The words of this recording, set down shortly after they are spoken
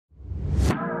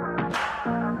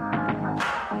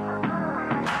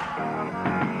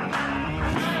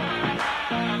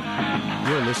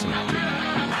listening to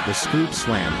the Scoop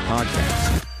Slam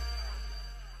Podcast.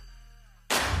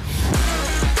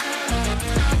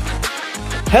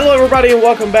 Hello, everybody, and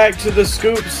welcome back to the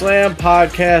Scoop Slam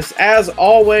Podcast. As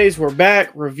always, we're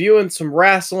back reviewing some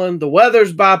wrestling. The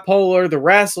weather's bipolar, the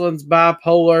wrestling's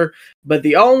bipolar, but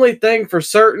the only thing for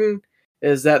certain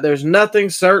is that there's nothing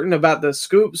certain about the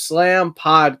Scoop Slam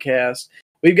Podcast.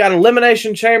 We've got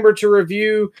Elimination Chamber to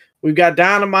review. We've got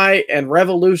Dynamite and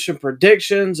Revolution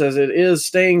predictions, as it is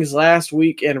Sting's last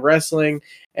week in wrestling.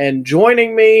 And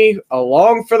joining me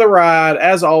along for the ride,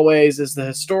 as always, is the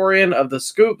historian of the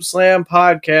Scoop Slam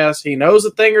Podcast. He knows a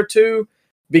thing or two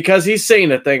because he's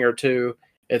seen a thing or two.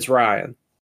 It's Ryan.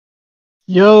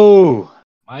 Yo,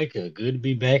 Micah, good to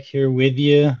be back here with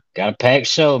you. Got a packed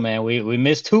show, man. We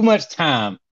missed too much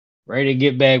time. Ready to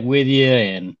get back with you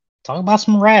and talk about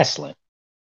some wrestling.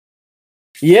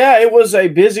 Yeah, it was a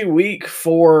busy week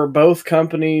for both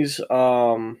companies,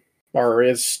 or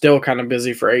it's still kind of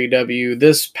busy for AEW.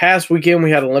 This past weekend,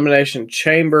 we had Elimination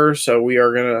Chamber, so we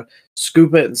are going to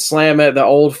scoop it and slam it, the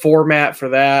old format for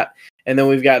that. And then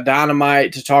we've got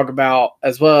Dynamite to talk about,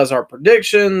 as well as our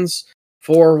predictions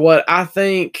for what I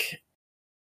think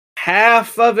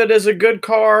half of it is a good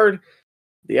card.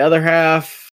 The other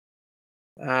half,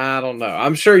 I don't know.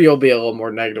 I'm sure you'll be a little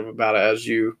more negative about it, as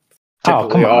you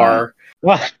typically are.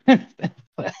 What?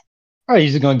 Are you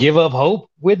just going to give up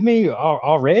hope with me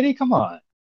already? Come on.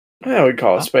 Yeah, we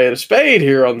call a spade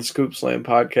here on the Scoop Slam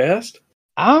Podcast.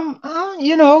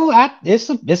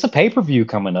 It's a pay-per-view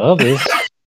coming up.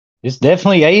 It's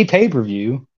definitely a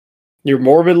pay-per-view. You're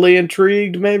morbidly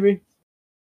intrigued, maybe?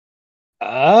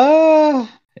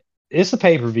 It's a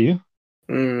pay-per-view.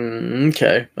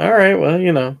 Okay. All right.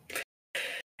 Well,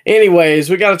 Anyways,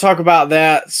 we got to talk about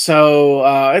that. So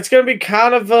it's going to be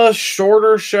kind of a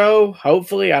shorter show.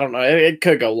 Hopefully, I don't know. It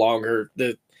could go longer.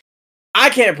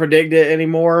 I can't predict it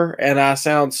anymore, and I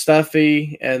sound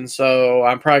stuffy, and so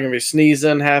I'm probably going to be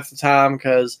sneezing half the time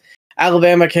because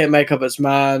Alabama can't make up its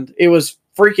mind. It was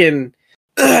freaking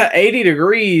 80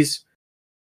 degrees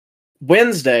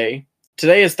Wednesday.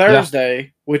 Today is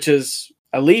Thursday, which is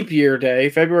a leap year day,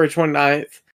 February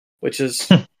 29th, which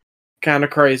is kind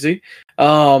of crazy.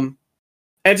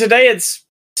 And today it's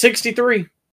 63.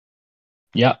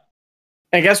 Yep.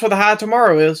 And guess what the high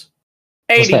tomorrow is?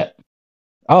 80. What's that?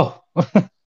 Oh,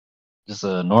 just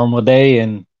a normal day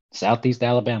in Southeast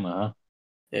Alabama, huh?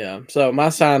 Yeah. So my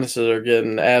sinuses are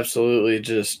getting absolutely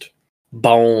just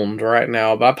boned right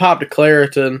now. But I popped a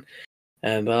Claritin,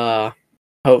 and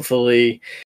hopefully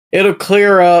it'll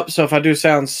clear up. So if I do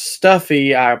sound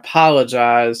stuffy, I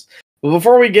apologize. But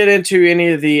before we get into any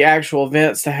of the actual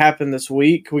events that happened this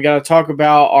week, we got to talk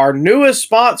about our newest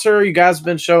sponsor. You guys have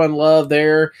been showing love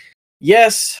there.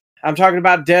 Yes, I'm talking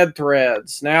about Dead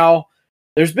Threads. Now,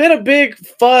 there's been a big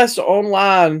fuss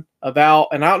online about,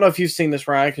 and I don't know if you've seen this,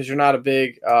 Ryan, because you're not a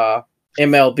big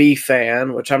MLB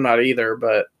fan, which I'm not either,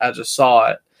 but I just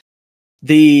saw it.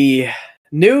 The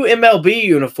new MLB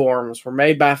uniforms were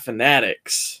made by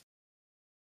Fanatics.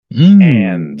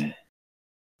 And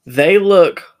they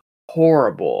look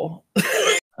horrible.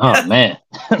 Oh man.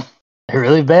 They're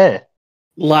really bad.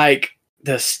 Like,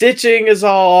 the stitching is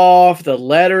all off, the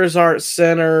letters aren't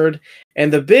centered,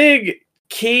 and the big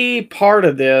key part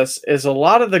of this is a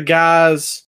lot of the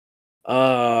guys,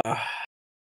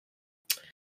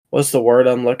 what's the word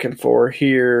I'm looking for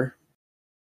here?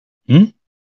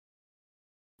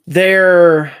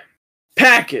 Their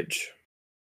package.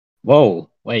 Whoa,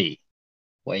 wait.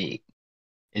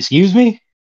 Excuse me?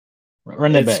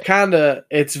 Run that back.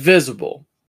 It's visible.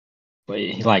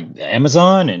 Wait, like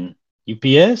Amazon and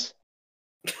UPS?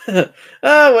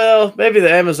 Well, maybe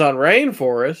the Amazon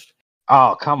rainforest.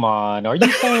 Oh, come on. Are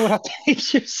you saying what I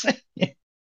think you're saying?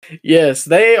 Yes,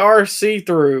 they are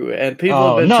see-through, and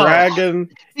people have been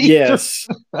dragging. Yes.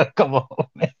 Come on,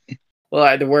 man. Well,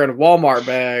 I had to wear a Walmart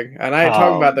bag, and I ain't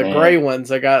talking about the gray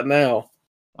ones I got now.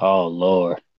 Oh,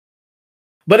 Lord.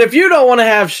 But if you don't want to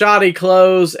have shoddy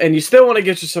clothes and you still want to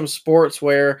get you some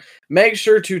sportswear, make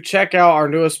sure to check out our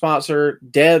newest sponsor,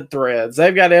 Dead Threads.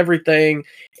 They've got everything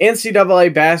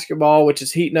NCAA basketball, which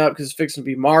is heating up because it's fixing to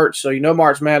be March. So you know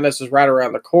March Madness is right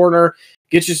around the corner.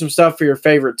 Get you some stuff for your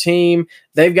favorite team.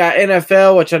 They've got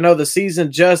NFL, which I know the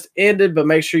season just ended, but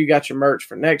make sure you got your merch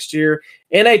for next year.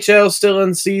 NHL still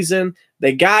in season.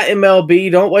 They got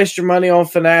MLB. Don't waste your money on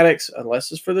Fanatics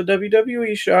unless it's for the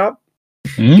WWE shop.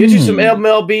 Get you some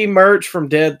MLB merch from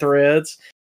Dead Threads.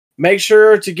 Make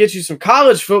sure to get you some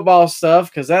college football stuff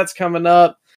because that's coming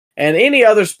up. And any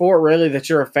other sport really that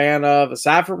you're a fan of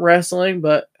aside from wrestling.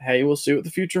 But hey, we'll see what the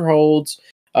future holds.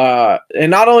 And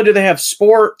not only do they have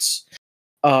sports,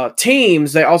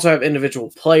 teams, they also have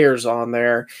individual players on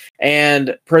there.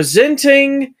 And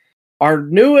presenting our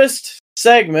newest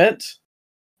segment,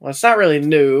 well, it's not really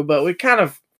new, but we kind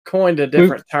of coined a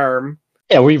different term.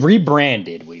 Yeah, we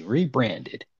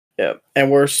rebranded. Yeah, and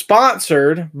we're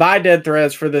sponsored by Dead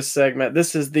Threads for this segment.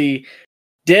 This is the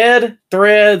Dead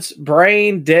Threads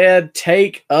Brain Dead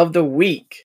Take of the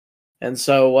Week. And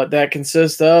so what that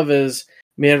consists of is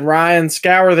me and Ryan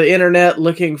scour the internet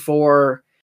looking for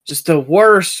just the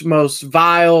worst, most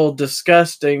vile,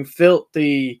 disgusting,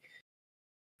 filthy,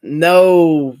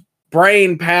 no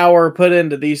brain power put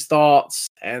into these thoughts.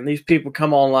 And these people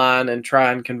come online and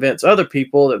try and convince other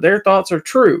people that their thoughts are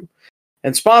true.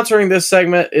 And sponsoring this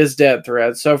segment is Dead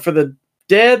Thread. So for the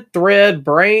Dead Thread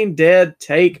Brain Dead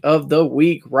Take of the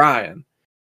Week, Ryan,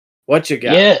 what you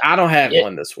got? Yeah, I don't have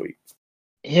one this week.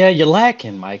 Yeah, you're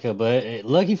lacking, Micah, but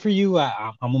lucky for you,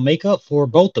 I'm going to make up for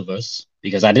both of us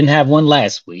because I didn't have one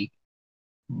last week.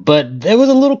 But there was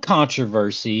a little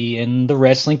controversy in the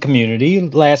wrestling community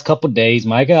the last couple of days,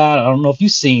 Micah. I don't know if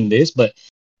you've seen this, but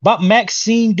about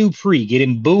Maxine Dupree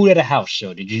getting booed at a house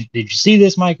show. Did you see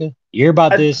this, Micah? You hear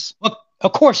about this? Well,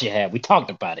 of course you have. We talked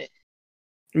about it.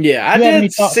 Yeah, I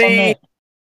did see.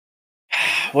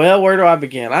 Well, where do I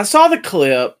begin? I saw the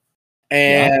clip,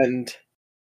 and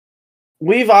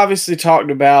we've obviously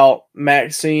talked about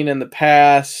Maxine in the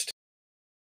past.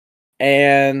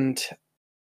 And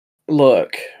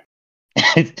look,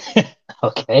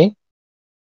 okay,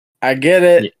 I get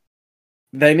it. Yeah.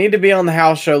 They need to be on the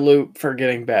house show loop for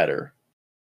getting better.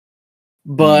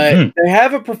 But they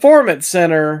have a performance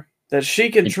center that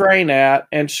she can train at,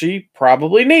 and she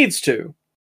probably needs to.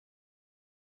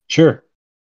 Sure.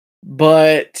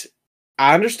 But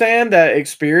I understand that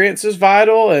experience is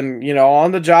vital, and,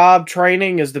 on the job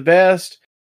training is the best.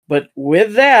 But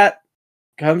with that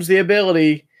comes the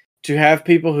ability to have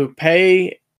people who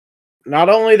pay not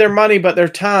only their money, but their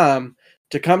time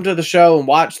to come to the show and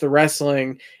watch the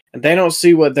wrestling, and they don't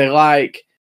see what they like.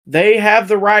 They have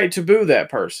the right to boo that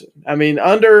person. I mean,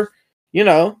 under,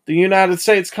 the United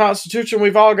States Constitution,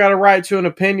 we've all got a right to an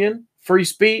opinion, free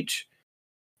speech.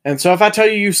 And so if I tell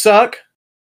you suck,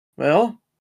 well,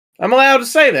 I'm allowed to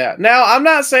say that. Now, I'm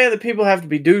not saying that people have to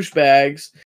be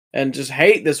douchebags and just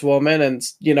hate this woman and,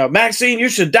 Maxine, you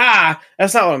should die.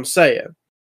 That's not what I'm saying.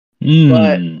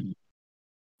 But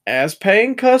as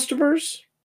paying customers,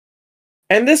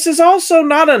 and this is also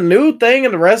not a new thing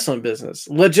in the wrestling business.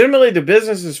 Legitimately, the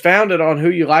business is founded on who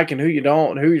you like and who you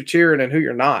don't, and who you're cheering and who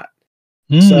you're not.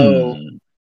 So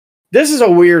this is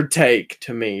a weird take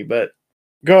to me, but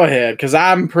go ahead, because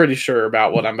I'm pretty sure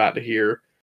about what I'm about to hear.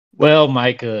 Well,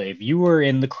 Micah, if you were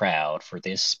in the crowd for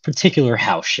this particular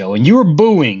house show and you were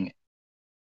booing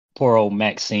poor old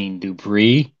Maxine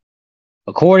Dupree,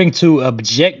 according to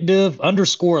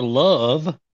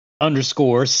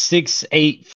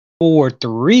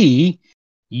objective_love_6843,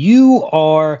 you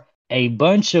are a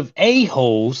bunch of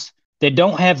a-holes that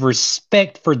don't have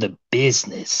respect for the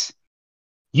business.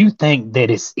 You think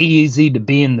that it's easy to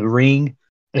be in the ring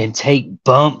and take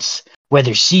bumps,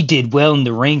 whether she did well in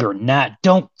the ring or not.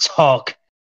 Don't talk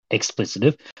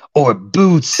explicitive or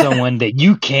boo someone that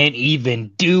you can't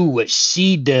even do what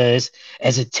she does,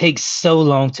 as it takes so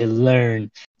long to learn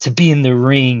to be in the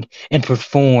ring and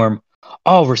perform.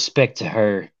 All respect to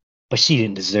her, but she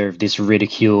didn't deserve this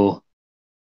ridicule.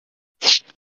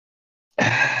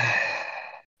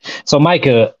 So,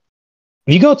 Micah,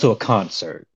 if you go to a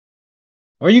concert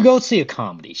or you go see a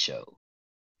comedy show,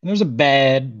 and there's a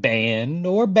bad band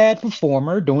or a bad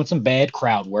performer doing some bad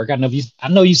crowd work. I know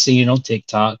you've seen it on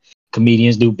TikTok.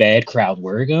 Comedians do bad crowd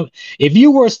work. If you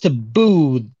were to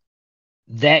boo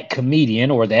that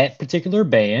comedian or that particular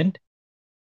band,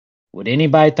 would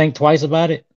anybody think twice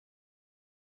about it?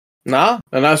 No,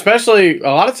 and especially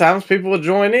a lot of times people would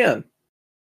join in.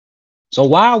 So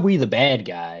why are we the bad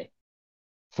guy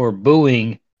for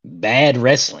booing bad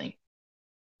wrestling?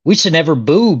 We should never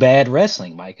boo bad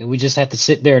wrestling, Micah. We just have to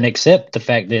sit there and accept the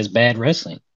fact that it's bad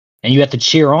wrestling. And you have to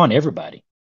cheer on everybody.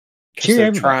 Because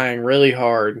they're trying really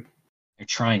hard. They're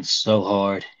trying so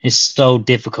hard. It's so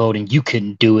difficult and you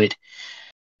couldn't do it.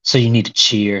 So you need to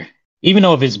cheer. Even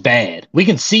though if it's bad. We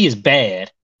can see it's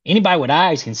bad. Anybody with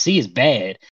eyes can see it's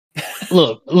bad.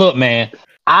 Look, man.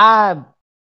 I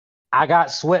got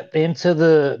swept into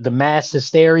the mass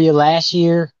hysteria last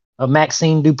year of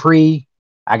Maxine Dupree.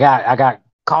 I got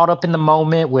caught up in the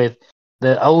moment with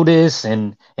the Otis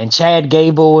and Chad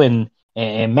Gable and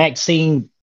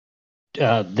Maxine,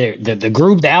 the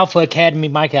group, the Alpha Academy,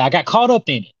 Micah. I got caught up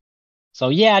in it. So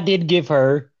yeah, I did give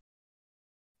her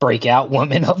breakout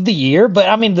woman of the year, but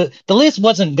I mean the list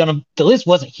wasn't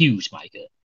huge, Micah.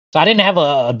 So I didn't have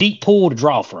a deep pool to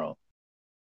draw from.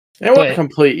 It wasn't But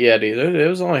complete yet either. It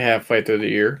was only halfway through the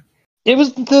year. it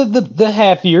was the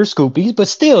half year Scoopies. But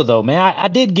still, though, man, I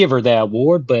did give her that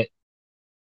award. But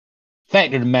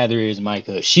fact of the matter is,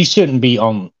 Micah, she shouldn't be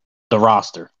on the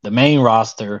roster, the main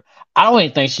roster. I don't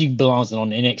even think she belongs on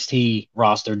the NXT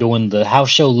roster doing the house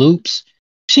show loops.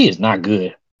 She is not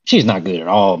good. She's not good at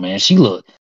all, man. She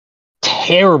looked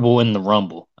terrible in the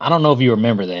Rumble. I don't know if you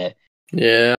remember that.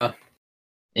 Yeah.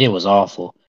 It was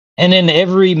awful. And then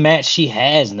every match she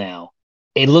has now,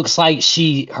 it looks like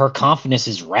her confidence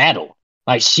is rattled.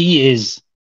 Like she is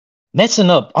messing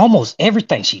up almost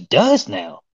everything she does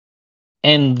now.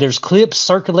 And there's clips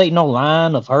circulating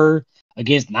online of her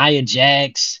against Nia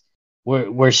Jax,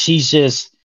 where she's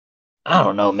just, I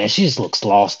don't know, man. She just looks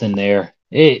lost in there.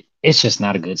 It's just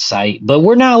not a good sight. But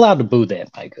we're not allowed to boo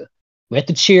that, Micah. We have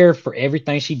to cheer for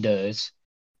everything she does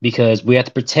because we have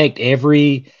to protect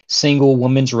every single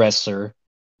women's wrestler.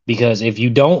 Because if you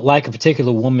don't like a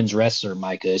particular woman's wrestler,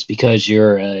 Micah, it's because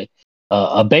you're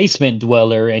a basement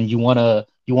dweller and you wanna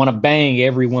bang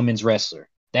every woman's wrestler.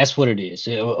 That's what it is.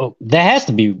 That has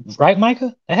to be right,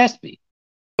 Micah. That has to be.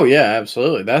 Oh yeah,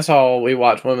 absolutely. That's all we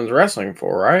watch women's wrestling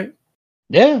for, right?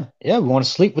 Yeah. We want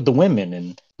to sleep with the women,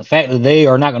 and the fact that they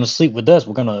are not going to sleep with us,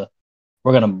 we're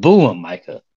gonna boo them,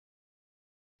 Micah.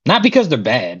 Not because they're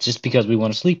bad, just because we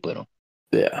want to sleep with them.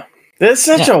 Yeah. It's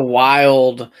such a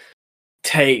wild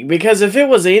take because if it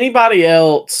was anybody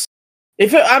else,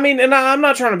 and I'm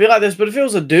not trying to be like this, but if it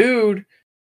was a dude,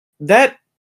 that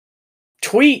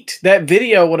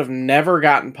video would have never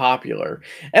gotten popular.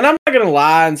 And I'm not going to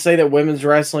lie and say that women's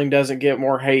wrestling doesn't get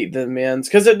more hate than men's,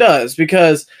 because it does,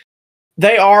 because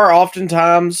they are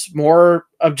oftentimes more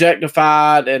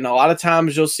objectified, and a lot of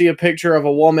times you'll see a picture of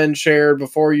a woman shared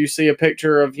before you see a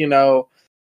picture of,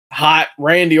 hot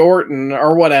Randy Orton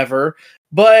or whatever.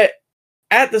 But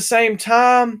at the same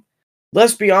time,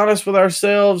 let's be honest with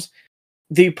ourselves,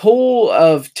 the pool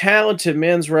of talented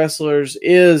men's wrestlers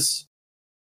is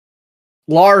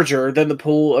larger than the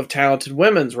pool of talented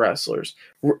women's wrestlers.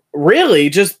 Really,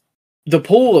 just the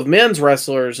pool of men's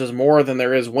wrestlers is more than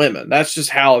there is women. That's just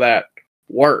how that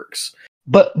works.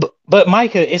 But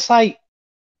Micah, it's like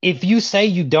if you say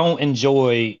you don't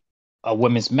enjoy a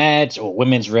women's match or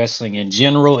women's wrestling in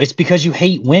general, it's because you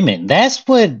hate women. That's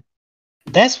what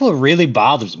really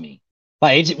bothers me.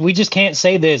 Like we just can't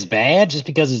say that it's bad just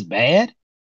because it's bad.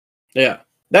 Yeah,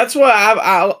 that's why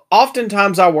I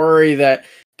oftentimes I worry that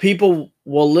people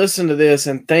will listen to this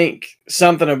and think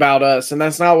something about us, and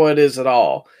that's not what it is at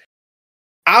all.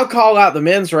 I'll call out the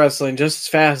men's wrestling just as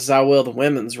fast as I will the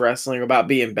women's wrestling about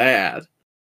being bad.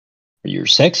 You're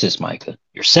sexist, Micah.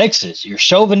 You're sexist. You're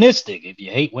chauvinistic if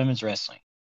you hate women's wrestling.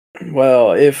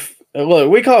 Well, look,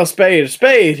 we call a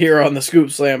spade here on the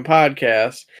Scoop Slam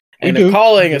podcast, and if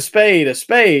calling a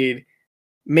spade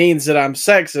means that I'm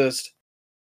sexist,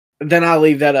 then I'll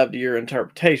leave that up to your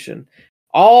interpretation.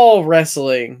 All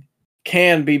wrestling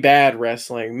can be bad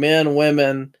wrestling. Men,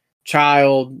 women,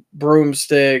 child,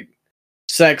 broomstick,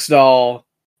 sex doll,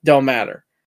 don't matter.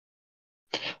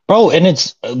 Bro, and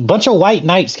it's a bunch of white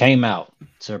knights came out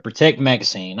to protect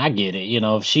Maxine. I get it.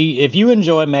 If you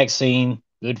enjoy Maxine,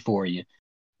 good for you.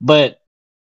 But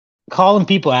calling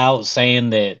people out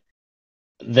saying that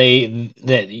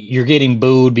you're getting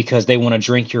booed because they want to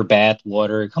drink your bath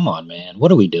water. Come on, man.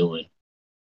 What are we doing?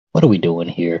 What are we doing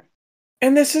here?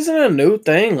 And this isn't a new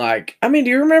thing. Do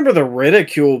you remember the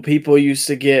ridicule people used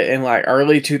to get in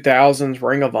early 2000s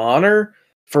Ring of Honor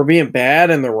for being bad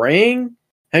in the ring?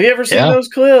 Have you ever seen those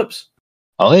clips?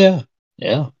 Oh yeah.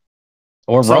 Yeah.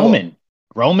 Or Roman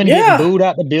getting booed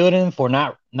out the building for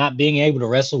not being able to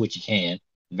wrestle, which you can.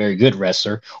 Very good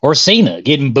wrestler. Or Cena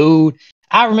getting booed.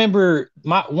 I remember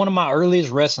one of my earliest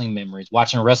wrestling memories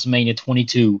watching WrestleMania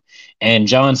 22 and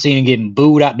John Cena getting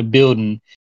booed out the building,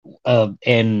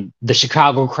 and the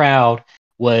Chicago crowd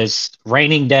was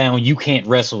raining down "You Can't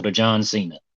Wrestle" to John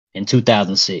Cena in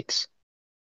 2006.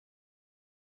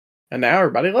 And now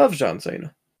everybody loves John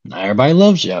Cena. Now everybody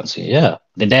loves John Cena. Yeah.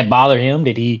 Did that bother him?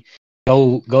 Did he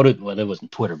go to? Well, there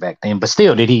wasn't Twitter back then, but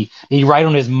still, did he write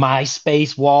on his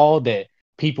MySpace wall that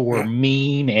people were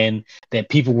mean and that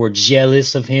people were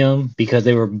jealous of him because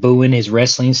they were booing his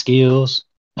wrestling skills?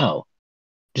 No,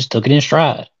 just took it in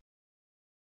stride.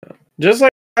 Just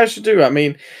like I should do.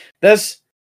 That's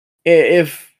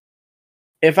if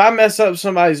I mess up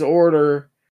somebody's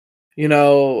order,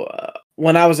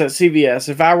 when I was at CVS,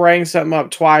 if I rang something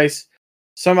up twice,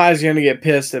 somebody's going to get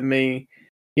pissed at me.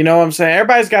 You know what I'm saying?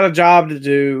 Everybody's got a job to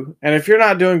do. And if you're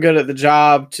not doing good at the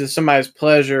job to somebody's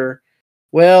pleasure,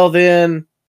 well, then,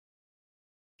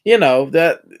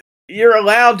 that you're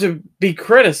allowed to be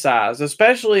criticized,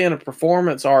 especially in a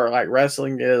performance art like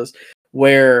wrestling is,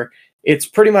 where it's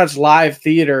pretty much live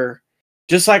theater,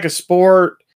 just like a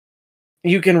sport.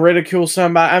 You can ridicule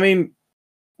somebody. I mean,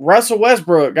 Russell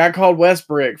Westbrook got called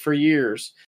Westbrick for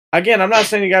years. Again, I'm not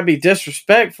saying you got to be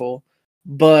disrespectful,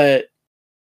 but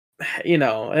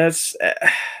it's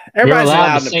everybody's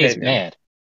allowed to an say it's opinion. bad.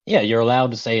 Yeah, you're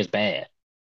allowed to say it's bad.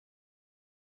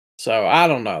 So I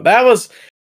don't know. That was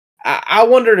I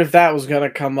wondered if that was going to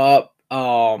come up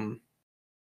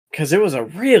because it was a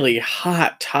really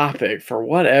hot topic for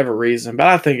whatever reason, but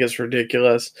I think it's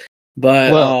ridiculous.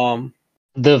 But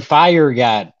the fire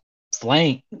got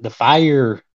flanked. The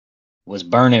fire was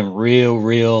burning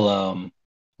real.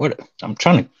 What I'm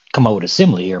trying to come up with a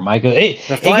simile here, Micah.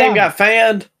 The flame got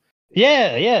fanned.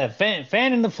 Yeah,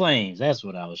 fanning the flames. That's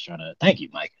what I was trying to. Thank you,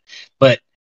 Micah. But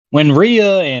when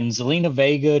Rhea and Zelina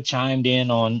Vega chimed in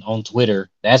on Twitter,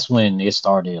 that's when it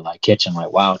started like catching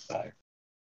like wildfire.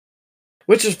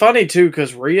 Which is funny too,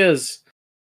 because Rhea's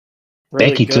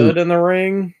really Becky good too. in the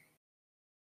ring.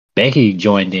 Becky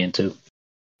joined in too.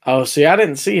 Oh, see, I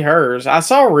didn't see hers. I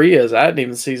saw Rhea's. I didn't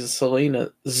even see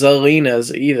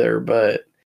Zelina's either. But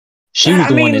she was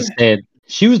the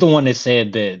one that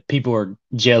said that people are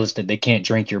jealous that they can't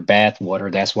drink your bath water.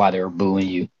 That's why they were booing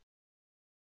you.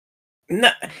 No,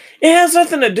 it has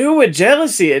nothing to do with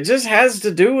jealousy. It just has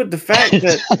to do with the fact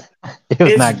that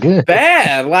it's not good.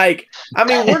 Bad. Like, I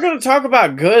mean, we're going to talk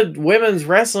about good women's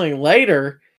wrestling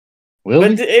later.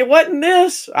 But it wasn't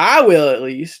this. I will, at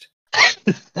least.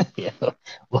 Yeah,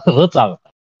 we'll talk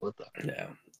about it. Yeah.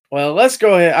 Well, let's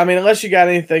go ahead. I mean, unless you got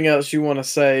anything else you want to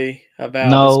say about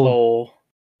this whole...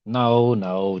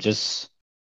 No. Just,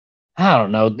 I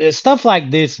don't know. Stuff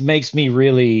like this makes me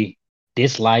really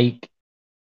dislike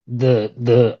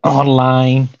the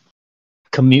online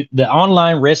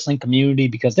wrestling community,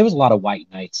 because there was a lot of white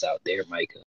knights out there,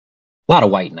 Micah. A lot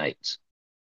of white knights.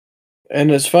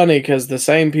 And it's funny because the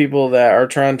same people that are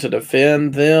trying to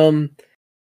defend them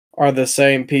are the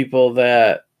same people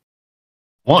that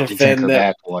want to drink her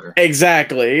bathwater.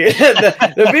 Exactly.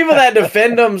 the people that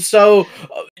defend them, so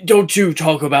don't you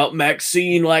talk about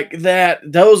Maxine like that.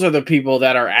 Those are the people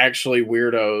that are actually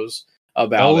weirdos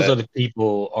about Those are the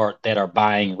people that are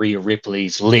buying Rhea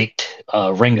Ripley's licked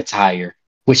ring attire,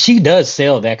 which she does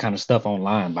sell that kind of stuff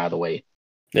online, by the way.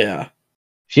 Yeah.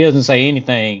 She doesn't say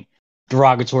anything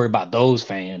derogatory about those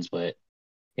fans, but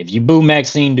if you boo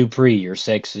Maxine Dupree, you're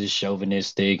sexist,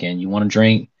 chauvinistic, and you want to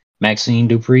drink Maxine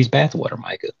Dupree's bathwater,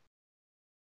 Micah.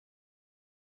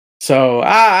 So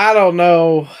I don't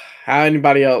know how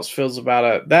anybody else feels about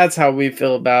it. That's how we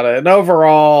feel about it. And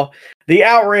overall, the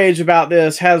outrage about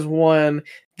this has won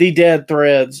the Dead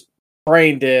Threads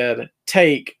Brain Dead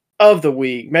take of the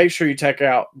week. Make sure you check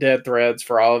out Dead Threads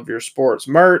for all of your sports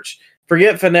merch.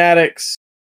 Forget Fanatics.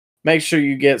 Make sure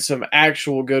you get some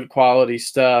actual good quality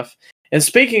stuff. And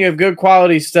speaking of good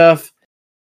quality stuff,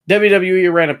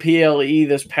 WWE ran a PLE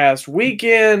this past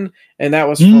weekend, and that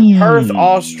was from Perth,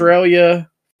 Australia.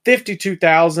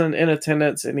 52,000 in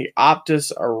attendance in the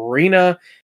Optus Arena.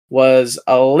 Was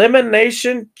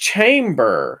Elimination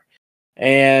Chamber.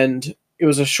 And it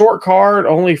was a short card,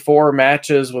 only 4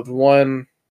 matches with one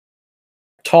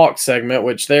talk segment,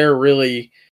 which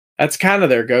that's kind of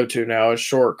their go-to now, is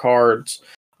short cards.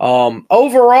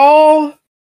 Overall,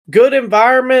 good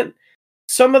environment.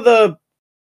 Some of the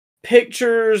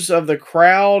pictures of the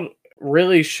crowd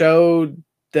really showed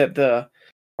that the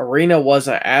arena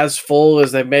wasn't as full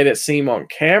as they made it seem on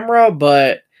camera,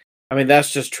 but I mean,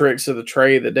 that's just tricks of the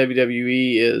trade that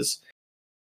WWE is,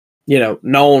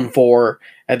 known for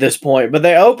at this point. But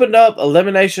they opened up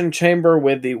Elimination Chamber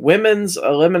with the Women's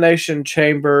Elimination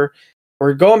Chamber.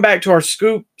 We're going back to our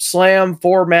Scoop Slam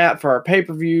format for our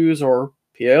pay-per-views or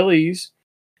PLEs.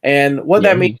 And what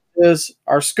that means is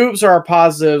our scoops are our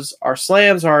positives, our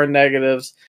slams are our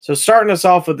negatives. So starting us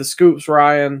off with the scoops,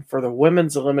 Ryan, for the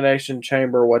Women's Elimination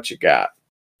Chamber, what you got?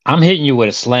 I'm hitting you with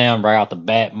a slam right off the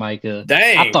bat, Micah.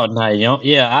 Dang. I thought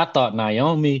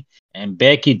Naomi and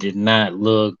Becky did not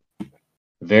look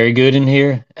very good in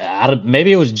here.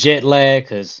 Maybe it was jet lag,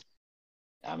 because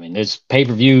I mean, this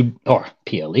pay-per-view or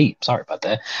PLE, sorry about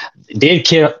that, it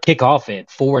did kick off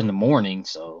at 4 a.m,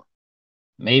 so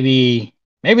maybe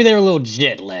they're a little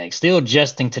jet lag, still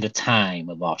adjusting to the time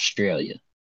of Australia.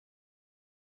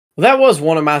 Well, that was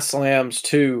one of my slams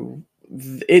too.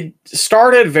 It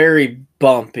started very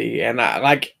bumpy, and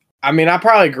I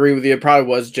probably agree with you. It probably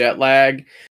was jet lag.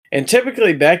 And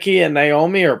typically Becky and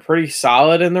Naomi are pretty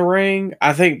solid in the ring.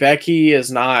 I think Becky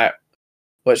is not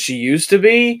what she used to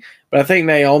be, but I think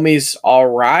Naomi's all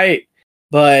right.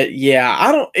 But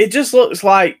yeah, it just looks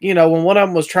like, when one of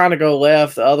them was trying to go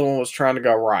left, the other one was trying to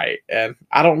go right. And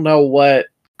I don't know what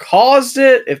caused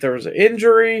it, if there was an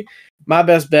injury. my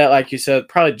best bet, like you said,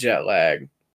 probably jet lag.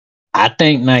 I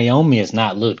think Naomi has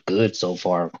not looked good so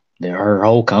far. Her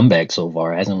whole comeback so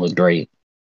far hasn't looked great,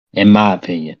 in my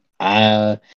opinion.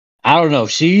 I don't know.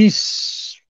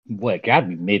 She's what, gotta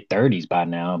be mid-30s by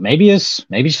now. Maybe it's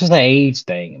just an age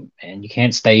thing, and you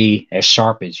can't stay as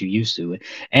sharp as you used to.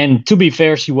 And to be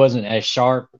fair, she wasn't as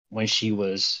sharp when she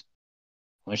was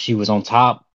on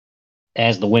top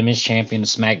as the women's champion of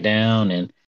SmackDown,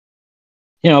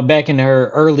 and back in her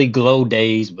early glow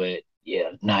days. But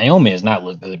yeah, Naomi has not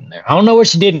looked good in there. I don't know what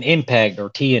she did in Impact or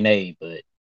TNA, but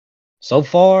so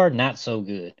far, not so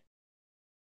good.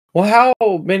 Well, how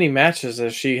many matches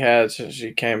has she had since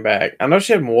she came back? I know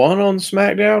she had one on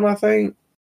SmackDown, I think.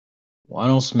 One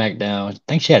on SmackDown. I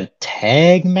think she had a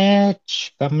tag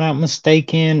match, if I'm not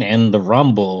mistaken, and the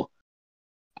Rumble.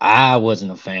 I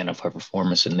wasn't a fan of her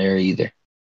performance in there either.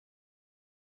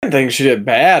 I didn't think she did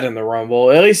bad in the Rumble.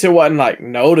 At least it wasn't like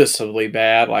noticeably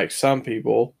bad like some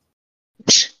people.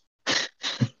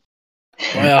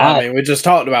 Well, I mean, we just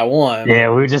talked about one. Yeah,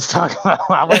 we were just talking about.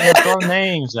 I wasn't gonna throw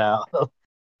names out,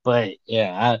 but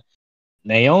yeah,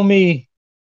 Naomi.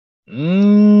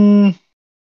 Yeah,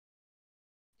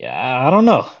 I don't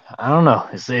know.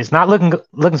 It's not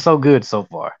looking so good so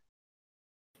far.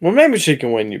 Well, maybe she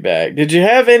can win you back. Did you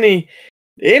have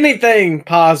anything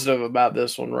positive about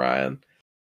this one, Ryan?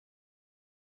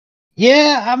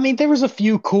 Yeah, I mean, there was a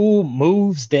few cool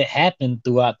moves that happened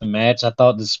throughout the match. I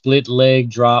thought the split leg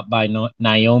drop by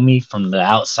Naomi from the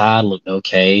outside looked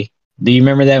okay. Do you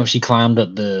remember that when she climbed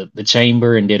up the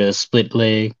chamber and did a split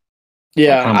leg?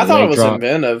 Yeah, I thought it was drop?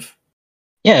 inventive.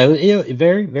 Yeah, it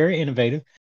very, very innovative.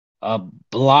 A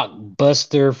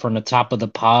blockbuster from the top of the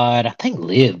pod. I think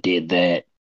Liv did that.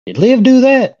 Did Liv do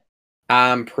that?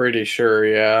 I'm pretty sure,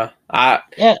 yeah.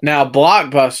 Yeah. Now,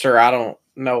 Blockbuster, I don't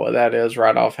know what that is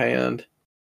right offhand.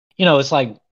 It's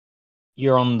like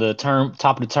you're on the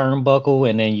top of the turnbuckle,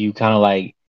 and then you kind of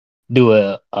like do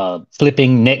a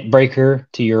flipping neck breaker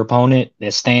to your opponent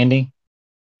that's standing.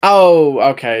 Oh,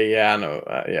 okay, yeah, I know,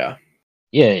 yeah.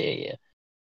 Yeah.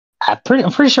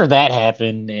 I'm pretty sure that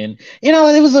happened, and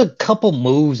there was a couple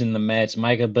moves in the match,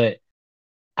 Micah, but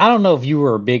I don't know if you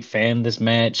were a big fan of this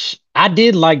match. I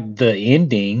did like the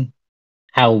ending,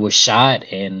 how it was shot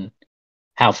and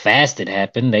how fast it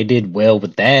happened. They did well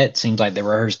with that. Seems like they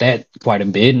rehearsed that quite a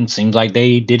bit, and seems like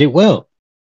they did it well.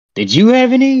 Did you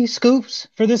have any scoops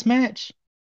for this match?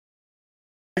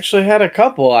 Actually had a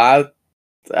couple. I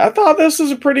thought this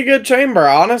was a pretty good chamber.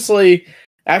 Honestly,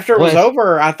 after it was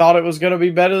over, I thought it was going to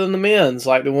be better than the men's,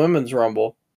 like the women's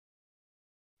Rumble.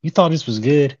 You thought this was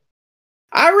good?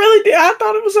 I really did. I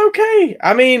thought it was okay.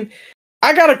 I mean,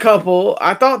 I got a couple.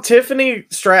 I thought Tiffany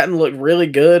Stratton looked really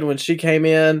good when she came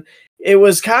in. It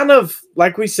was kind of,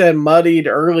 like we said, muddied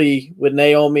early with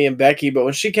Naomi and Becky, but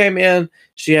when she came in,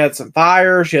 she had some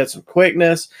fire, she had some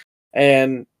quickness,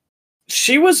 and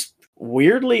she was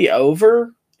weirdly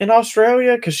over in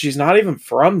Australia because she's not even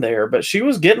from there, but she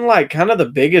was getting like kind of the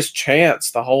biggest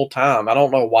chance the whole time. I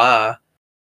don't know why.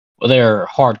 Well, they're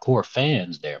hardcore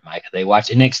fans there, Mike. They watch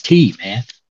NXT, man.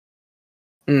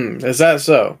 Is that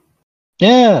so?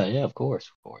 Yeah, of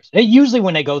course. Usually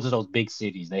when they go to those big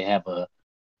cities, they have a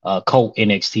cult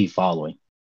NXT following.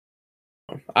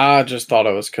 I just thought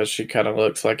it was because she kind of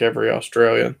looks like every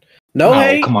Australian. No,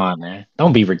 hey, come on, man!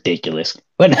 Don't be ridiculous.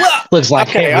 But looks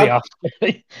like every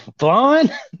Australian.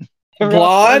 blonde,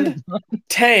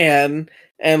 tan,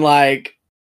 and like,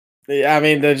 I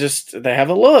mean, they have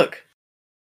a look.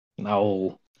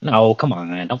 No, come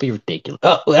on, man! Don't be ridiculous.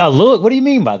 Look, what do you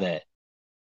mean by that?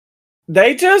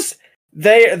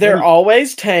 They're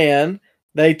always tan.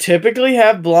 They typically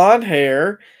have blonde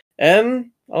hair,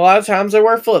 and a lot of times they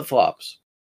wear flip-flops.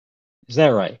 Is that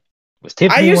right? Was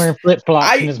Tiffany wearing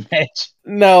flip-flops in this match?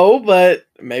 No, but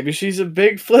maybe she's a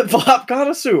big flip-flop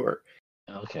connoisseur.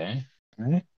 Okay.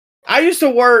 All right. I used to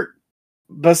work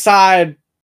beside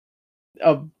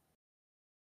a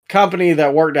company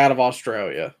that worked out of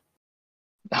Australia.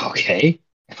 Okay.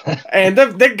 And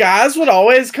the guys would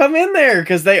always come in there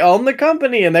because they own the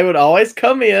company, and they would always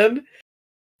come in.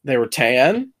 They were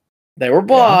tan, they were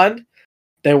blonde,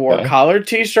 they wore collared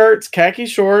t-shirts, khaki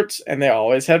shorts, and they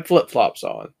always had flip-flops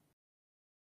on.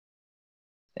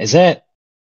 Is that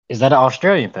an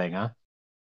Australian thing, huh?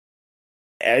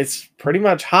 It's pretty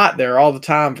much hot there all the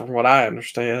time, from what I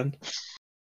understand.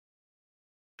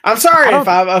 I'm sorry if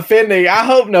I'm offending. I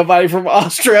hope nobody from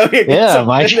Australia gets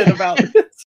offended about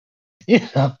this.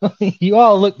 Yeah, you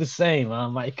all look the same, huh,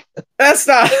 Mike? That's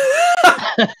not.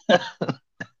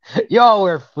 Y'all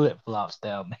wear flip flops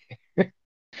down there.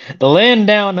 The land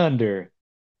down under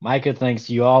Micah thinks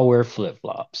you all wear flip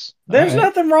flops. There's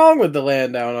nothing wrong with the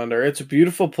land down under. It's a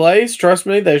beautiful place. Trust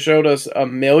me, they showed us a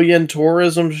million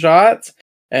tourism shots,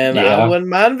 and I Yeah. wouldn't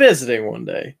mind visiting one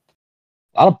day.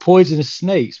 A lot of poisonous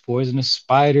snakes, poisonous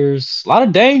spiders, a lot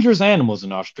of dangerous animals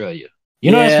in Australia.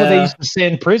 You know, that's what they Yeah. used to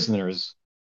send prisoners.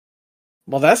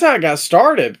 Well, that's how it got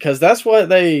started, because that's why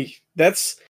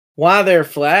their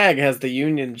flag has the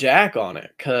Union Jack on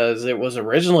it, because it was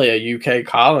originally a UK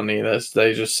colony that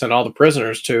they just sent all the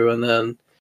prisoners to, and then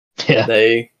Yeah.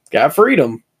 they got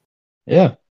freedom.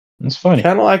 Yeah. It's funny.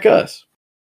 Kind of like us.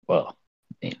 Well,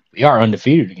 man, we are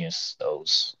undefeated against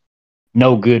those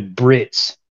no good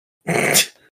Brits.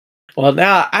 Well,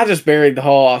 now I just buried the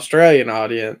whole Australian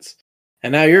audience,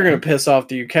 and now you're going to piss off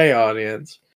the UK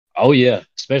audience. Oh, yeah.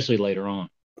 Especially later on.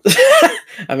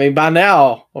 I mean, by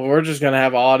now, we're just going to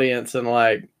have an audience in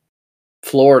like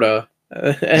Florida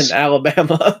and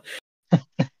Alabama.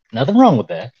 Nothing wrong with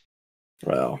that.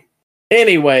 Well,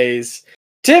 anyways,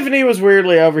 Tiffany was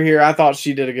weirdly over here. I thought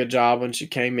she did a good job when she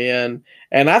came in,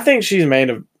 and I think she's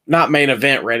not main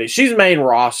event ready. She's main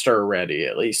roster ready,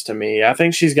 at least to me. I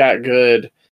think she's got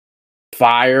good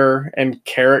fire and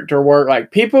character work.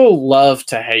 Like, people love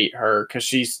to hate her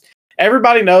because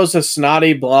everybody knows a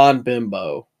snotty blonde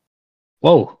bimbo.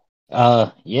 Whoa.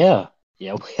 Yeah.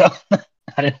 Yeah. Well,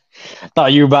 I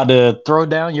thought you were about to throw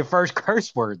down your first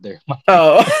curse word there.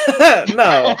 Oh,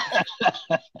 no.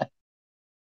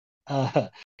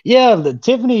 Yeah,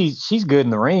 Tiffany, she's good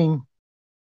in the ring,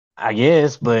 I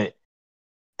guess, but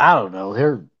I don't know.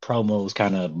 Her promos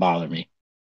kind of bother me.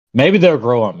 Maybe they'll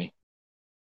grow on me.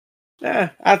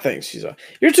 I think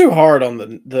you're too hard on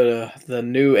the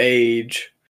new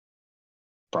age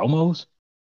Promos?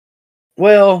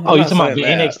 Well, you talking about the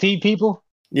NXT people?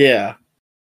 Yeah.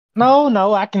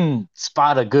 No, I can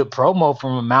spot a good promo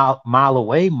from a mile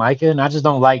away, Micah, and I just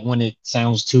don't like when it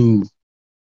sounds too,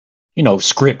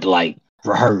 script-like,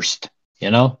 rehearsed,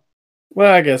 Well,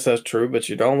 I guess that's true, but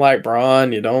you don't like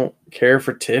Braun, you don't care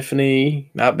for Tiffany,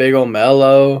 not big on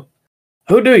Mello.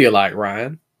 Who do you like,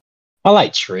 Ryan? I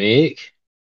like Trick.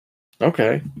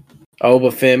 Okay.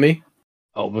 Obafemi,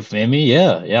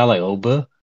 yeah, I like Oba.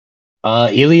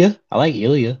 Ilya, I like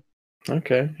Ilya.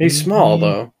 Okay, he's small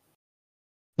though.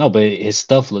 No, but his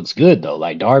stuff looks good though,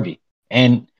 like Darby,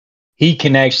 and he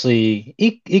can actually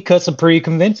he cuts a pretty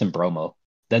convincing promo.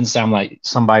 Doesn't sound like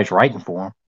somebody's writing for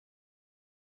him.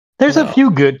 There's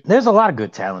a lot of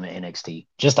good talent in NXT.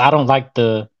 Just I don't like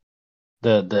the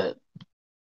promo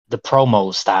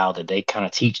style that they kind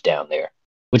of teach down there,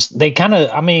 which they kind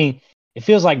of, it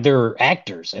feels like they're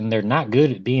actors and they're not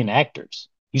good at being actors.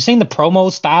 You seen the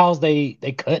promo styles they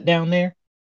cut down there?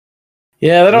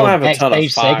 Yeah, they don't have a ton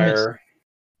of fire. Segments.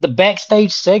 The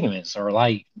backstage segments are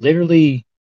like literally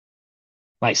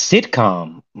like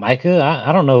sitcom, Micah.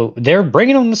 I don't know. They're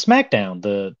bringing them to SmackDown,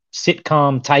 the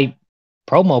sitcom type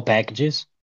promo packages.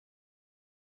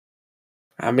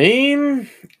 I'm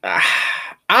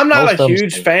not a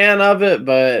huge fan of it,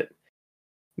 but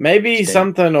maybe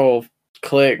something will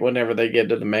click whenever they get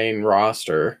to the main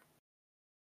roster.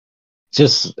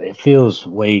 It feels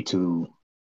way too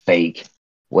fake,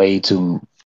 way too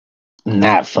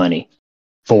not funny,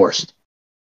 forced.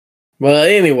 Well,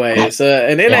 anyways,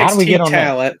 an NXT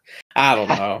talent. I don't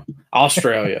know.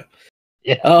 Australia.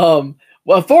 Yeah.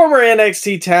 Well, former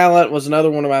NXT talent was another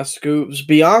one of my scoops.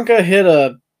 Bianca hit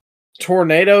a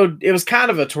tornado. It was kind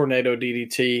of a tornado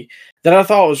DDT that I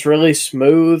thought was really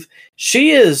smooth.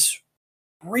 She is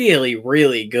really,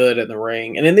 really good in the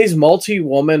ring. And in these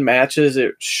multi-woman matches,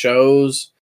 it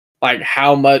shows like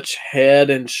how much head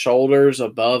and shoulders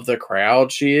above the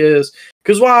crowd she is.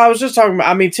 Because while I was just talking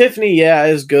about, Tiffany,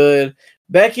 is good.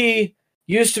 Becky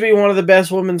used to be one of the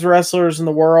best women's wrestlers in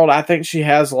the world. I think she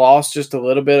has lost just a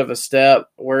little bit of a step,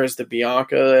 whereas the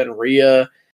Bianca and Rhea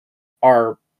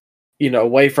are,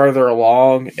 way further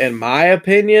along, in my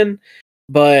opinion.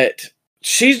 But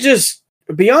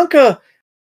Bianca,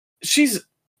 she's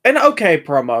an okay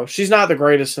promo. She's not the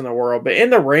greatest in the world, but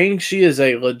in the ring, she is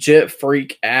a legit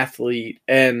freak athlete.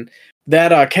 And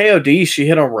that KOD she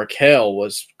hit on Raquel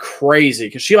was crazy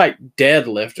because she like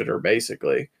deadlifted her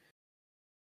basically.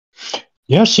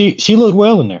 Yeah, she looked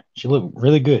well in there. She looked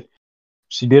really good.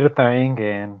 She did a thing,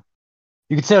 and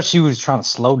you could tell she was trying to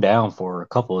slow down for a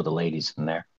couple of the ladies in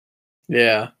there.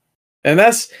 Yeah, and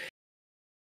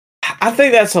I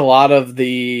think that's a lot of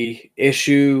the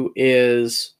issue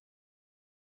is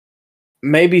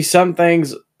maybe some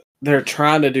things they're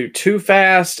trying to do too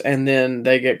fast and then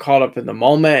they get caught up in the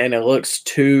moment and it looks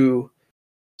too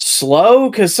slow.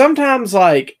 Because sometimes,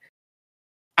 like,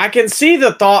 I can see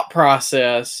the thought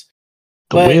process.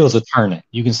 The wheels are turning.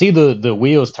 You can see the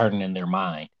wheels turning in their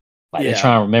mind. Like they're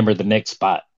trying to remember the next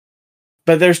spot.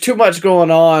 But there's too much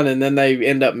going on, and then they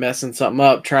end up messing something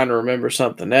up, trying to remember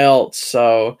something else.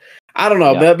 So I don't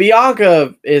know. But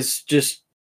Bianca is just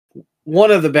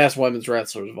one of the best women's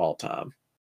wrestlers of all time.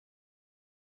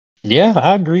 Yeah,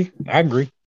 I agree.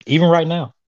 Even right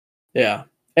now. Yeah.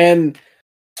 And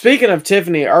speaking of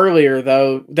Tiffany earlier,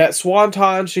 though, that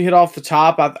swanton she hit off the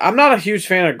top, I'm not a huge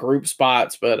fan of group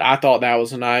spots, but I thought that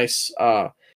was a nice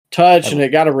touch, and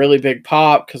it got a really big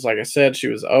pop because, like I said, she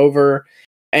was over.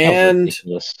 And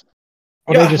ridiculous.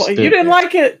 You didn't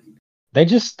like it? They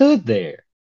just stood there.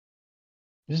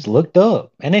 Just looked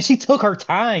up. And then she took her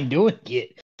time doing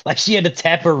it. Like she had to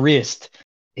tap her wrist.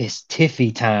 It's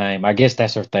Tiffy time. I guess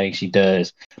that's her thing she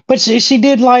does. But she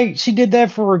did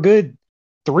that for a good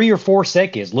 3 or 4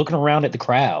 seconds, looking around at the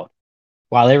crowd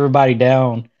while everybody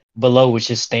down below was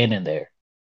just standing there.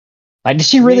 Like, did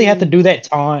she really have to do that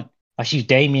taunt? Like she's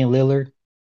Damian Lillard?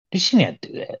 Did she not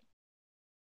do that?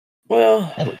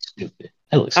 Well, that looks stupid.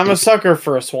 I'm a sucker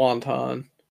for a swanton.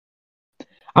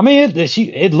 I mean,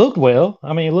 it looked well.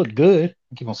 I mean, it looked good.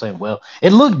 I keep on saying well.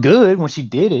 It looked good when she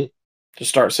did it. Just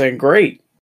start saying great.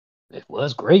 It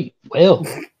was great. Well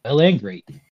and great.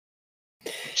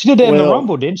 She did that in the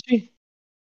Rumble, didn't she?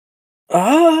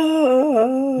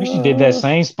 She did that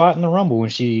same spot in the Rumble when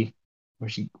she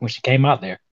came out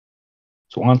there.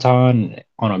 Swanton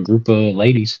on a group of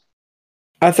ladies.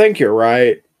 I think you're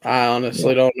right. I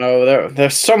honestly don't know.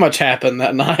 There's so much happened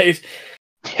that night.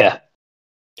 Yeah.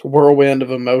 Whirlwind of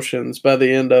emotions by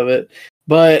the end of it.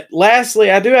 But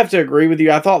lastly, I do have to agree with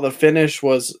you. I thought the finish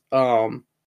was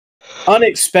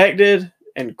unexpected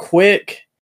and quick,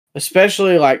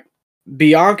 especially like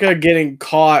Bianca getting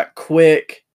caught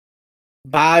quick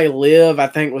by Liv, I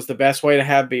think was the best way to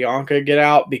have Bianca get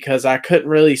out because I couldn't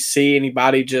really see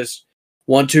anybody just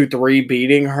 1, 2, 3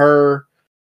 beating her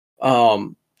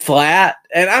flat.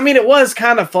 And I mean, it was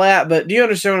kind of flat, but do you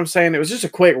understand what I'm saying? It was just a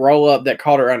quick roll up that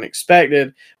caught her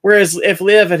unexpected. Whereas if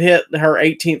Liv had hit her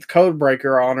 18th code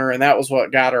breaker on her and that was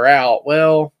what got her out,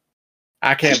 well,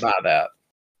 I can't buy that.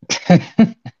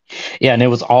 Yeah, and it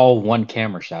was all one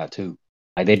camera shot too.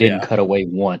 Like they didn't cut away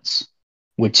once,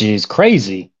 which is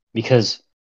crazy because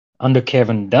under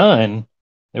Kevin Dunn,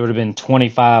 there would have been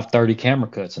 25, 30 camera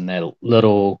cuts in that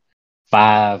little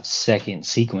 5-second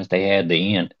sequence they had at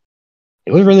the end.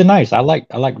 It was really nice. I like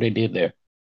what they did there.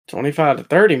 25 to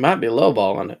 30 might be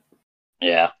lowballing it.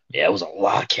 Yeah, it was a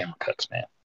lot of camera cuts, man.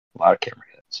 A lot of camera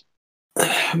cuts.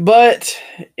 But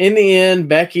in the end,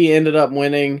 Becky ended up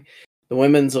winning the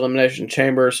Women's Elimination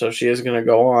Chamber, so she is going to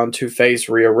go on to face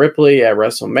Rhea Ripley at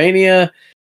WrestleMania,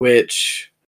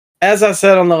 which, as I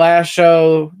said on the last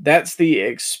show, that's the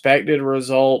expected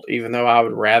result, even though I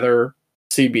would rather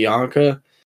see Bianca.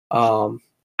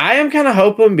 I am kind of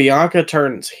hoping Bianca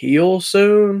turns heel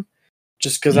soon,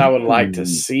 just because I would like to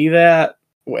see that,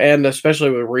 and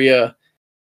especially with Rhea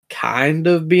kind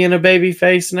of being a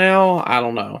babyface now. I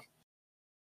don't know.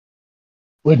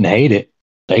 Wouldn't hate it.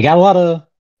 They got a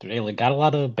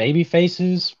lot of baby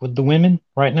faces with the women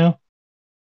right now.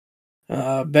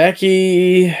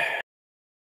 Becky,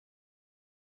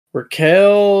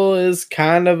 Raquel is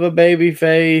kind of a baby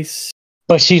face,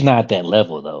 but she's not at that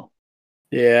level though.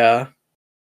 Yeah.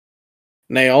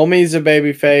 Naomi's a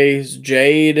babyface.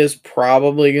 Jade is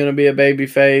probably going to be a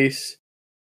babyface.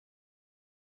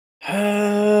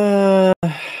 But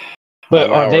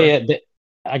are they?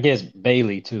 I guess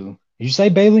Bailey too. Did you say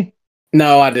Bailey?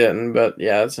 No, I didn't. But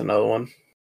yeah, it's another one.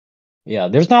 Yeah,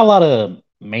 there's not a lot of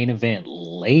main event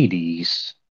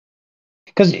ladies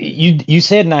because you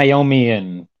said Naomi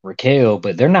and Raquel,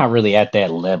 but they're not really at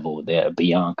that level that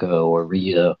Bianca or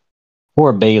Rhea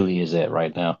or Bailey is at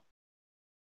right now.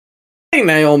 I think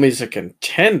Naomi's a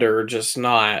contender, just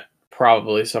not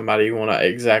probably somebody you want to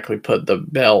exactly put the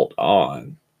belt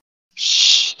on.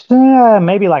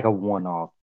 Maybe like a one-off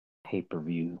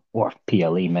pay-per-view or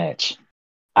PLE match.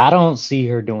 I don't see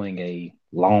her doing a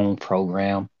long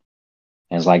program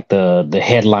as like the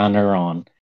headliner on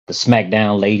the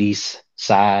SmackDown ladies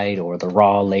side or the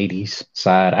Raw ladies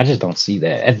side. I just don't see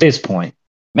that at this point.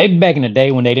 Maybe back in the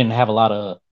day when they didn't have a lot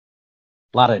of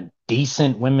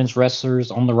decent women's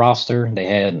wrestlers on the roster. They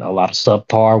had a lot of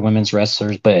subpar women's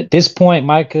wrestlers. But at this point,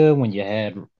 Micah, when you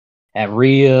had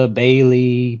Rhea,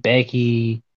 Bailey,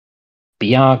 Becky,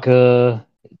 Bianca,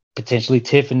 potentially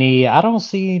Tiffany, I don't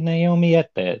see Naomi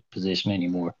at that position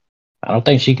anymore. I don't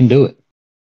think she can do it.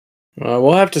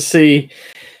 We'll have to see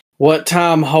what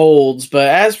time holds. But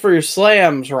as for your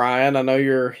slams, Ryan, I know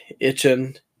you're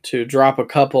itching to drop a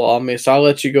couple on me, so I'll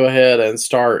let you go ahead and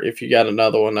start if you got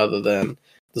another one other than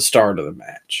the start of the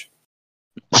match.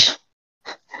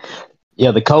 Yeah,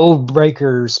 the code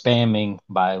breaker spamming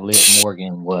by Liv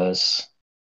Morgan was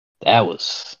that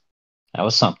was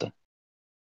something.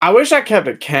 I wish I kept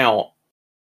a count,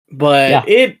 but Yeah,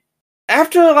 it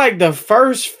after like the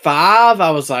first 5,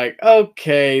 I was like,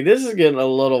 okay, this is getting a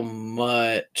little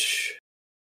much.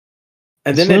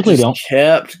 And it's then it literally just don't.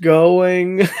 kept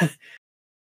going.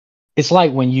 It's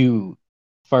like when you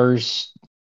first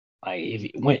like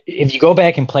if you go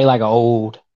back and play like an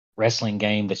old wrestling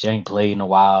game that you ain't played in a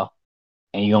while,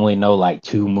 and you only know like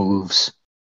 2 moves,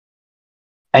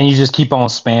 and you just keep on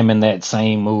spamming that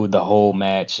same move the whole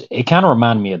match. It kind of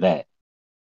reminded me of that.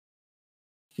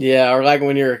 Yeah, or like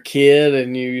when you're a kid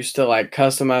and you used to like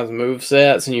customize move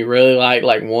sets and you really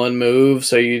like one move,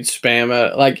 so you'd spam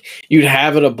it. Like you'd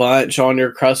have it a bunch on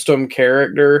your custom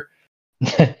character.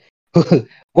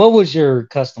 What was your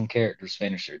custom character's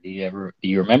finisher? Do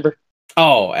you remember?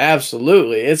 Oh,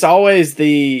 absolutely. It's always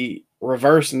the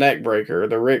reverse neck breaker,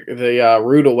 the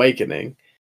rude awakening.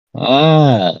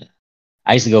 Ah,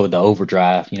 I used to go with the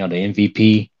overdrive, the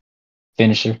MVP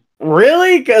finisher.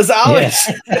 Really? Because I Yeah.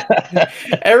 always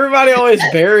everybody always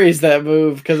buries that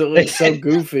move because it looks so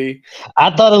goofy. I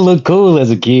thought it looked cool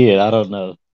as a kid. I don't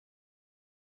know.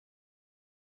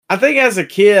 I think as a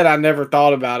kid I never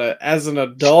thought about it. As an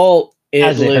adult, How it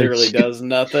does it hurt literally you? does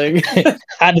nothing.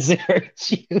 How does it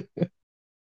hurt you?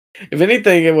 If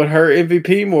anything, it would hurt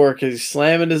MVP more because he's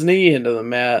slamming his knee into the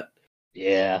mat.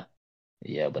 Yeah.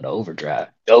 Yeah, but overdrive.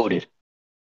 Goated.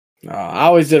 I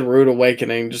always did Rude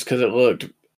Awakening just because it looked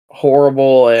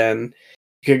horrible and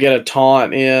you could get a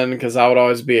taunt in because I would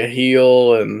always be a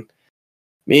heel. And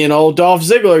me and old Dolph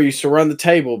Ziggler used to run the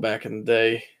table back in the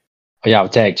day. Oh, y'all were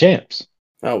tag champs.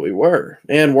 Oh, we were.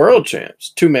 And world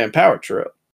champs. 2-man power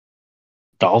trip.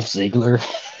 Dolph Ziggler.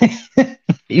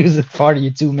 He was a part of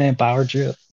your 2-man power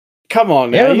trip. Come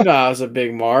on now. You know I was a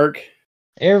big mark.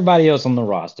 Everybody else on the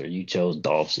roster, you chose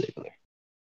Dolph Ziggler.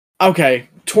 Okay.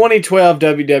 2012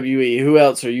 WWE. Who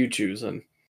else are you choosing?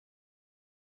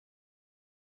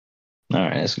 All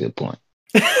right, that's a good point.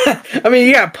 I mean,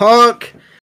 you got Punk.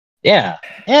 Yeah.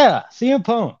 CM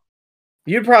Punk.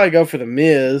 You'd probably go for The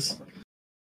Miz.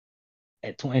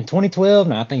 In 2012,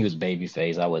 no, I think it was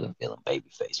Babyface. I wasn't feeling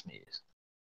Babyface Miz.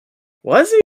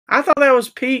 Was he? I thought that was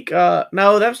peak.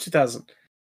 No, that was 2000.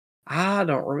 I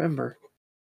don't remember.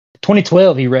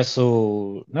 2012, he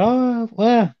wrestled. No,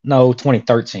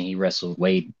 2013, he wrestled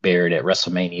Wade Barrett at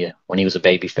WrestleMania when he was a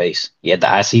babyface. He had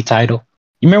the IC title.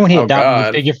 You remember when he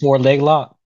adopted the figure 4 leg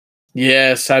lock?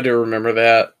 Yes, I do remember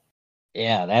that.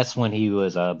 Yeah, that's when he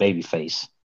was a babyface.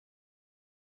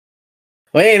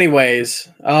 Well, anyways,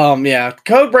 yeah,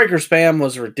 Codebreaker spam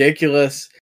was ridiculous.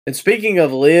 And speaking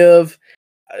of Liv,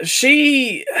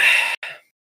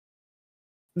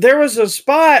 there was a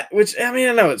spot, which, I mean,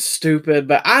 I know it's stupid,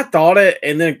 but I thought it,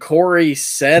 and then Corey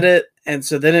said it, and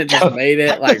so then it just made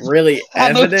it, like, really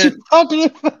evident.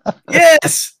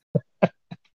 Yes!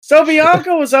 So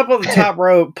Bianca was up on the top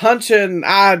rope, punching,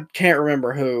 I can't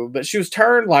remember who, but she was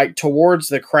turned, like, towards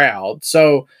the crowd.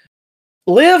 So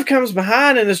Liv comes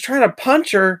behind and is trying to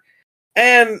punch her,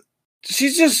 and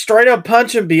she's just straight up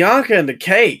punching Bianca in the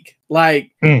cake.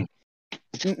 Like, none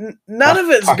of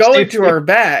it's going to her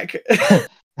back.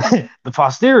 The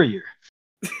posterior.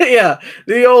 Yeah,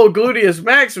 the old gluteus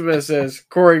maximus, as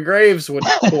Corey Graves would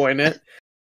coin it.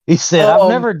 He said, I've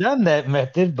never done that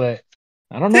method, but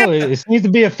I don't know. Yeah. It seems to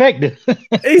be effective.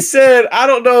 He said, I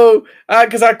don't know,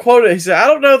 because I quoted, he said, I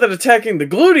don't know that attacking the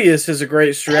gluteus is a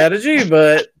great strategy,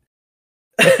 but,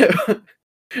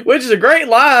 which is a great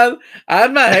line.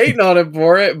 I'm not hating on him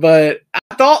for it, but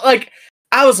I thought, like,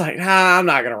 I was like, nah, I'm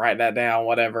not going to write that down,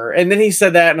 whatever. And then he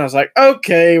said that, and I was like,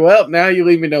 okay, well, now you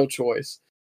leave me no choice.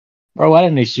 Bro, why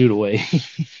didn't they shoot away?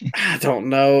 I don't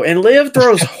know. And Liv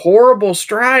throws horrible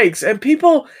strikes, and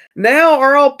people now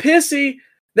are all pissy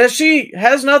that she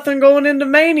has nothing going into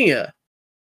Mania.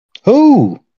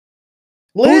 Who?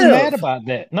 Liv. Who's mad about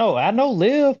that? No, I know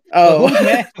Liv. Oh, who's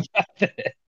mad about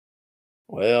that?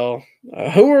 Well,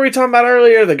 who were we talking about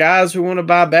earlier? The guys who want to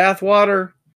buy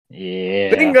bathwater?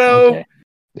 Yeah. Bingo. Okay.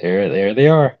 There they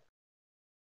are.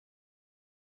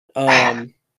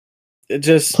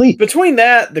 Just between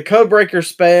that, the Codebreaker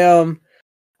spam.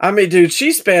 I mean, dude, she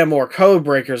spammed more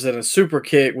Codebreakers than a super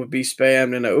kick would be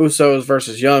spammed in a Usos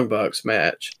versus Young Bucks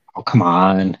match. Oh, come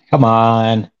on.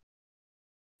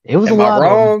 It was Am a lot I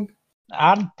wrong?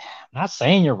 I'm not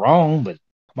saying you're wrong, but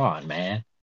come on, man.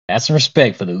 Have some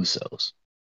respect for the Usos.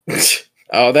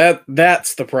 Oh,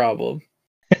 that's the problem.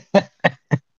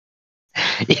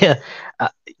 Yeah.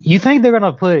 You think they're going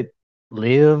to put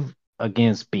Liv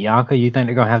against Bianca? You think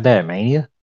they're going to have that at Mania?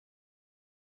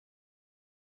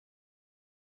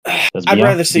 I'd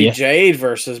rather see Jade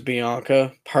versus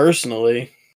Bianca,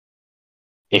 personally.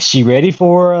 Is she ready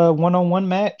for a one-on-one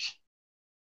match?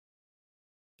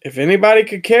 If anybody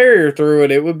could carry her through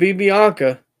it, it would be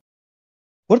Bianca.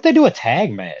 What if they do a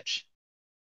tag match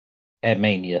at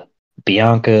Mania?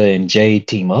 Bianca and Jade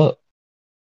team up.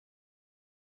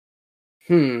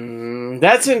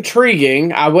 That's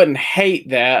intriguing. I wouldn't hate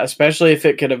that, especially if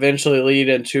it could eventually lead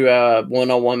into a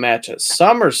one-on-one match at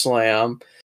SummerSlam.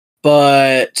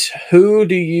 But who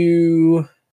do you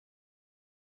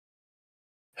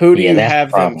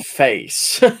have them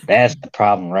face? That's the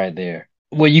problem right there.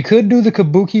 Well, you could do the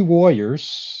Kabuki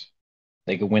Warriors.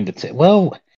 They could win the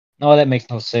well, no, that makes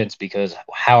no sense because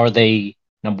how are they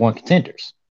number one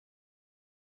contenders?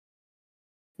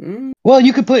 Well,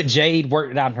 you could put Jade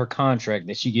working out in her contract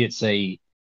that she gets a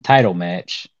title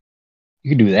match. You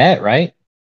could do that, right?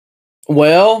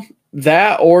 Well,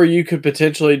 that, or you could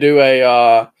potentially do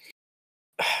a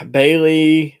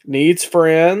Bayley needs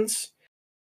friends,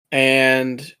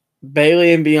 and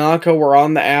Bayley and Bianca were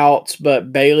on the outs,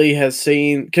 but Bayley has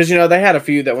seen, because they had a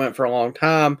feud that went for a long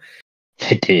time.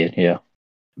 They did, yeah.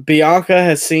 Bianca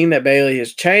has seen that Bayley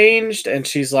has changed, and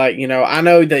she's like, I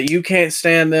know that you can't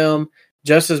stand them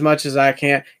just as much as I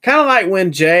can. Kind of like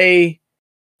when Jay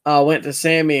went to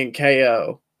Sammy and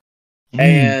KO.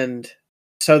 And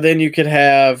so then you could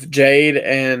have Jade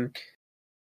and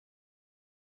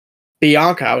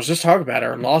Bianca, I was just talking about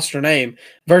her and lost her name,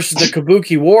 versus the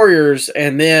Kabuki Warriors,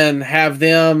 and then have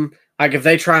them, like if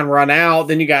they try and run out,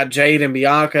 then you got Jade and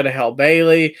Bianca to help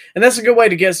Bayley. And that's a good way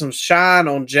to get some shine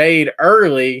on Jade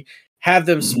early, have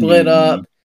them split up,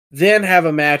 then have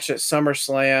a match at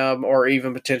SummerSlam or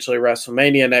even potentially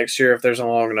WrestleMania next year if there's a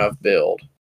long enough build.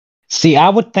 See, I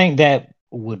would think that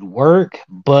would work,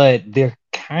 but they're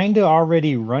kind of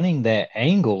already running that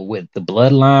angle with the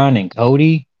Bloodline and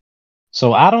Cody.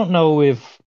 So I don't know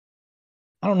if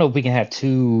we can have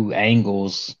two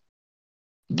angles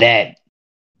that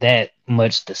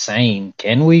much the same,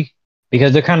 can we?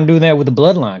 Because they're kind of doing that with the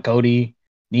Bloodline. Cody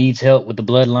needs help with the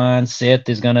Bloodline. Seth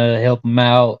is gonna help him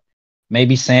out.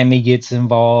 Maybe Sammy gets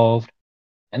involved,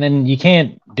 and then you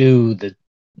can't do the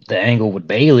angle with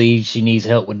Bayley. She needs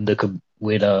help with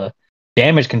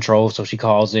damage control, so she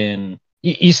calls in.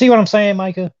 You see what I'm saying,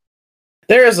 Micah?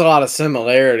 There is a lot of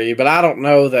similarity, but I don't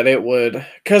know that it would,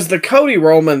 because the Cody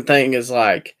Roman thing is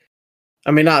like,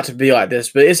 I mean, not to be like this,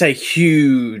 but it's a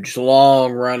huge,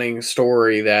 long-running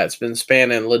story that's been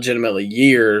spanning legitimately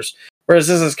years, whereas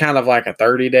this is kind of like a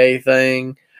 30-day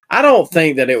thing. I don't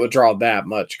think that it would draw that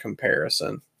much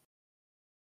comparison.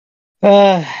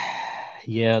 Yeah,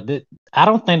 I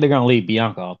don't think they're going to leave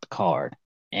Bianca off the card.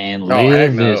 And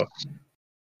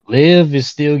Liv is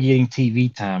still getting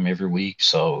TV time every week,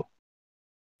 so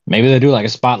maybe they'll do like a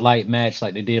spotlight match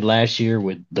like they did last year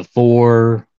with the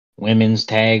 4 women's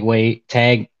tag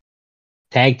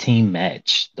team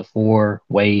match. The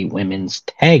 4-way women's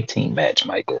tag team match,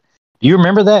 Michael. Do you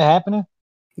remember that happening?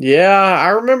 Yeah, I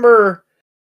remember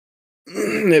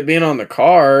it being on the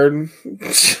card.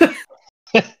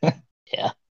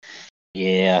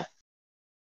 Yeah.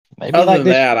 Maybe Other than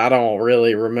that, I don't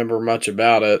really remember much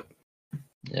about it.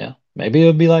 Yeah, maybe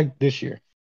it'll be like this year.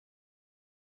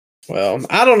 Well,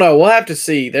 I don't know. We'll have to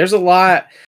see. There's a lot.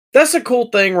 That's a cool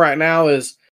thing right now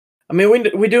is, I mean,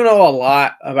 we do know a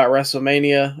lot about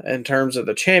WrestleMania in terms of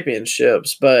the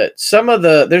championships, but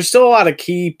there's still a lot of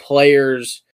key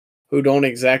players who don't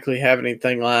exactly have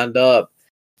anything lined up.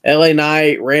 LA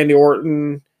Knight, Randy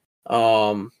Orton,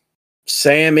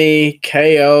 Sammy,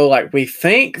 KO, like we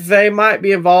think they might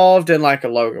be involved in like a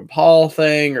Logan Paul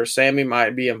thing, or Sammy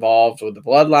might be involved with the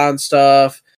Bloodline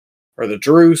stuff or the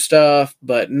Drew stuff,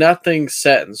 but nothing's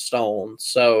set in stone.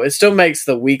 So it still makes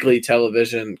the weekly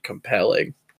television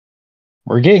compelling.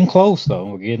 We're getting close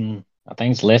though. I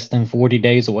think it's less than 40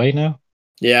 days away now.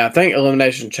 Yeah, I think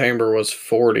Elimination Chamber was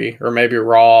 40 or maybe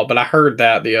Raw, but I heard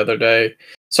that the other day.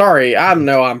 Sorry, I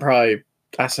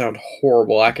sound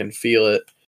horrible. I can feel it.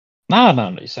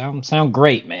 No, you sound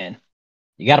great, man.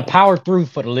 You got to power through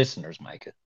for the listeners,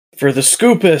 Micah. For the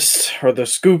scoopists or the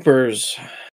scoopers.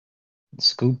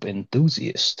 Scoop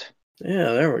enthusiast.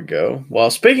 Yeah, there we go. Well,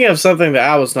 speaking of something that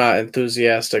I was not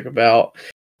enthusiastic about,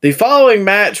 the following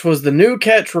match was the New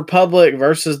Catch Republic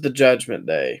versus the Judgment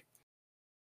Day.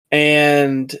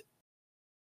 And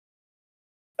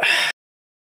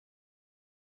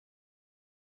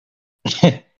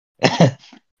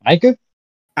Micah?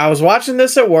 I was watching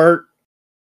this at work.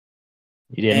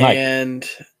 You didn't like it? And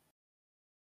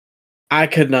I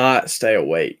could not stay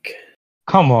awake.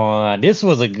 Come on. This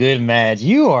was a good match.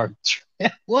 You are...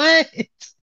 What?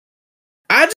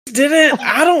 I just didn't...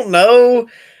 I don't know.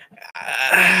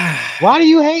 Why do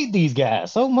you hate these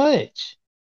guys so much?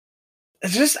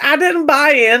 It's just I didn't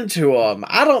buy into them.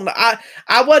 I don't know.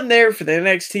 I wasn't there for the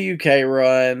NXT UK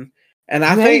run, and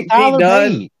I You hate think Pete Tyler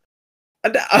Dunne.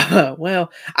 Bate.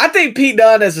 Well, I think Pete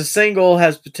Dunne as a single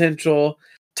has potential.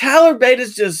 Tyler Bate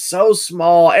is just so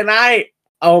small, and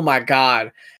oh my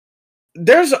god,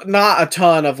 there's not a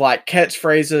ton of like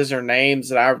catchphrases or names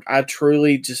that I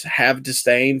truly just have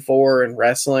disdain for in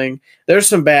wrestling. There's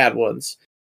some bad ones,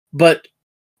 but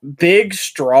Big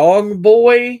Strong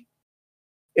Boy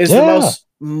is the Yeah. most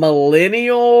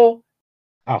millennial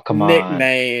Oh, come on.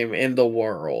 nickname in the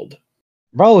world.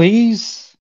 Bro,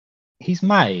 he's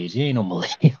my age. He ain't no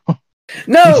millennial. He's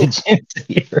No, a Gen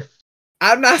Zer.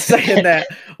 I'm not saying that.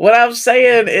 What I'm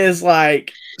saying is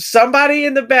like somebody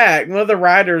in the back, one of the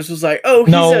writers was like, "Oh,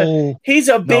 No, he's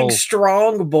a big no,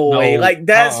 strong boy." no. Like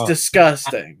that's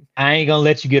disgusting. I ain't gonna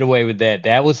let you get away with that.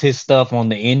 That was his stuff on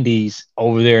the indies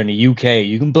over there in the UK.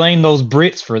 You can blame those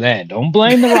Brits for that. Don't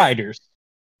blame the writers.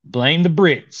 Blame the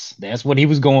Brits. That's what he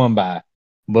was going by.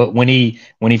 But when he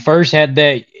first had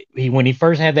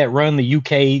that run the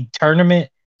UK tournament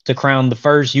to crown the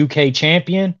first UK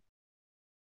champion,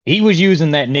 he was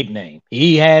using that nickname.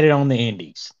 He had it on the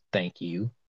indies. Thank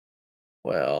you.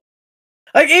 Well,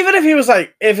 like even if he was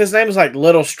like if his name was like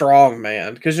Little Strong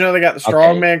Man, because you know they got the Okay.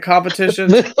 strongman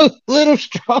competitions. Little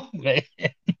strong man.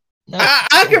 No.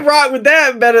 I could rock with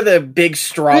that better than Big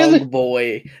Strong Really?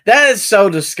 Boy. That is so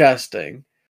disgusting.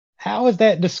 How is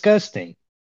that disgusting?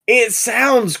 It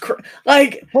sounds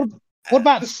like What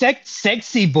about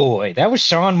sexy boy? That was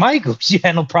Shawn Michaels. You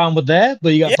had no problem with that,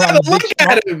 but you got a yeah, problem but with Big look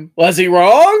Strong. at him. Was he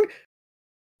wrong?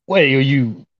 Wait, are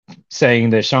you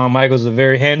saying that Shawn Michaels is a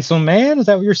very handsome man? Is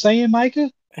that what you're saying, Micah?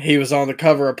 He was on the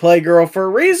cover of Playgirl for a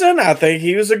reason. I think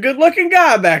he was a good-looking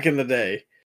guy back in the day.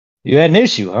 You had an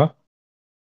issue, huh?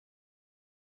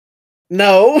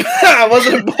 No, I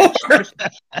wasn't born.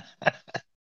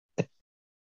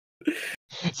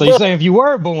 So you're saying if you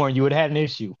were born, you would have had an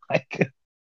issue. Like,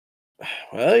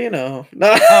 Well, you know.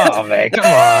 No. oh man, come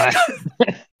on.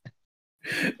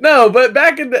 No, but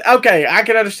back in the okay, I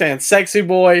can understand. Sexy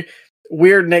boy,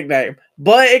 weird nickname.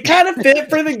 But it kind of fit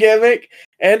for the gimmick,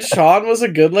 and Sean was a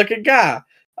good-looking guy.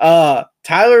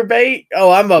 Tyler Bate,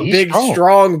 oh, I'm a He's big strong.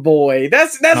 strong boy.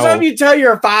 That's No. something you tell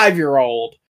your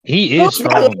 5-year-old. He is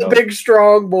strong though. Big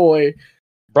strong boy.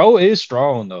 Bro is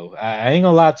strong though. I ain't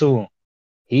gonna lie to him.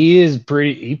 He's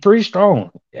pretty strong.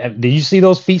 Did you see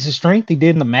those feats of strength he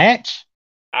did in the match?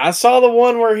 I saw the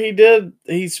one where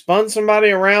he spun somebody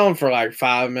around for like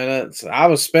 5 minutes. I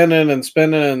was spinning and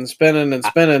spinning and spinning and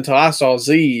spinning until I saw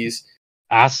Z's.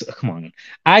 Come on.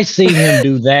 I seen him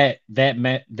do that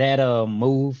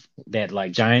move, that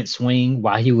like giant swing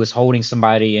while he was holding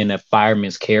somebody in a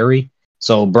fireman's carry.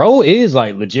 So bro is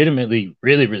like legitimately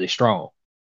really, really strong.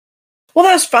 Well,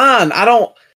 that's fine.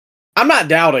 I'm not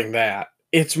doubting that.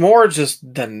 It's more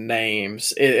just the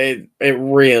names. It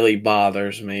really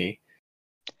bothers me.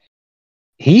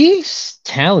 He's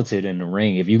talented in the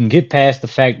ring. If you can get past the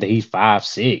fact that he's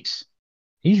 5'6",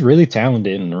 he's really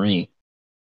talented in the ring.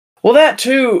 Well, that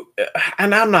too,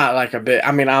 and I'm not like I'm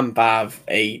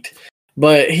 5'8",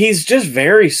 but he's just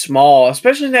very small,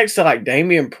 especially next to like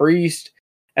Damian Priest.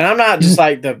 And I'm not just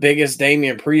like the biggest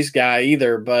Damian Priest guy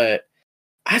either, but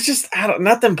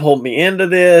nothing pulled me into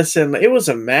this, and it was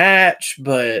a match,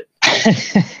 but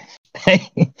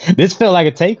this felt like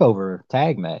a takeover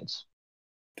tag match.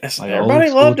 Like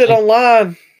everybody loved it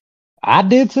online. I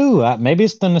did too. Maybe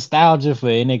it's the nostalgia for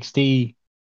NXT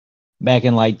back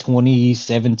in like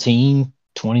 2017,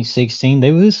 2016.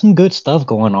 There was some good stuff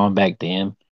going on back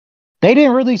then. They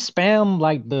didn't really spam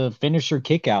like the finisher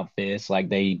kick out fest like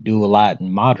they do a lot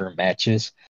in modern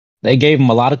matches. They gave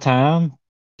them a lot of time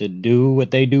to do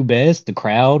what they do best. The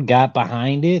crowd got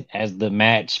behind it as the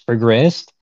match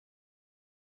progressed.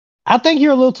 I think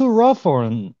you're a little too rough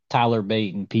on Tyler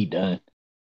Bate and Pete Dunne.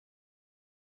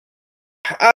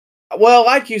 Well,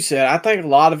 like you said, I think a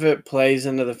lot of it plays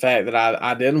into the fact that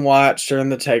I didn't watch during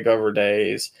the takeover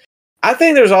days. I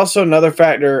think there's also another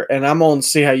factor, and I'm going to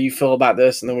see how you feel about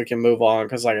this, and then we can move on.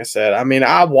 Because, like I said,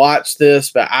 I watched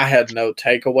this, but I had no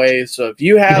takeaways. So if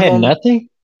you had nothing,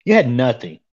 you had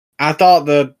nothing. I thought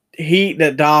the heat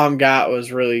that Dom got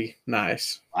was really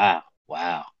nice.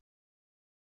 Wow.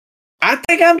 I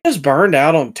think I'm just burned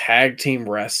out on tag team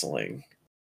wrestling.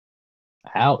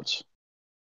 Ouch.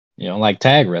 You don't like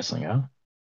tag wrestling, huh?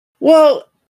 Well,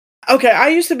 okay, I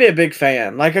used to be a big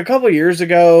fan. Like a couple years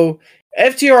ago,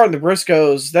 FTR and the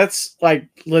Briscoes, that's like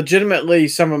legitimately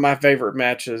some of my favorite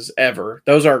matches ever.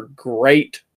 Those are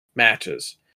great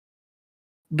matches.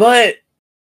 But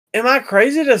am I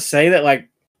crazy to say that like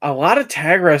a lot of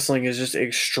tag wrestling is just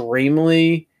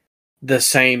extremely the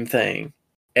same thing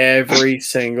every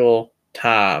single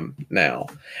time now.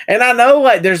 And I know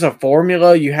like there's a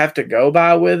formula you have to go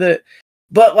by with it,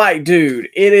 but like, dude,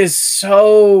 it is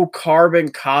so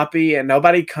carbon copy and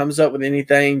nobody comes up with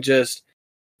anything just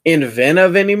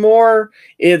inventive anymore.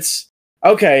 It's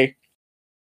okay.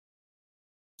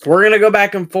 We're going to go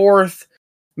back and forth.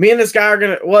 Me and this guy are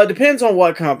going to, well, it depends on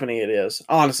what company it is,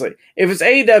 honestly. If it's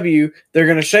AEW, they're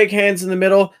going to shake hands in the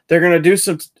middle. They're going to do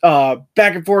some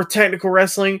back and forth technical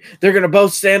wrestling. They're going to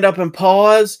both stand up and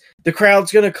pause. The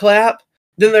crowd's going to clap.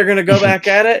 Then they're going to go back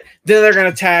at it. Then they're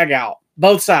going to tag out,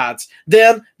 both sides.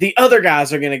 Then the other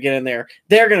guys are going to get in there.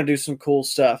 They're going to do some cool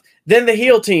stuff. Then the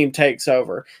heel team takes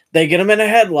over. They get them in a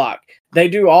headlock. They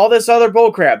do all this other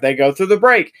bullcrap. They go through the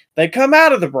break. They come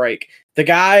out of the break. The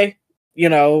guy, you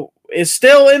know, is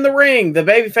still in the ring. The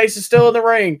babyface is still in the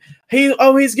ring.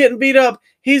 He's getting beat up.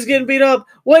 He's getting beat up.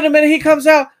 Wait a minute. He comes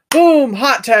out. Boom.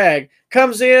 Hot tag.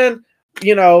 Comes in,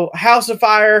 you know, House of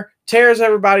Fire, tears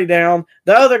everybody down.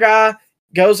 The other guy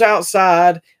goes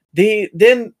outside.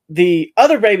 Then the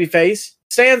other babyface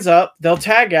stands up. They'll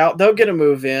tag out. They'll get a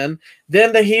move in.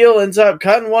 Then the heel ends up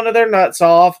cutting one of their nuts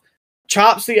off,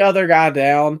 chops the other guy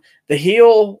down. The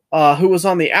heel who was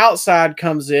on the outside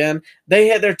comes in. They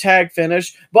hit their tag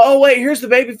finish. But, oh, wait, here's the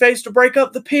babyface to break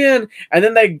up the pin. And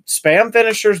then they spam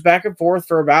finishers back and forth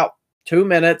for about 2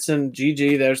 minutes, and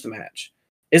GG, there's the match.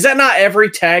 Is that not every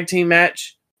tag team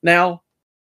match now?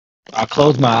 I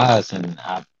closed my eyes, and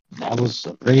that was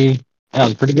a pretty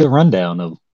good rundown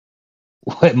of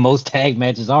what most tag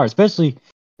matches are, especially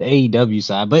the AEW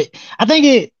side. But I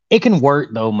think it can work,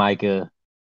 though, Micah.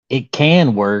 It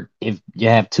can work if you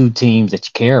have two teams that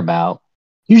you care about.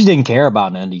 You just didn't care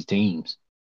about none of these teams.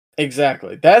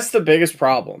 Exactly. That's the biggest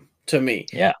problem to me.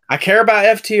 Yeah. I care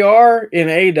about FTR in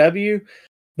AEW,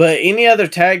 but any other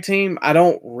tag team, I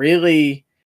don't really...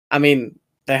 I mean,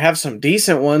 they have some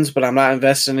decent ones, but I'm not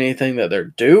investing in anything that they're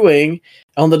doing.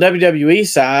 On the WWE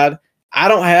side, I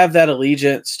don't have that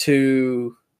allegiance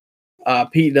to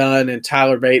Pete Dunne and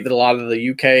Tyler Bate that a lot of the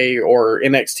UK or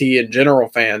NXT in general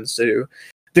fans do.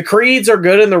 The Creeds are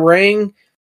good in the ring,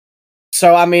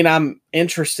 so I mean, I'm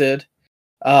interested.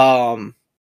 What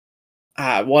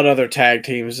other tag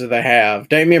teams do they have?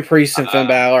 Damian Priest and Finn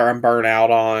Balor, I'm burnt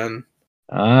out on.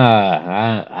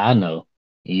 I know.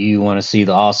 You want to see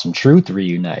the Awesome Truth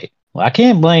reunite. Well, I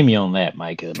can't blame you on that,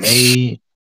 Micah. They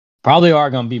probably are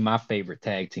going to be my favorite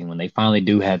tag team when they finally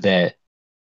do have that.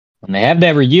 When they have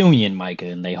that reunion, Micah,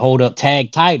 and they hold up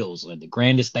tag titles at the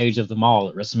grandest stage of them all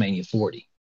at WrestleMania 40.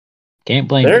 Can't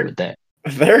blame you with that.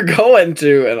 They're going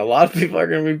to, and a lot of people are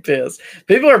going to be pissed.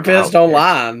 People are pissed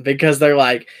online because they're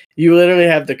like, you literally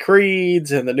have the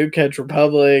Creeds and the New Catch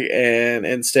Republic, and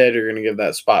instead you're going to give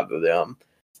that spot to them.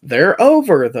 They're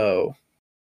over, though.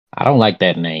 I don't like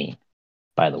that name,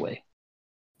 by the way.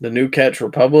 The New Catch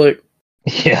Republic?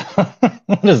 Yeah.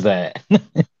 What is that?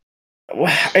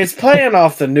 It's playing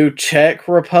off the New Czech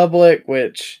Republic,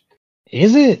 which...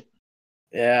 Is it?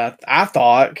 Yeah, I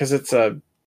thought, because it's a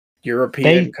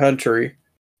European country.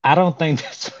 I don't think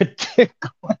that's what they're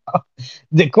going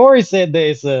on. Corey said that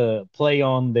it's a play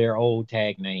on their old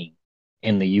tag name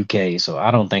in the UK, so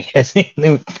I don't think it has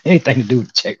anything to do with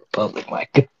the Czech Republic,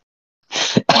 Mike.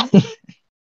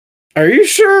 Are you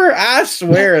sure? I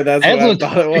swear that's what I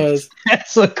thought it was.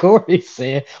 That's what Corey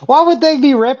said. Why would they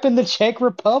be repping the Czech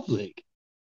Republic?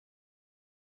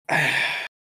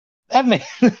 That man.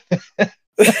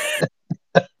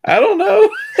 I don't know.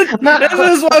 This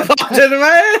is what popped into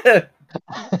my head.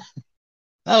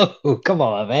 Oh, come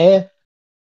on, man.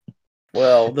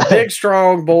 Well, the big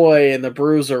strong boy and the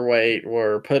bruiserweight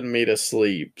were putting me to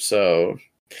sleep, so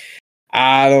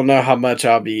I don't know how much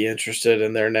I'll be interested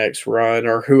in their next run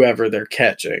or whoever they're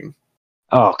catching.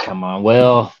 Oh, come on.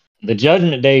 Well, the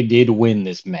Judgment Day did win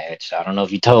this match. I don't know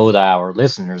if you told our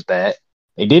listeners that.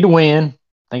 They did win.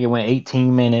 I think it went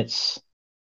 18 minutes.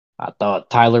 I thought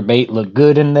Tyler Bate looked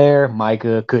good in there.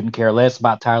 Micah couldn't care less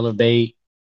about Tyler Bate.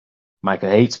 Micah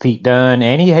hates Pete Dunne,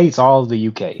 and he hates all of the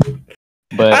UK.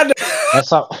 But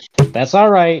that's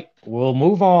all right. We'll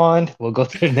move on. We'll go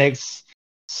to the next.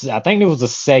 I think there was a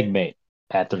segment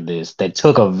after this that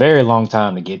took a very long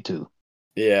time to get to.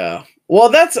 Yeah.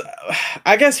 Well,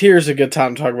 I guess here's a good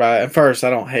time to talk about it. At first, I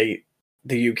don't hate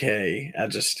the UK. I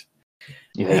just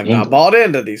have not bought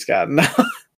into these guys.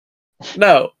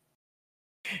 No.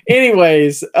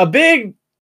 Anyways, a big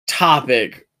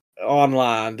topic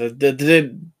online,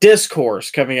 the discourse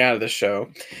coming out of the show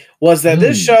was that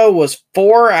this show was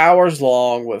 4 hours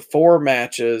long with 4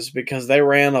 matches because they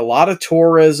ran a lot of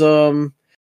tourism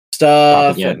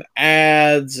stuff and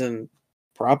ads and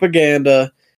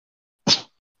propaganda.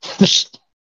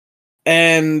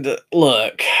 And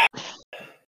look,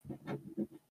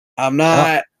 I'm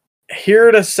not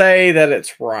here to say that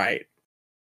it's right.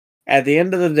 At the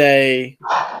end of the day,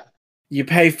 you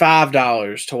pay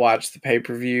 $5 to watch the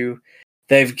pay-per-view.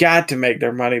 They've got to make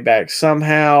their money back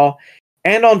somehow.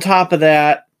 And on top of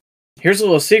that, here's a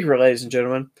little secret, ladies and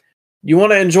gentlemen. You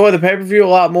want to enjoy the pay-per-view a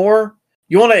lot more?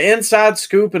 You want an inside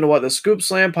scoop into what the Scoop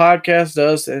Slam podcast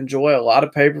does to enjoy a lot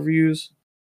of pay-per-views?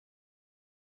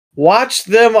 Watch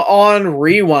them on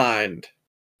Rewind.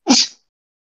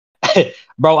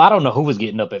 Bro, I don't know who was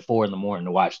getting up at 4 a.m.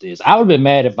 to watch this. I would have been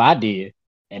mad if I did,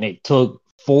 and it took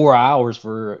 4 hours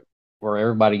for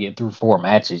everybody to get through 4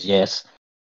 matches, yes.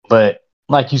 But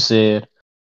like you said,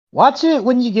 watch it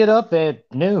when you get up at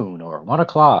noon or 1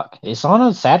 o'clock. It's on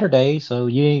a Saturday, so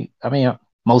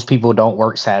most people don't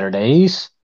work Saturdays.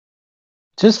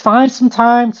 Just find some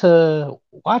time to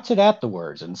watch it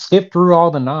afterwards and skip through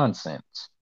all the nonsense.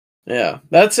 Yeah,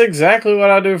 that's exactly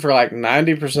what I do for like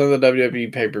 90% of the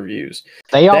WWE pay-per-views.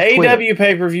 Stay off the Twitter. AEW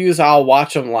pay-per-views, I'll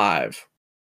watch them live.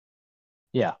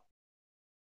 Yeah.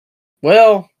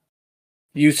 Well,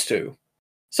 used to.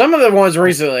 Some of the ones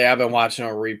recently I've been watching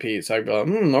on repeat. So I go,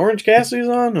 Orange Cassidy's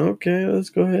on? Okay,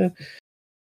 let's go ahead.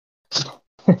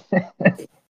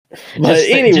 But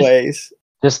anyways.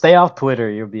 Just stay off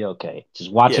Twitter. You'll be okay.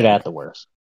 Just watch it afterwards.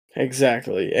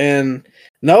 Exactly. And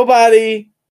nobody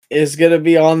is going to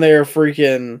be on there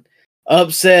freaking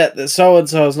upset that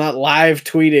so-and-so is not live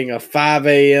tweeting a 5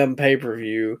 a.m.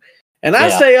 pay-per-view. And I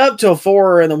stay up till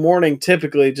 4 a.m.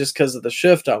 typically just because of the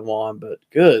shift I'm on. But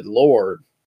good Lord.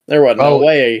 There wasn't no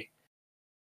way.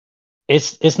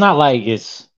 It's not like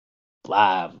it's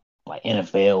live, like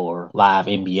NFL or live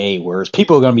NBA, where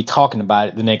people are going to be talking about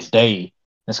it the next day.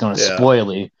 That's going to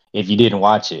spoil it if you didn't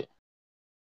watch it.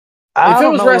 If it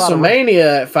was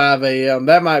WrestleMania at 5 a.m.,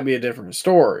 that might be a different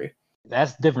story.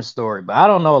 That's a different story. But I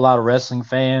don't know a lot of wrestling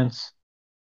fans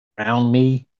around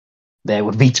me that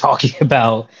would be talking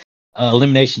about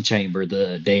Elimination Chamber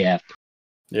the day after.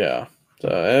 Yeah. So,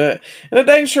 and it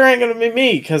dang sure ain't going to be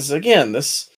me because, again,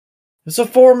 this is a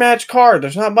 4-match card.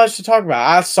 There's not much to talk about.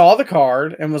 I saw the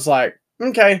card and was like,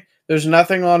 okay, there's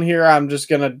nothing on here. I'm just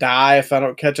going to die if I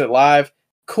don't catch it live.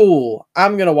 Cool.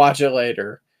 I'm going to watch it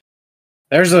later.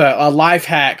 There's a life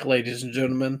hack, ladies and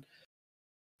gentlemen.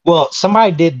 Well,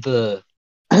 somebody did the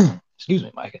excuse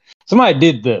me, Micah. Somebody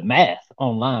did the math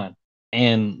online,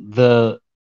 and the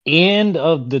end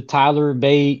of the Tyler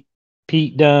Bate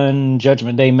Pete Dunne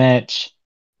Judgment Day match,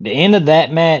 the end of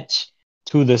that match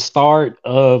to the start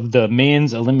of the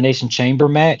men's Elimination Chamber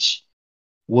match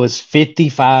was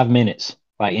 55 minutes,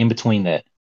 like in between that.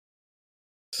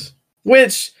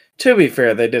 Which, to be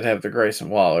fair, they did have the Grayson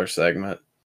Waller segment.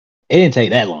 It didn't take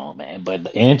that long, man. But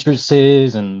the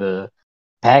entrances and the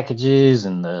packages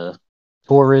and the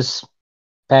tourist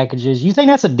packages, you think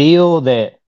that's a deal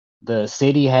that the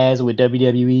city has with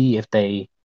WWE if they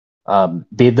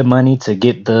bid the money to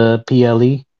get the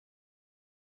PLE?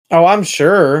 Oh, I'm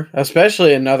sure,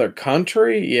 especially in another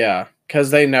country. Yeah, because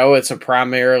they know it's a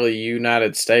primarily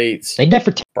United States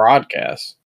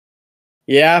broadcast.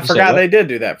 Yeah, I forgot they did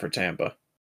do that for Tampa.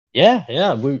 Yeah,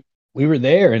 we were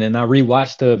there, and then I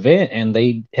rewatched the event, and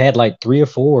they had like 3 or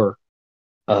 4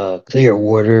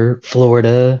 Clearwater,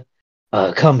 Florida.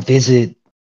 Come visit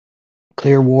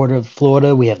Clearwater,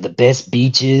 Florida. We have the best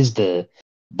beaches, the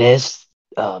best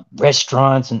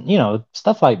restaurants, and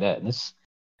stuff like that. And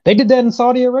they did that in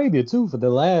Saudi Arabia too for the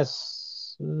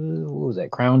last what was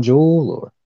that, Crown Jewel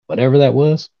or whatever that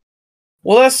was.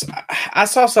 Well, I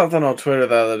saw something on Twitter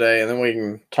the other day, and then we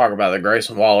can talk about the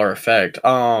Grayson Waller effect.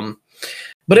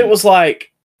 But it was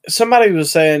like somebody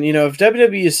was saying, if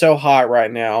WWE is so hot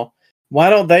right now, why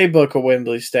don't they book a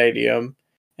Wembley Stadium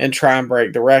and try and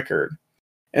break the record?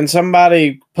 And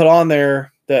somebody put on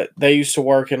there that they used to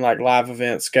work in like live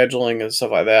event scheduling and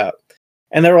stuff like that.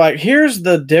 And they were like, here's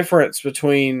the difference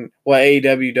between what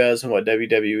AEW does and what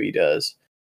WWE does.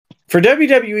 For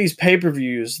WWE's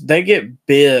pay-per-views, they get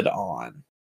bid on.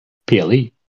 PLE.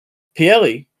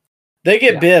 They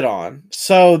get bid on.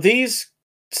 So these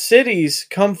cities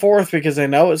come forth because they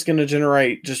know it's going to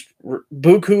generate just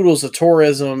bukudos of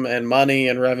tourism and money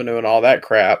and revenue and all that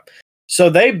crap. So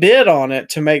they bid on it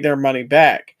to make their money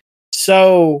back.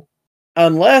 So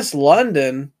unless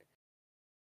London,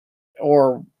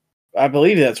 or I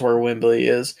believe that's where Wembley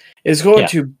is going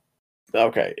to,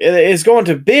 it's going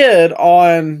to bid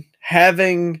on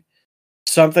having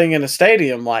something in a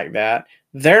stadium like that,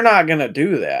 they're not going to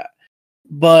do that.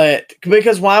 But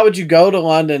because why would you go to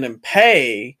London and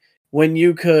pay when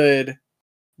you could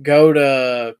go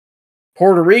to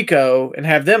Puerto Rico and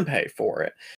have them pay for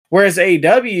it? Whereas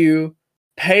AEW,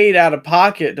 paid out of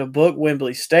pocket to book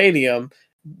Wembley Stadium,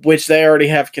 which they already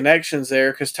have connections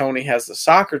there because Tony has the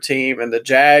soccer team and the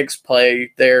Jags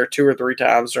play there 2 or 3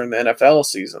 times during the NFL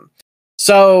season.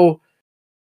 So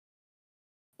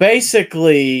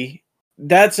basically,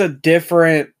 that's a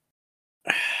different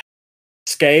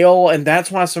scale, and that's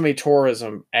why so many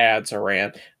tourism ads are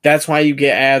ran. That's why you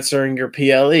get ads during your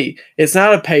PLE. It's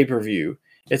not a pay-per-view.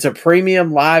 It's a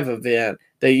premium live event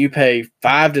that you pay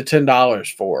 $5 to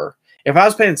 $10 for. If I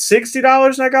was paying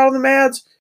 $60 and I got all them ads,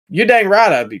 you're dang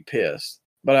right I'd be pissed.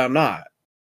 But I'm not.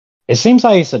 It seems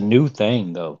like it's a new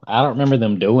thing, though. I don't remember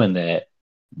them doing that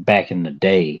back in the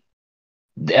day.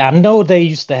 I know they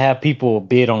used to have people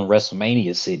bid on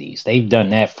WrestleMania cities. They've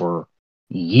done that for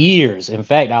years. In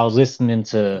fact, I was listening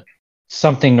to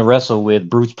Something to Wrestle with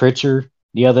Bruce Pritchard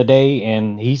the other day,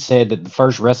 and he said that the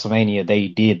first WrestleMania they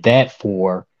did that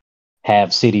for,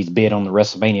 have cities bid on the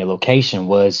WrestleMania location,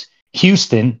 was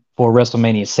Houston for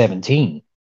WrestleMania 17.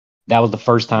 That was the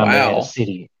first time they had a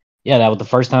city. Yeah, that was the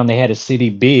first time they had a city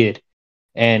bid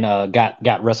and got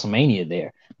WrestleMania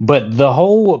there. But the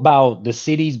whole about the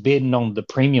cities bidding on the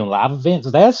premium live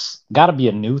events, that's got to be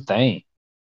a new thing.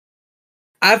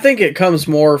 I think it comes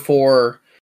more for...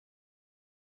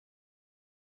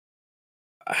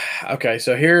 Okay,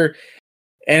 so here...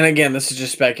 And again, this is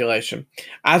just speculation.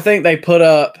 I think they put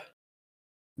up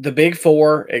the big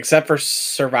 4, except for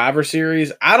Survivor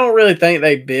Series. I don't really think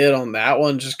they bid on that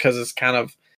one just because it's kind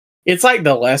of... It's like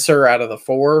the lesser out of the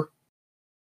 4.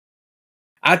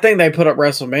 I think they put up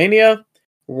WrestleMania,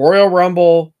 Royal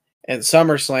Rumble, and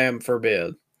SummerSlam for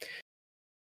bid.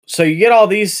 So you get all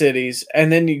these cities,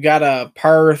 and then you got a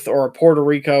Perth or a Puerto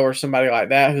Rico or somebody like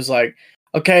that who's like,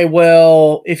 okay,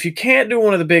 well, if you can't do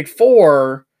one of the big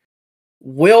 4,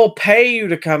 we'll pay you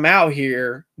to come out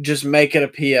here, just make it a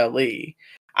PLE.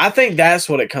 I think that's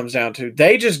what it comes down to.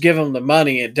 They just give them the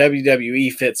money, and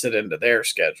WWE fits it into their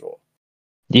schedule.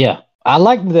 Yeah, I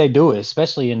like that they do it,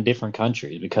 especially in different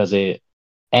countries, because it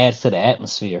adds to the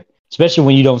atmosphere, especially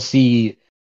when you don't see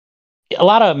a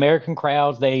lot of American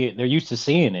crowds. They're used to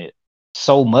seeing it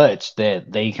so much that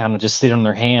they kind of just sit on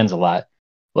their hands a lot.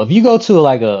 Well, if you go to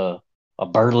like a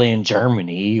Berlin,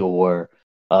 Germany, or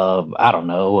I don't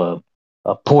know,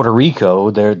 a Puerto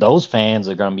Rico, those fans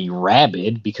are going to be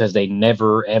rabid because they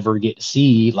never ever get to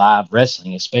see live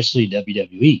wrestling, especially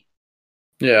WWE.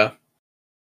 Yeah,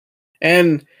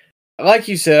 and like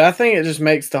you said, I think it just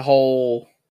makes the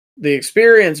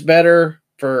experience better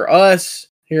for us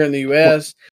here in the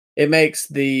US. It makes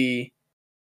the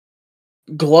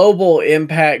global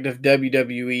impact of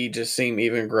WWE just seem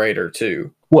even greater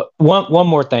too. One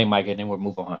more thing, Mike, and then we'll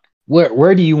move on.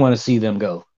 Where do you want to see them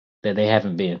go that they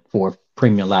haven't been for a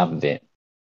premium live event?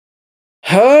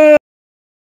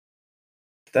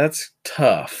 That's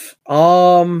tough.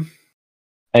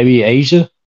 Maybe Asia,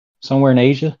 somewhere in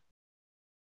Asia.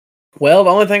 Well, the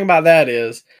only thing about that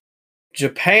is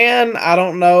Japan, I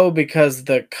don't know, because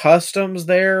the customs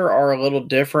there are a little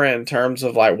different in terms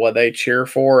of like what they cheer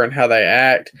for and how they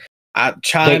act.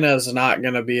 China's not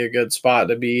going to be a good spot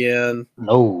to be in.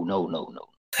 No.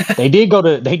 They did go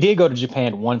to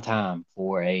Japan one time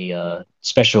for a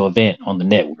special event on the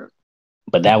network,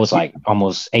 but that was like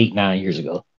almost 8-9 years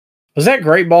ago. Was that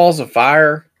Great Balls of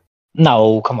Fire?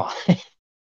 No, come on.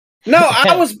 No,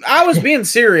 I was being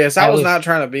serious. I was not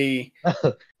trying to be.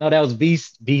 No, that was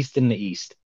Beast in the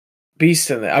East.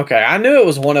 Beast in the... Okay, I knew it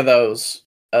was one of those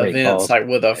Great events balls. like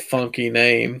with a funky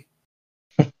name.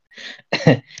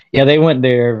 Yeah, they went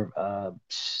there. I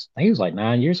think it was like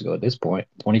 9 years ago at this point,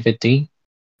 2015.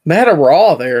 They had a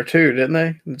Raw there too, didn't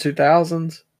they? In the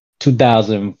 2000s?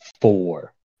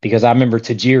 2004. Because I remember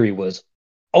Tajiri was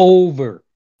over.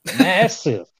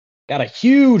 Massive. Got a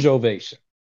huge ovation.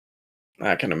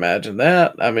 I can imagine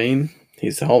that. I mean,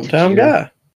 he's the hometown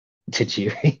guy.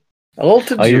 Tajiri. A little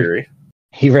Tajiri.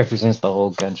 He represents the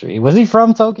whole country. Was he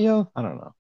from Tokyo? I don't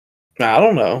know. I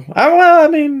don't know. I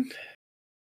mean,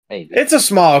 maybe. It's a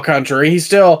small country.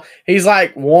 He's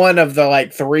like one of the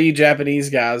like 3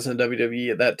 Japanese guys in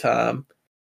WWE at that time.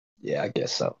 Yeah, I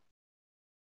guess so.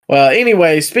 Well,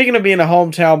 anyway, speaking of being a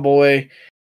hometown boy,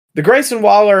 the Grayson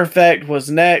Waller effect was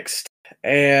next,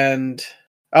 and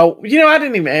I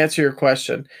didn't even answer your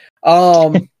question.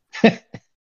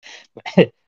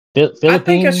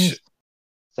 Philippines,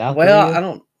 South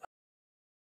Korea?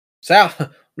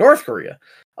 North Korea.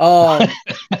 I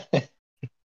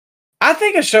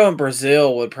think a show in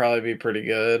Brazil would probably be pretty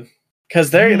good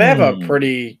because they have a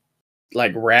pretty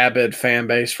like rabid fan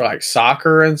base for like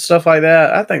soccer and stuff like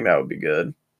that. I think that would be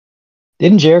good.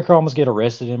 Didn't Jericho almost get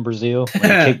arrested in Brazil when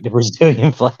he kicked the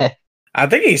Brazilian flag? I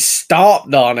think he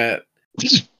stomped on it.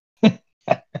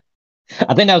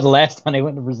 I think that was the last time they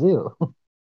went to Brazil.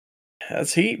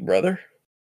 That's heat, brother.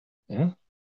 Yeah.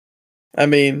 I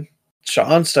mean,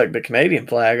 Sean stuck the Canadian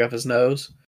flag up his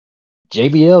nose.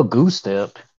 JBL goose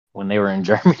stepped when they were in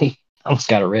Germany. Almost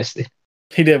got arrested.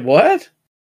 He did what?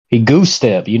 He goose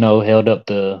stepped, held up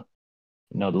the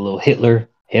little Hail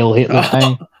Hitler Oh,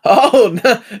 thing. oh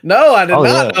no, no, I did Oh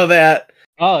not yeah. know that.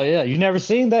 Oh yeah. You never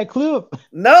seen that clip?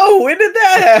 No, when did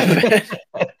that happen?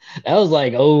 That was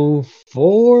like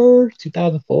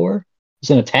 2004.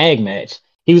 It's in a tag match.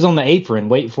 He was on the apron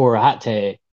waiting for a hot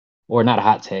tag, or not a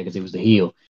hot tag because it was the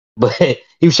heel. But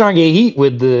he was trying to get heat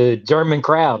with the German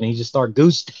crowd, and he just started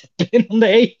goose stepping on the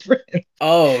apron.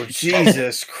 Oh,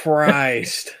 Jesus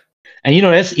Christ. And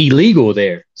that's illegal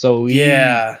there. So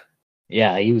Yeah.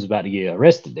 he was about to get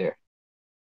arrested there.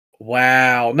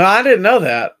 Wow. No, I didn't know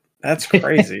that. That's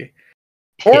crazy.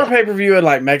 Or a pay-per-view in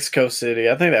like Mexico City.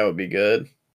 I think that would be good.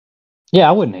 Yeah,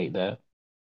 I wouldn't hate that.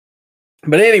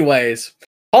 But anyways,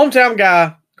 hometown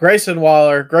guy, Grayson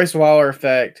Waller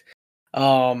effect.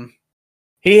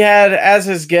 He had as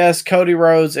his guests Cody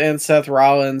Rhodes and Seth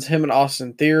Rollins. Him and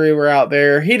Austin Theory were out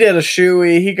there. He did a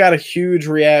shoey. He got a huge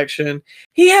reaction.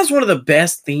 He has one of the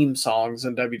best theme songs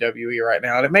in WWE right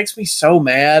now. And it makes me so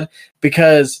mad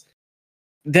because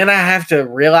then I have to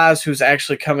realize who's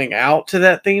actually coming out to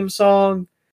that theme song.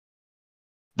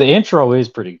 The intro is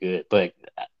pretty good, but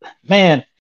man,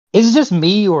 is it just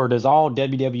me or does all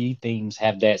WWE themes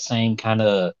have that same kind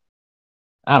of,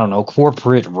 I don't know,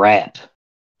 corporate rap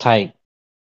type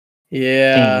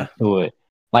Yeah. theme to it?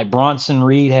 Like Bronson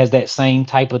Reed has that same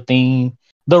type of theme.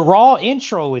 The Raw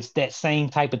intro is that same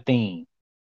type of theme.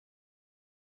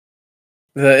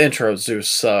 The intros do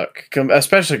suck,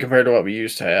 especially compared to what we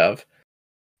used to have.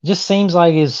 Just seems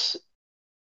like it's,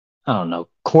 I don't know,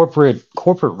 corporate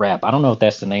rap. I don't know if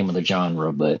that's the name of the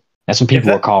genre, but that's what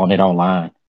people are calling it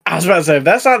online. I was about to say, if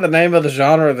that's not the name of the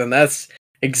genre, then that's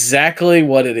exactly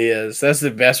what it is. That's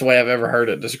the best way I've ever heard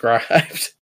it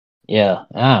described. Yeah,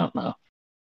 I don't know.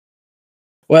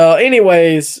 Well,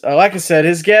 anyways, like I said,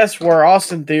 his guests were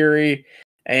Austin Theory,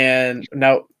 and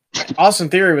no, Austin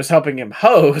Theory was helping him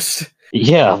host.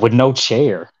 Yeah, with no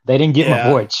chair. They didn't give my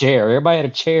boy Yeah. a chair. Everybody had a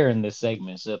chair in this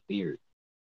segment except Theory.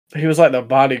 He was like the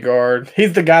bodyguard.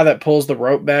 He's the guy that pulls the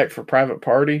rope back for Private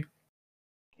Party.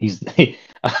 He's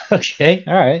okay.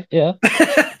 All right. Yeah.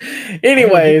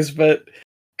 Anyways, but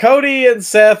Cody and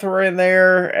Seth were in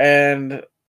there, and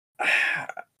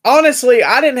honestly,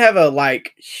 I didn't have a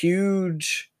like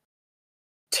huge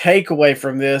takeaway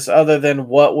from this other than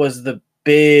what was the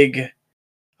big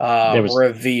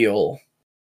reveal.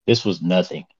 This was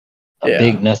nothing. A Yeah.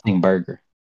 big nothing burger.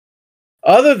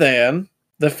 Other than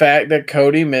the fact that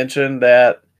Cody mentioned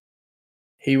that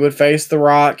he would face The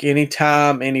Rock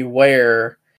anytime,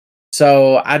 anywhere.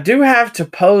 So I do have to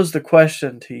pose the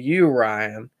question to you,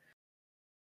 Ryan.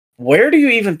 Where do you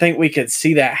even think we could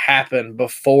see that happen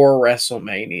before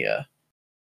WrestleMania?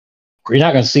 You're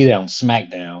not going to see that on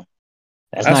SmackDown.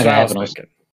 That's not going to happen on.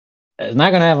 It's not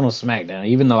going to happen on SmackDown.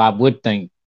 Even though I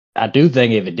do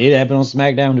think if it did happen on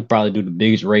SmackDown, it'd probably do the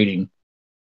biggest rating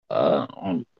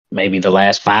on maybe the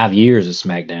last 5 years of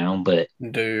SmackDown. But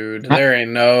dude, there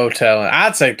ain't no telling.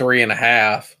 I'd say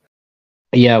 3.5.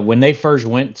 Yeah, when they first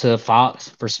went to Fox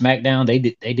for SmackDown,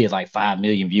 they did like 5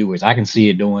 million viewers. I can see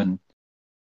it doing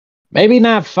maybe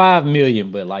not 5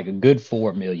 million, but like a good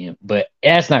 4 million. But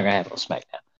that's not gonna happen on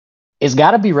SmackDown. It's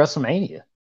got to be WrestleMania.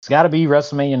 It's got to be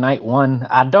WrestleMania Night 1.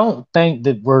 I don't think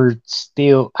we're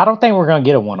gonna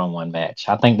get a one-on-one match.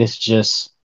 I think it's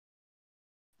just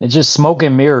smoke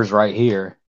and mirrors right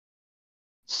here.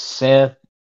 Seth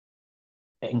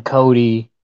and Cody,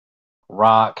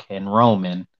 Rock and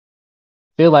Roman.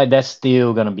 Feel like that's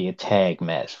still going to be a tag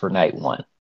match for Night 1.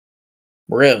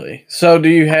 Really? So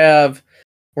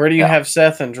where do you have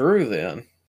Seth and Drew then?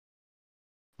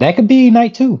 That could be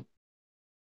Night 2.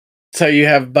 So you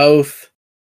have both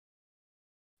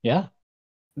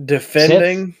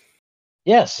defending?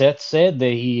 Seth said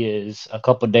that he is a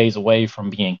couple of days away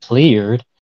from being cleared,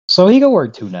 so he can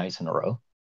work 2 nights in a row.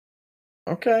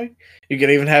 Okay. You can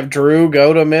even have Drew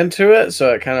goad him into it,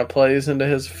 so it kind of plays into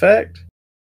his effect.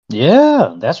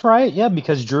 Yeah, that's right. Yeah,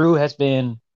 because Drew has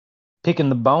been picking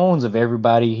the bones of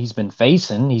everybody he's been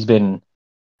facing. He's been,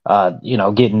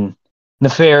 getting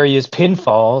nefarious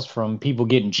pinfalls from people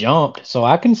getting jumped. So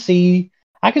I can see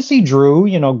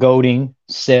Drew, goading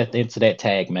Seth into that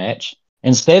tag match.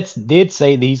 And Seth did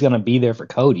say that he's going to be there for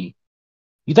Cody.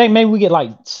 You think maybe we get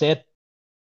like Seth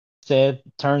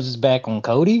turns his back on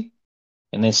Cody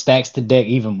and then stacks the deck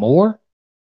even more?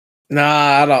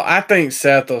 Nah, I don't. I think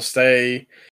Seth will stay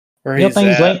where You he's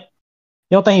at. You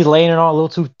don't think he's laying it on a little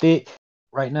too thick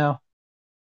right now?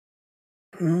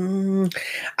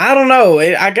 I don't know.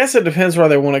 I guess it depends where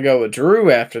they want to go with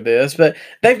Drew after this, but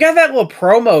they've got that little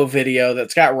promo video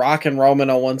that's got Rock and Roman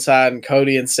on one side and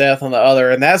Cody and Seth on the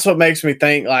other, and that's what makes me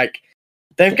think like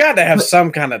they've got to have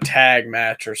some kind of tag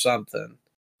match or something.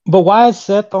 But why is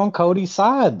Seth on Cody's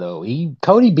side though?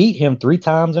 Cody beat him 3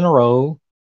 times in a row.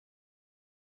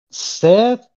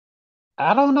 Seth,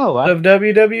 I don't know. Of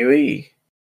WWE.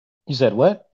 You said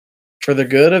what? For the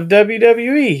good of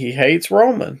WWE, he hates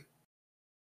Roman.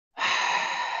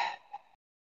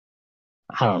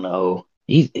 I don't know.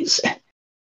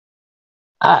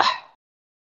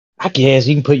 I guess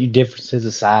you can put your differences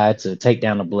aside to take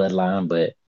down the bloodline,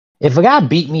 but if a guy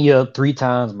beat me up 3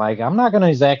 times, Mike, I'm not gonna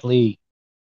exactly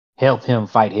help him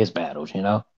fight his battles, you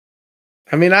know?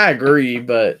 I mean, I agree,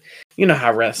 but you know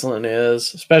how wrestling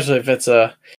is, especially if it's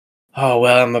I'm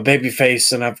a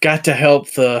babyface and I've got to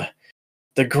help the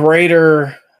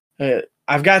greater.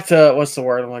 I've got to, what's the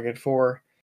word I'm looking for?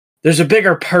 There's a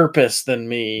bigger purpose than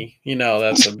me. You know,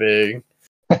 that's a big.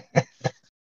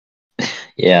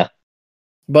 Yeah.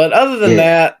 But other than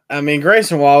that, I mean,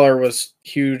 Grayson Waller was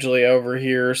hugely over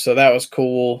here, so that was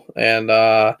cool. And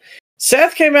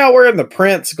Seth came out wearing the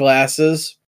Prince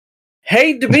glasses.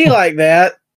 Hate to be like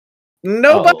that.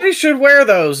 Nobody should wear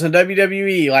those in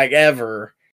WWE, like,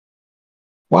 ever.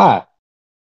 Why?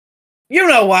 You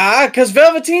know why? Because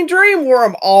Velveteen Dream wore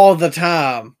them all the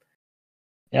time.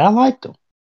 Yeah, I liked them.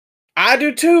 I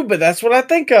do too, but that's what I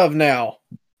think of now.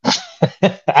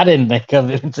 I didn't think of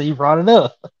it until you brought it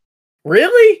up.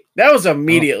 Really? That was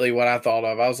immediately what I thought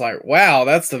of. I was like, wow,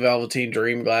 that's the Velveteen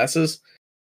Dream glasses.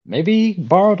 Maybe he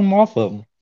borrowed them off of him.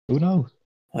 Who knows?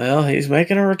 Well, he's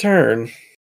making a return.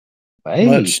 Hey.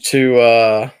 Much to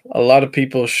a lot of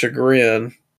people's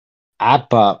chagrin. I'd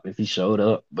pop if he showed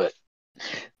up, but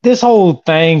this whole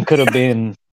thing could have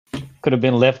been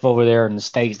left over there in the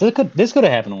States. This could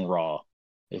have happened on Raw,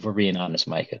 if we're being honest,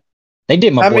 Micah. They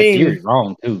did my boy Theory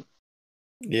wrong too.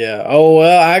 Yeah. Oh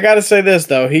well, I gotta say this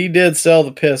though. He did sell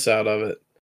the piss out of it.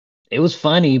 It was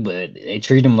funny, but they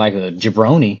treated him like a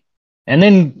jabroni. And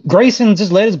then Grayson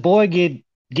just let his boy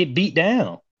get beat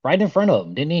down right in front of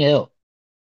him. Didn't he help?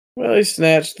 Well, he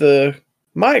snatched the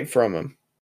mic from him.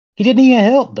 He didn't even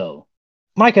help though.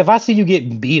 Mike, if I see you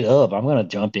getting beat up, I'm gonna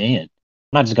jump in. I'm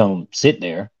not just gonna sit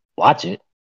there, watch it.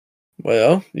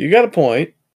 Well, you got a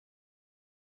point.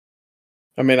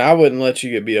 I mean, I wouldn't let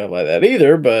you get beat up like that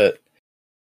either, but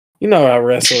you know how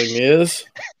wrestling is.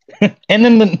 And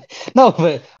then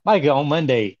but Mike, on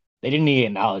Monday, they didn't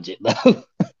even acknowledge it though.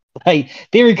 Like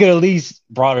Theory could at least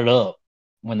brought it up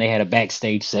when they had a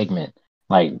backstage segment.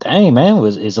 Like, dang man,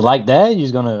 is it like that? You're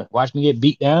just gonna watch me get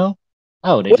beat down?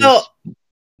 Oh, they just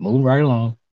moved right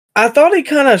along. I thought he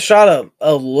kind of shot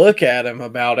a look at him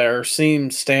about it, or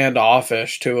seemed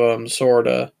standoffish to him, sort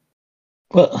of.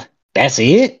 Well, that's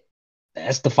it?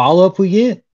 That's the follow-up we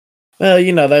get? Well,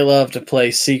 you know, they love to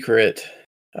play secret.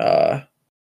 Well,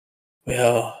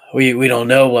 we don't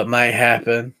know what might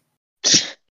happen.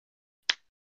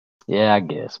 Yeah, I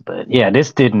guess. But yeah,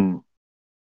 this didn't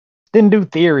do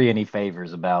Theory any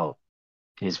favors about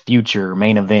his future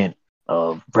main event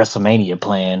of WrestleMania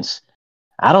plans.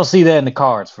 I don't see that in the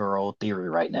cards for old Theory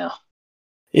right now.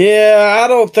 Yeah, I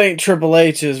don't think Triple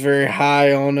H is very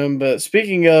high on him. But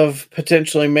speaking of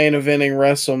potentially main eventing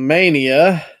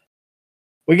WrestleMania,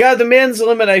 we got the men's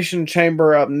elimination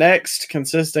chamber up next,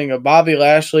 consisting of Bobby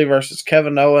Lashley versus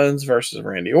Kevin Owens versus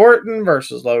Randy Orton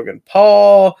versus Logan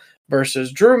Paul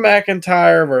versus Drew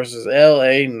McIntyre versus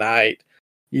LA Knight.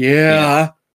 Yeah.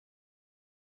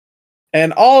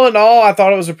 And all in all, I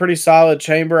thought it was a pretty solid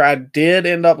chamber. I did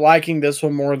end up liking this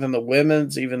one more than the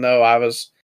women's, even though I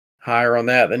was higher on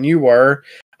that than you were.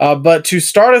 But to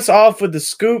start us off with the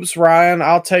scoops, Ryan,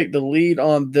 I'll take the lead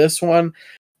on this one.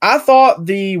 I thought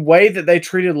the way that they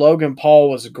treated Logan Paul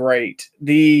was great.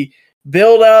 The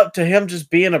build up to him just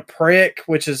being a prick,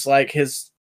 which is like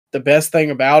the best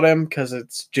thing about him because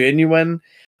it's genuine.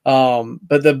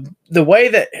 But the way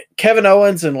that Kevin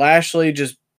Owens and Lashley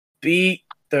just beat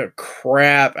the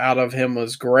crap out of him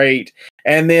was great.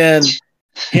 And then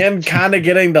him kind of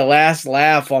getting the last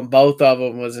laugh on both of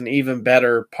them was an even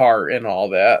better part in all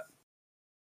that.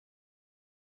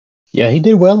 Yeah, he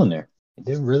did well in there. He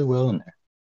did really well in there.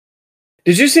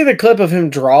 Did you see the clip of him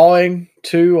drawing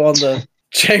too on the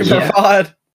chamber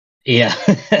pod? Yeah.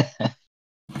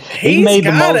 He made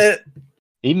it.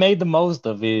 He made the most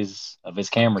of his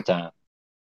camera time.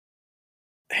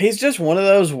 He's just one of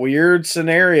those weird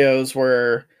scenarios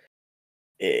where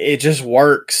it just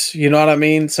works. You know what I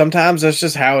mean? Sometimes that's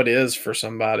just how it is for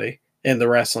somebody in the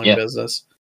wrestling business.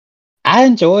 I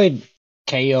enjoyed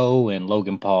KO and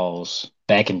Logan Paul's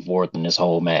back and forth in this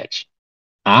whole match.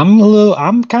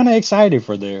 I'm kind of excited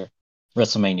for their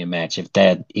WrestleMania match if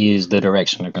that is the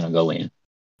direction they're going to go in.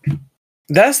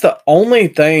 That's the only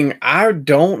thing. I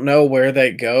don't know where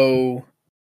they go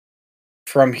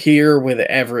from here with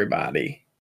everybody.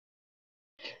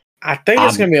 I think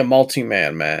it's I'm, going to be a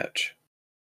multi-man match.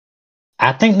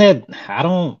 I think that I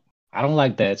don't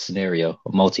like that scenario,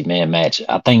 a multi-man match.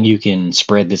 I think you can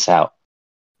spread this out.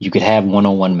 You could have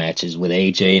one-on-one matches with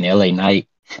AJ and LA Knight.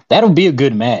 That'll be a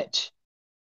good match.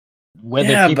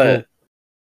 Whether Yeah, people but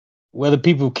whether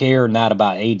people care or not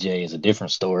about AJ is a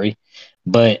different story.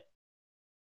 But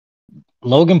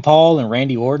Logan Paul and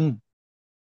Randy Orton,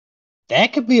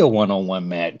 that could be a one-on-one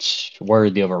match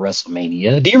worthy of a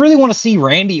WrestleMania. Do you really want to see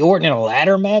Randy Orton in a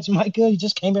ladder match, Michael? He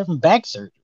just came back from back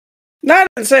surgery. not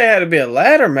to say it had to be a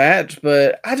ladder match,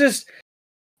 but I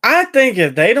think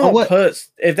if they But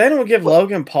don't give what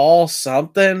Logan Paul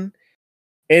something,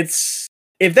 it's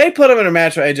if they put him in a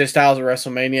match with AJ Styles at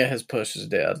WrestleMania, his push is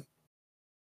dead.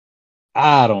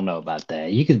 I don't know about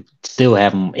that. You could still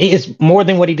have him. It's more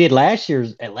than what he did last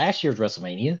year's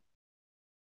WrestleMania.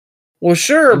 Well,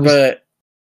 sure, And but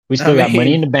we I still got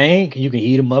Money in mean, the Bank. You can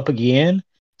heat him up again.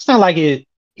 It's not like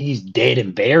he's dead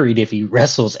and buried if he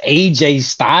wrestles AJ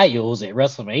Styles at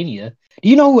WrestleMania. Do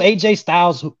you know who AJ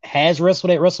Styles has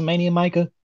wrestled at WrestleMania, Micah?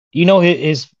 Do you know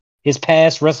his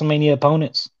past WrestleMania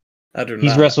opponents? I do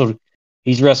He's not. wrestled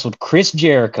he's wrestled Chris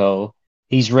Jericho.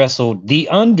 He's wrestled The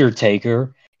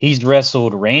Undertaker. He's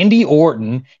wrestled Randy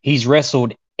Orton. He's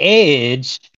wrestled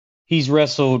Edge. He's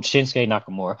wrestled Shinsuke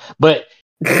Nakamura. But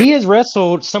he has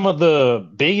wrestled some of the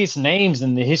biggest names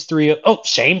in the history of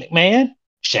Shane McMahon.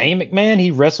 Shane McMahon,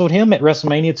 he wrestled him at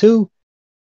WrestleMania 2.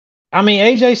 I mean,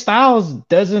 AJ Styles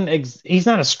he's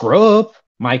not a scrub,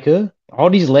 Micah. All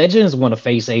these legends want to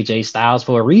face AJ Styles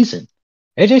for a reason.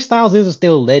 AJ Styles is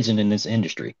still a legend in this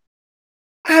industry.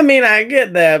 I mean, I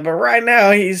get that, but right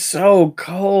now he's so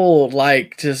cold.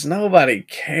 Like, just nobody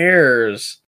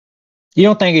cares. You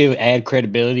don't think it would add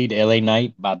credibility to LA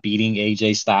Knight by beating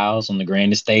AJ Styles on the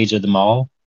grandest stage of them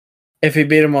all? If he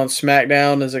beat him on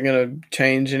SmackDown, is it going to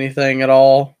change anything at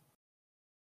all?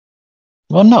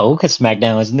 Well, no, because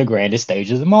SmackDown isn't the grandest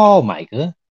stage of them all,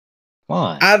 Micah. Come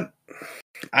on.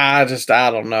 I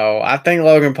don't know. I think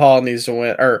Logan Paul needs to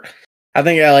win, or I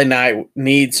think LA Knight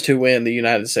needs to win the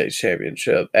United States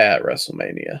Championship at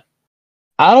WrestleMania.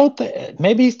 I don't think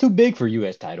maybe he's too big for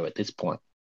U.S. title at this point.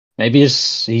 Maybe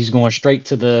he's going straight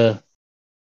to the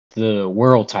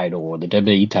world title or the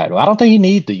WWE title. I don't think he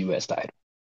needs the U.S. title.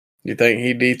 You think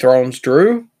he dethrones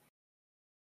Drew?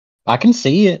 I can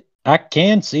see it. I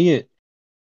can see it.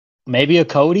 Maybe a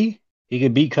Cody. He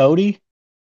could beat Cody.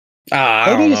 I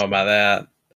They don't need know to, about that.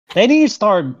 they need to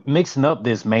start mixing up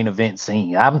this main event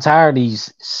scene. I'm tired of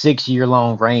these 6-year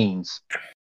long reigns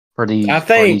for I these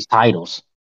think titles.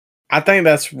 I think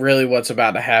that's really what's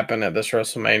about to happen at this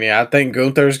WrestleMania. I think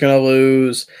Gunther's going to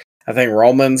lose. I think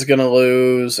Roman's going to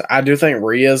lose. I do think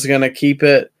Rhea's going to keep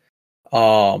it.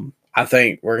 I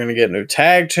think we're going to get new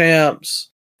tag champs.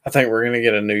 I think we're going to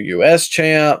get a new US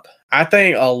champ. I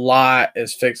think a lot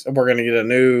is fixed. We're going to get a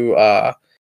new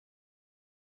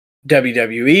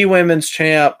WWE women's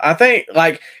champ. I think,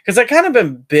 like, because I kind of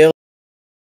been built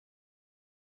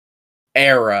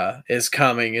era is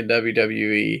coming in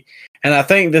WWE. And I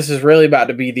think this is really about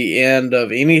to be the end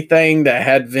of anything that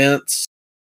had Vince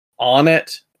on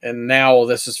it. And now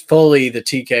this is fully the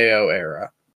TKO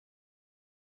era.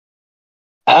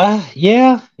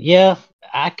 Yeah,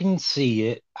 I can see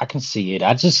it. I can see it.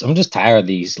 I'm just tired of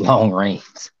these long reigns.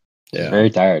 Just Yeah. very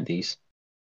tired of these.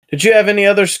 Did you have any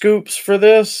other scoops for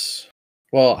this?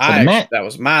 Well, For the match, that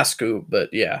was my scoop, but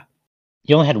yeah.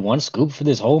 you only had one scoop for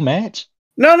this whole match?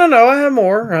 No, I have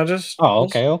more. I just Oh,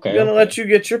 was okay. gonna let you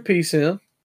get your piece in.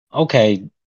 Okay,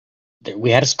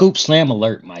 we had a scoop slam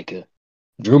alert, Micah.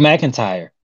 Drew McIntyre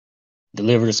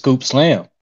delivered a scoop slam,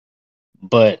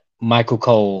 but Michael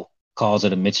Cole calls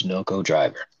it a Michinoku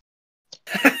driver.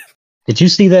 Did you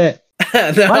see that?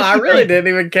 No, I really didn't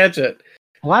even catch it.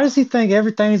 Why does he think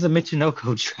everything's a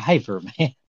Michinoku driver,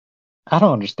 man? I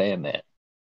don't understand that.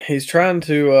 He's trying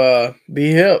to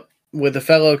be hip with the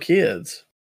fellow kids.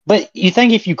 But you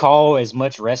think if you call as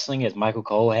much wrestling as Michael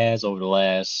Cole has over the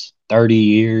last 30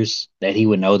 years, that he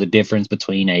would know the difference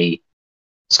between a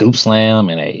scoop slam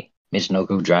and a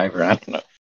Michinoku driver? I don't know.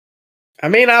 I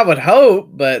mean, I would hope,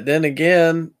 but then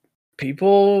again,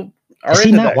 people are Is he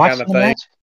into not that kind watching of the thing. match?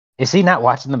 Is he not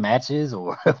watching the matches,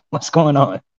 or what's going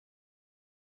on?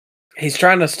 He's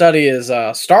trying to study his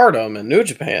stardom in New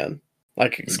Japan,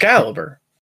 like Excalibur.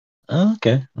 Oh,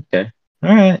 okay.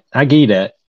 All right, I get you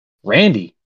that.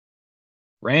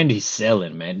 Randy's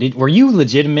selling, man. Were you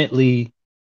legitimately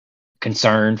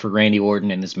concerned for Randy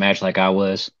Orton in this match like I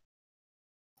was?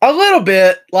 A little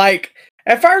bit. Like,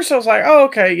 at first I was like, oh,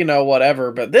 okay, you know,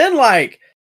 whatever. But then, like,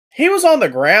 he was on the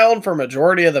ground for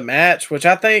majority of the match, which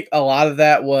I think a lot of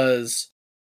that was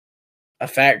a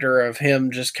factor of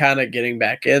him just kind of getting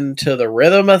back into the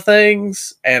rhythm of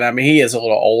things. And I mean, he is a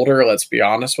little older, let's be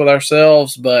honest with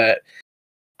ourselves, but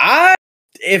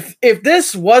if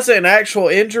this wasn't an actual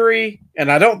injury,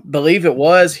 and I don't believe it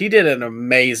was, he did an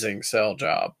amazing sell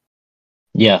job.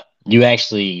 Yeah, you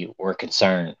actually were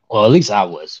concerned. Well, at least I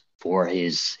was for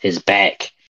his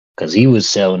back, because he was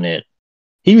selling it.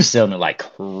 He was selling it like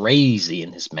crazy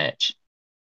in this match.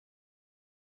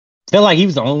 Felt like he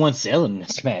was the only one selling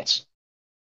this match.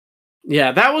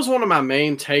 Yeah, that was one of my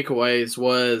main takeaways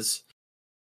was,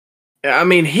 I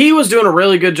mean, he was doing a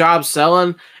really good job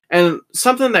selling, and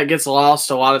something that gets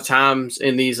lost a lot of times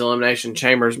in these Elimination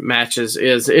Chambers matches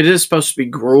is it is supposed to be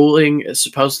grueling. It's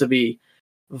supposed to be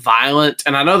violent,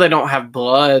 and I know they don't have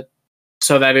blood,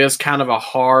 so that is kind of a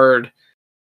hard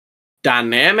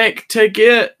dynamic to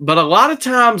get, but a lot of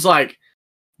times, like,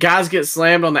 guys get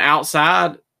slammed on the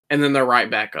outside, and then they're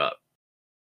right back up.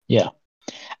 Yeah.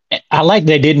 I like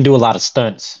they didn't do a lot of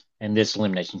stunts in this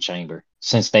Elimination Chamber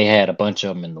since they had a bunch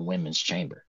of them in the women's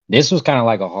chamber. This was kind of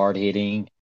like a hard hitting,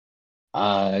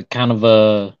 kind of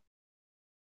a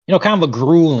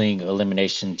grueling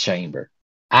Elimination Chamber.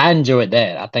 I enjoyed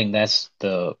that. I think that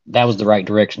was the right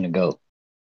direction to go.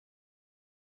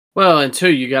 Well, and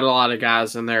two, you got a lot of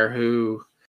guys in there who,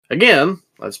 again,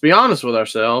 let's be honest with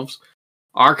ourselves,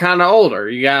 are kind of older.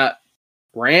 You got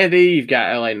Randy, you've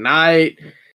got LA Knight,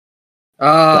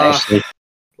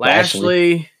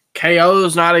 Lashley.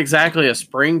 KO's not exactly a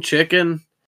spring chicken.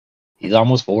 He's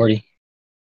almost 40.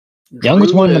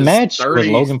 Youngest one in the match 30. was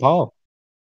Logan Paul.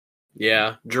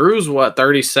 Yeah. Drew's what,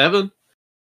 37?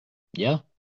 Yeah.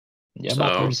 Yeah,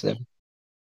 about 37.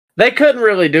 They couldn't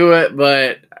really do it,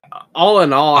 but all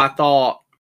in all, I thought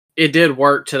it did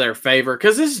work to their favor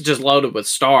because this is just loaded with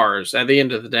stars. At the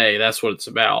end of the day, that's what it's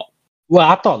about. Well,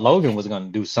 I thought Logan was going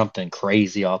to do something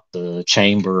crazy off the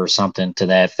chamber or something to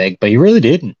that effect, but he really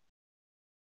didn't.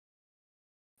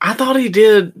 I thought he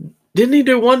did. Didn't he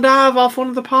do one dive off one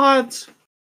of the pods?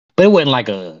 But it wasn't like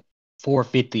a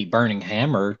 450 burning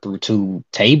hammer through 2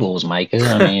 tables, Micah.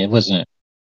 I mean, it wasn't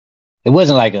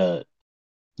like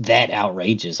that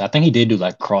outrageous. I think he did do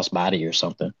like crossbody or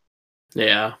something.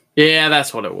 Yeah,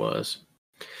 that's what it was.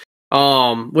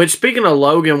 Which, speaking of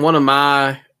Logan, one of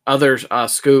my other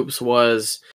scoops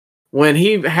was when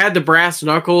he had the brass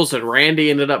knuckles and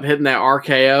Randy ended up hitting that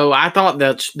RKO. I thought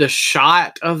that the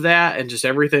shot of that and just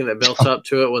everything that built up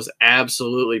to it was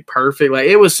absolutely perfect. Like,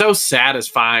 it was so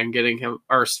satisfying getting him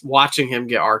or watching him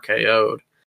get RKO'd.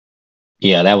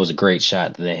 Yeah, that was a great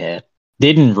shot that they had.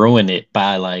 Didn't ruin it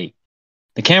by like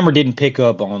the camera didn't pick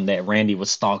up on that Randy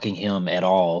was stalking him at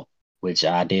all, which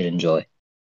I did enjoy.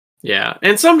 Yeah,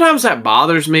 and sometimes that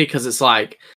bothers me because it's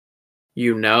like,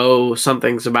 you know,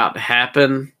 something's about to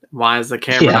happen. Why is the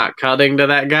camera not cutting to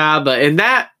that guy? But in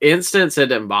that instance, it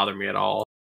didn't bother me at all.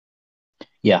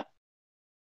 Yeah.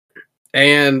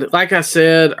 And like I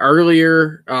said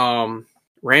earlier,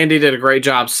 Randy did a great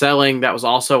job selling. That was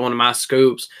also one of my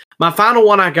scoops. My final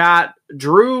one I got,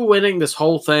 Drew winning this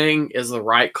whole thing is the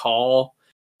right call.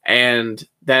 And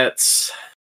that's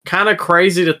kind of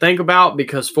crazy to think about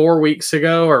because 4 weeks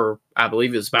ago, or I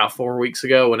believe it was about 4 weeks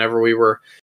ago, whenever we were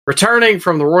returning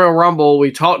from the Royal Rumble,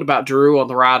 we talked about Drew on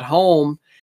the ride home,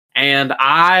 and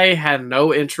I had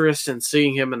no interest in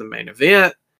seeing him in the main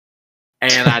event,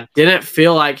 and I didn't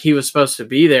feel like he was supposed to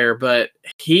be there, but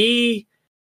he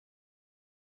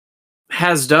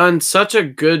has done such a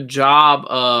good job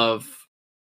of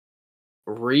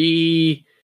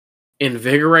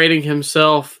reinvigorating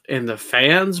himself in the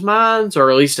fans' minds, or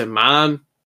at least in mine.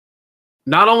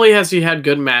 Not only has he had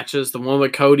good matches, the one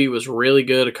with Cody was really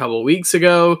good a couple weeks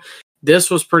ago.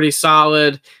 This was pretty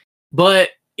solid. But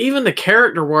even the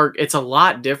character work, it's a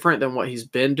lot different than what he's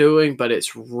been doing, but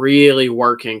it's really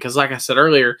working. Because like I said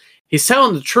earlier, he's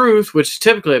telling the truth, which is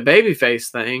typically a babyface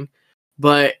thing,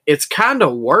 but it's kind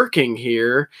of working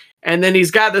here. And then he's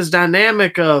got this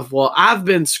dynamic of, well, I've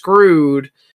been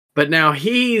screwed, but now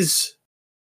he's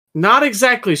not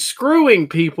exactly screwing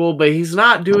people, but he's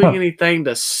not doing anything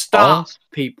to stop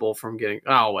people from getting...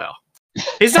 Oh, well.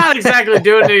 He's not exactly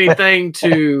doing anything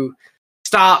to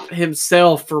stop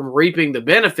himself from reaping the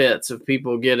benefits of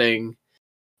people getting,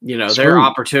 you know, their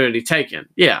opportunity taken.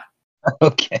 Yeah.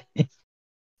 Okay.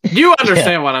 You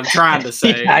understand what I'm trying to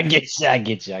say. I get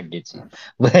you.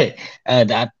 But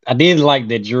I did like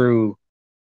that Drew,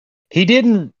 he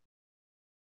didn't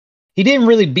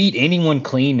really beat anyone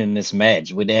clean in this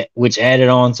match, which added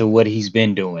on to what he's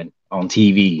been doing. on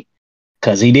TV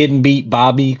because he didn't beat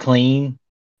Bobby clean.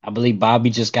 I believe Bobby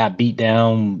just got beat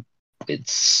down with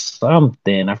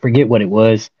something. I forget what it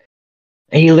was.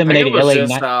 He I think it eliminated was LA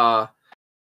just Knight.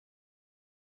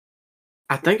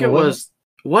 I think What it was it? was,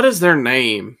 what is their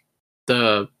name?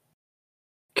 The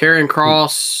Karrion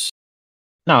Cross.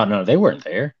 No, they weren't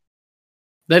there.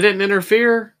 They didn't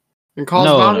interfere and cause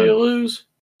No, Bobby no, to no. lose?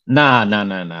 Nah.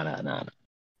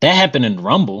 That happened in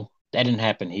Rumble. That didn't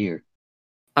happen here.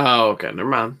 Oh, okay. Never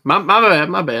mind.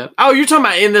 My bad. Oh, you're talking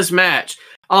about in this match.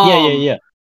 Yeah.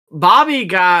 Bobby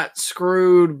got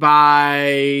screwed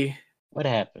by. What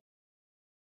happened?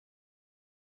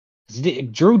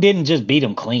 Drew didn't just beat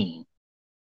him clean.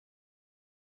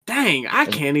 Dang, I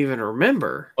can't even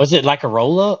remember. Was it like a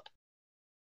roll up?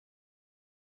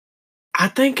 I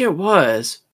think it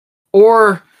was.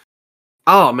 Or,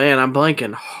 oh man, I'm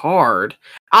blanking hard.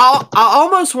 I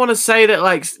almost want to say that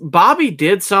like Bobby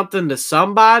did something to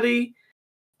somebody,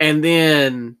 and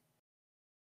then,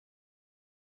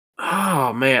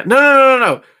 oh man,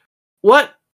 no.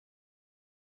 What?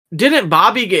 Didn't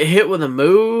Bobby get hit with a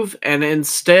move, and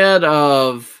instead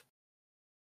of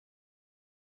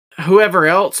whoever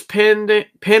else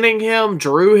pinning him,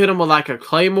 Drew hit him with like a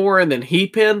claymore, and then he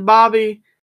pinned Bobby?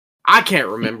 I can't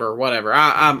remember. Whatever.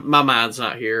 My mind's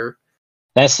not here.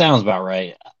 That sounds about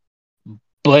right.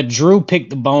 But Drew picked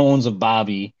the bones of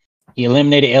Bobby. He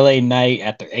eliminated LA Knight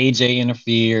after AJ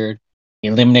interfered. He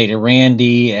eliminated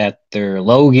Randy after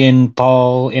Logan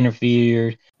Paul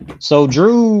interfered. So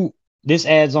Drew, this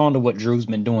adds on to what Drew's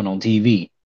been doing on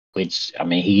TV, which, I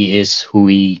mean, he is who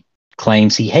he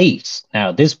claims he hates. Now,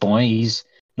 at this point, he's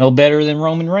no better than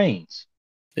Roman Reigns.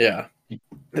 Yeah.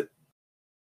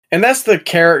 And that's the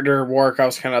character work I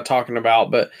was kind of talking about,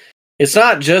 but it's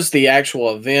not just the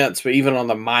actual events, but even on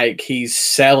the mic, he's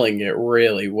selling it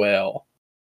really well.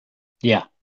 Yeah.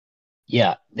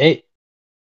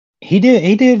 He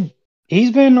did.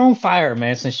 He's been on fire,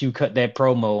 man, since you cut that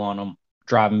promo on him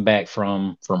driving back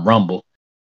from Rumble.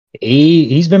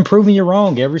 He's been proving you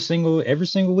wrong every single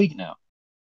week now.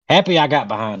 Happy I got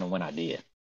behind him when I did.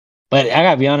 But I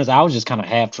gotta be honest, I was just kind of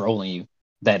half trolling you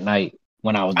that night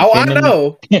when I was defending.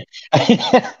 Oh, I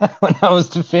know. When I was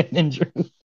defending Drew.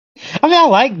 I mean, I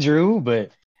like Drew,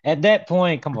 but at that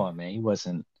point, come on, man, he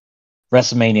wasn't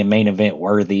WrestleMania main event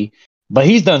worthy. But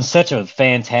he's done such a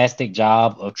fantastic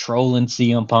job of trolling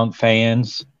CM Punk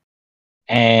fans,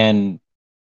 and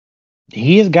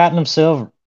he has gotten himself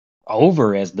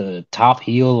over as the top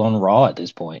heel on Raw at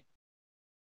this point.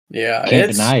 Yeah,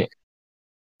 Can't deny it.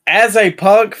 As a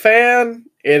Punk fan,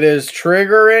 it is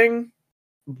triggering,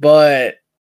 but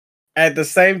at the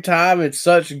same time, it's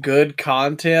such good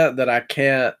content that I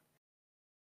can't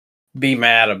be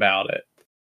mad about it.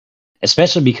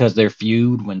 Especially because their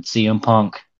feud when CM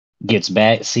Punk gets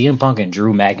back, CM Punk and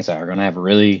Drew McIntyre are going to have a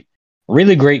really,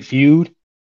 really great feud.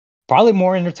 Probably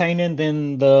more entertaining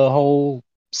than the whole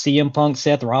CM Punk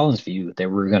Seth Rollins feud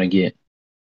that we're going to get.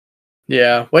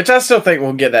 Yeah, which I still think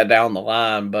we'll get that down the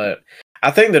line, but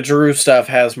I think the Drew stuff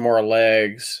has more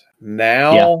legs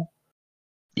now.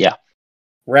 Yeah.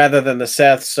 Rather than the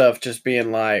Seth stuff just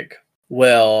being like,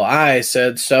 well, I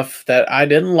said stuff that I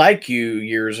didn't like you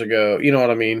years ago. You know what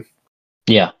I mean?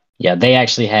 Yeah. They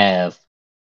actually have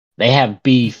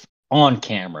beef on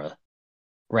camera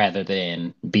rather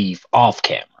than beef off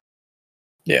camera.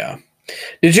 Yeah.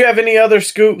 Did you have any other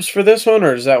scoops for this one,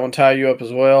 or does that one tie you up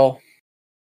as well?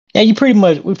 Yeah, we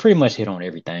pretty much hit on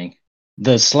everything.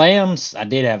 The slams, I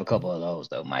did have a couple of those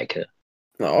though, Micah.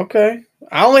 Okay.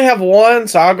 I only have one,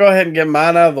 so I'll go ahead and get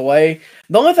mine out of the way.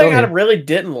 The only thing I really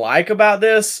didn't like about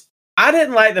this, I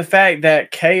didn't like the fact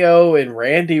that KO and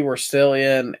Randy were still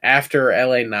in after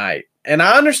LA Knight. And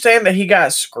I understand that he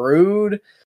got screwed,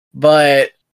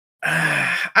 but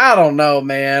I don't know,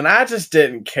 man. I just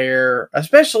didn't care.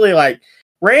 Especially like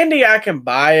Randy, I can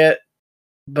buy it,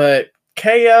 but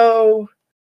KO,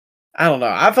 I don't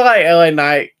know. I feel like LA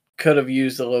Knight could have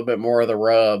used a little bit more of the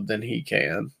rub than he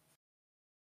can.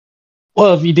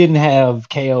 Well, if you didn't have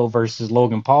KO versus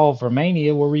Logan Paul for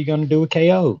Mania, what were you going to do with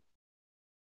KO?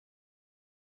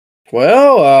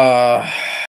 Well,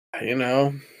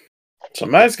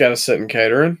 somebody's got to sit in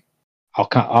catering.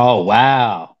 Oh,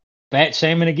 wow. Fat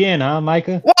shaming again, huh,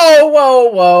 Micah?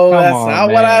 Whoa. Come That's on, not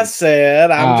man. what I said.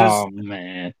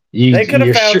 Man. They could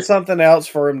have found something else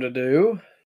for him to do.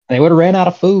 They would have ran out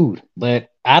of food, but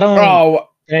I don't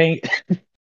think...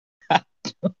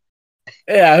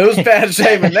 Yeah, who's fat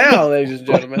shaming now, ladies and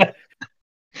gentlemen?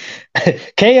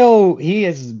 KO, he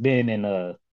has been in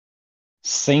a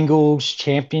singles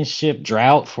championship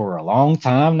drought for a long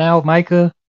time now,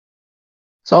 Micah.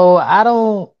 So I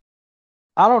don't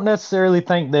I don't necessarily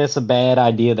think that's a bad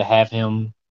idea to have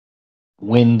him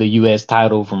win the U.S.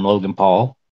 title from Logan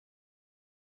Paul.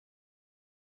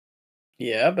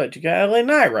 Yeah, but you got LA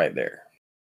Knight right there.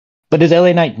 But does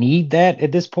LA Knight need that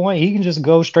at this point? He can just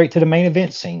go straight to the main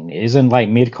event scene. Isn't like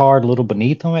mid card a little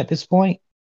beneath him at this point?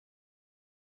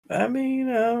 I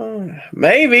mean,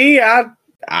 maybe.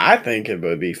 I think it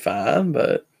would be fine,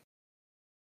 but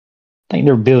I think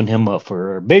they're building him up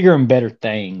for bigger and better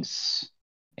things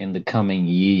in the coming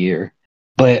year.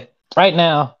 But right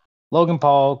now, Logan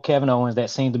Paul, Kevin Owens,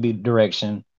 that seemed to be the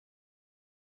direction.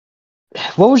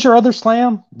 What was your other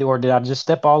slam? Or did I just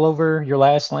step all over your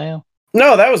last slam?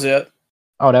 no, that was it.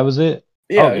 Oh, that was it?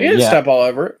 Yeah, Okay, you didn't yeah. step all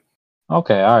over it.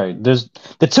 Okay, all right. There's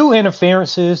the two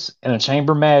interferences in a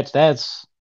chamber match. That's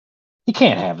you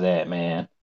can't have that, man.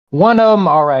 One of them,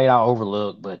 all right, I'll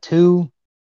overlook, but two,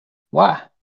 why?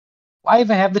 Why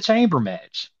even have the chamber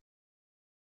match?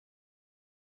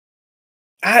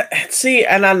 I see,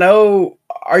 and I know.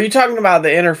 Are you talking about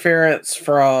the interference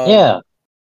from? Yeah,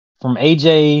 from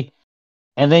AJ,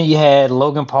 and then you had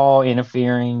Logan Paul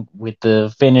interfering with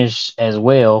the finish as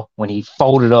well when he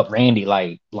folded up Randy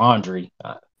like laundry.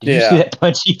 Did you see that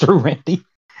punch he threw Randy?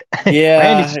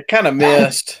 Yeah, it kind of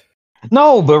missed.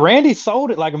 No, but Randy sold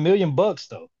it like $1 million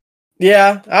though.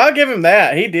 Yeah, I'll give him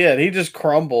that. He did. He just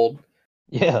crumbled.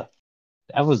 Yeah,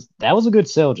 that was a good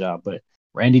sell job, but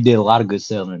Randy did a lot of good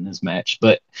selling in this match.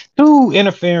 But two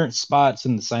interference spots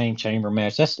in the same chamber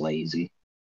match, that's lazy.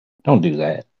 Don't do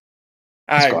that.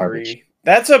 I agree. Garbage.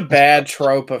 That's a bad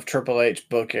trope of Triple H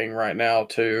booking right now,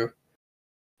 too.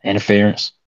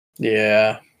 Interference.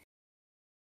 Yeah.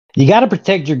 You got to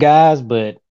protect your guys,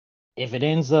 but if it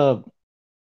ends up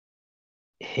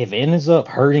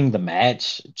hurting the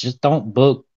match, just don't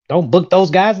book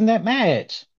those guys in that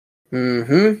match.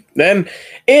 Then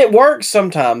it works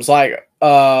sometimes. Like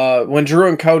when Drew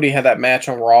and Cody had that match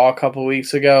on Raw a couple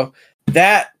weeks ago,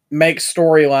 that makes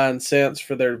storyline sense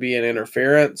for there to be an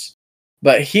interference.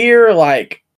 But here,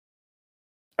 like,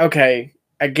 okay,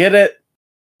 I get it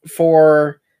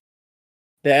for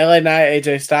the LA Knight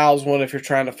AJ Styles one if you're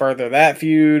trying to further that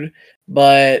feud,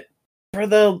 but for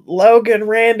the Logan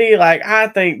Randy, like, I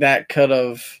think that could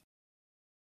have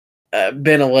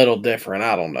been a little different.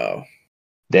 I don't know.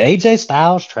 Did AJ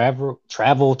Styles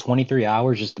travel 23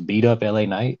 hours just to beat up LA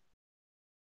Knight?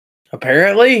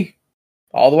 Apparently,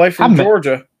 all the way from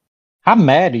Georgia. How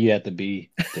mad do you have to be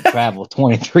to travel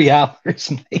 23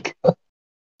 hours? A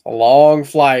long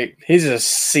flight. He's just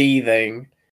seething.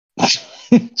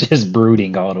 Just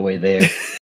brooding all the way there.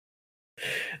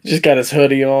 Just got his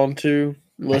hoodie on, too.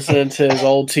 Listening to his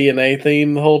old TNA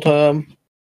theme the whole time.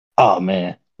 Oh,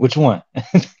 man. Which one?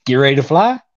 Get Ready to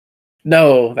Fly?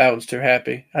 No, that one's too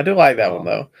happy. I do like that one,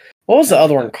 though. What was the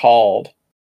other one called?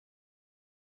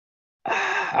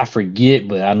 I forget,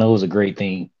 but I know it was a great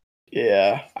theme.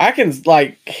 Yeah. I can,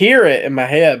 like, hear it in my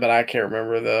head, but I can't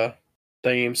remember the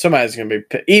theme. Somebody's going to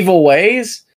be... Evil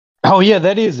Ways? Oh, yeah,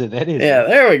 that is it. That is Yeah, it.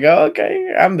 there we go.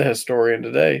 Okay. I'm the historian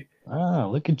today. Ah,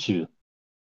 look at you.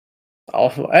 Oh,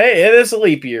 hey, it is a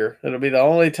leap year. It'll be the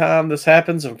only time this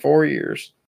happens in 4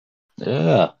 years.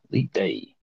 Yeah, leap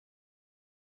day.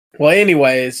 Well,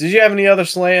 anyways, did you have any other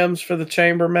slams for the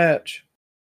chamber match?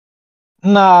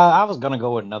 Nah, I was going to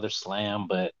go with another slam,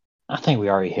 but I think we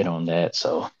already hit on that,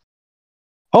 so...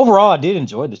 Overall, I did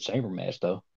enjoy the chamber match,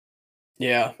 though.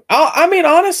 Yeah. I mean,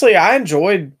 honestly, I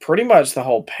enjoyed pretty much the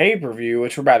whole pay-per-view,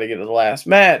 which we're about to get to the last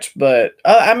match. But,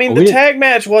 I mean, the tag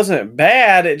match wasn't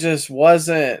bad. It just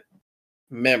wasn't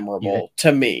memorable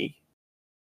to me.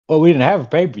 Well, we didn't have a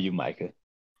pay-per-view, Micah.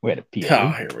 We had a PLE.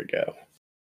 Oh, here we go.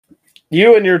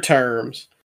 You and your terms.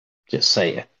 Just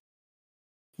saying.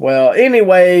 Well,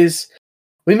 anyways,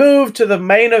 we move to the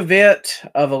main event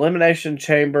of Elimination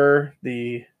Chamber,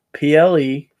 the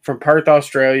PLE from Perth,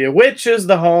 Australia, which is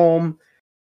the home,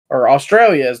 or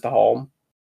Australia is the home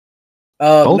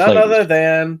of none other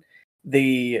than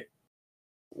the.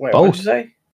 Wait, what did you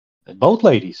say? Both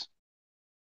ladies.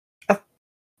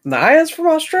 Nia's from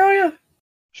Australia?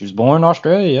 She was born in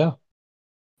Australia, yeah.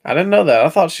 I didn't know that. I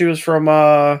thought she was from.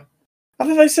 I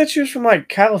thought they said she was from like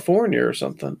California or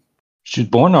something. She was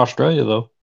born in Australia,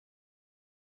 though.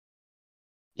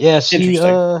 Yeah,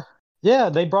 yeah,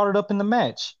 they brought it up in the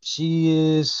match.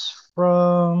 She is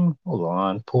from. Hold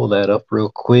on, pull that up real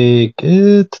quick.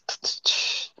 You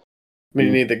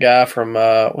need the guy from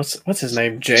what's his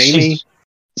name? Jamie?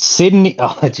 Sydney.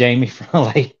 Oh, Jamie from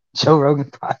like Joe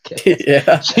Rogan podcast.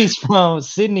 Yeah. She's from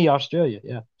Sydney, Australia.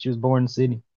 Yeah. She was born in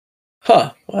Sydney.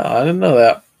 Huh. Wow, I didn't know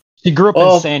that. She grew up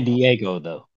in San Diego,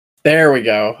 though. There we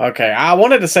go. Okay. I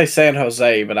wanted to say San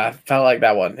Jose, but I felt like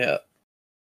that wasn't it.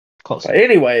 Close. But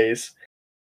anyways,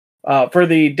 For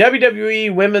the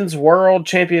WWE Women's World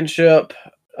Championship,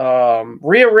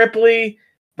 Rhea Ripley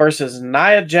versus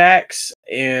Nia Jax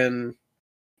in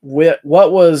what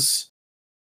was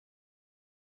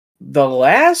the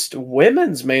last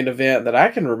women's main event that I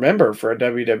can remember for a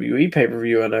WWE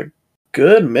pay-per-view in a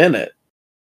good minute.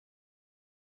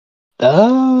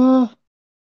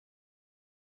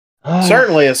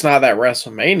 Certainly it's not that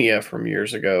WrestleMania from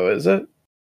years ago, is it?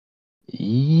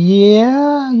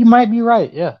 Yeah, you might be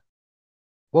right. Yeah.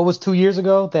 What was 2 years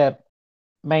ago? That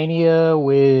Mania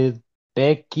with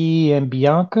Becky and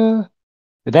Bianca?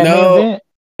 Did that main No, event?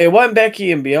 it wasn't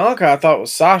Becky and Bianca. I thought it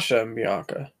was Sasha and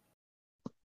Bianca.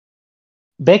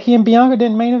 Becky and Bianca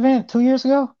didn't main event 2 years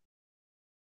ago?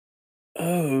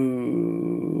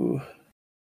 Oh.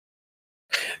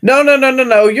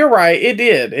 No. You're right. It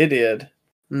did.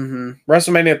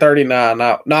 WrestleMania 39,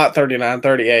 not 39,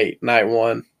 38, night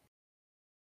one.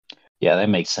 Yeah, that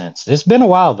makes sense. It's been a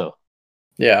while, though.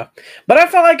 Yeah. But I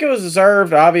felt like it was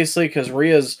deserved, obviously, because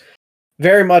Rhea's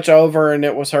very much over and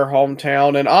it was her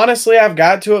hometown. And honestly, I've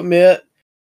got to admit,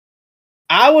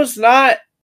 I was not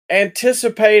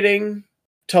anticipating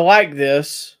to like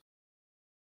this.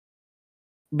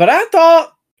 But I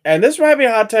thought, and this might be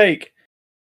a hot take,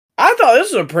 I thought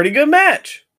this was a pretty good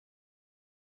match.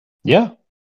 Yeah.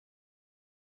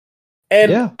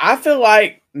 And I feel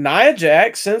like Nia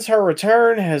Jax, since her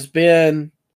return, has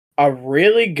been a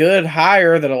really good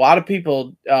hire that a lot of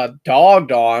people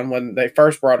dogged on when they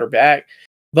first brought her back.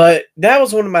 But that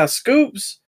was one of my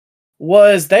scoops,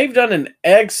 was they've done an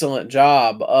excellent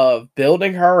job of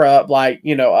building her up like,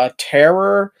 a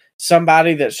terror,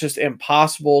 somebody that's just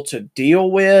impossible to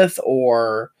deal with,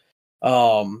 or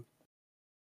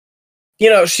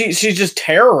she just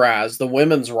terrorized the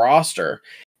women's roster.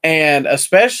 And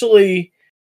especially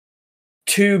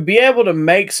to be able to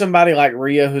make somebody like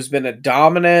Rhea, who's been a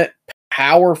dominant,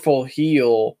 powerful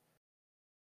heel,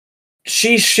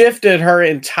 she shifted her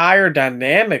entire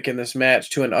dynamic in this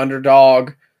match to an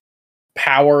underdog,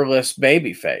 powerless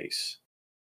babyface.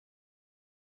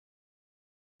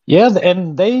 Yeah,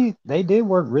 and they did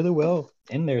work really well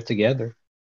in there together.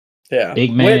 Yeah.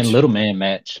 Big man, little man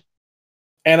match.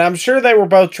 And I'm sure they were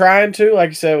both trying to.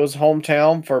 Like I said, it was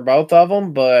hometown for both of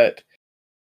them, but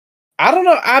I don't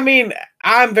know. I mean,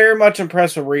 I'm very much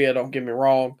impressed with Rhea, don't get me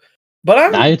wrong. But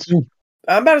I'm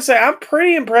about to say, I'm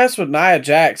pretty impressed with Nia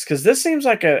Jax, because this seems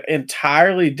like an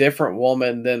entirely different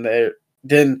woman than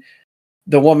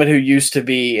the woman who used to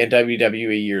be in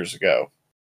WWE years ago.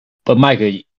 But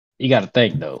Micah, you got to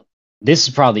think, though. This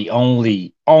is probably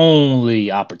the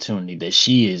only opportunity that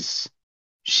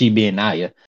she being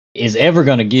Nia, is ever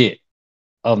going to get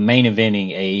of main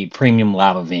eventing a premium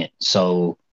live event.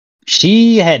 So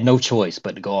she had no choice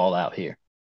but to go all out here.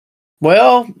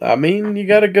 Well, I mean, you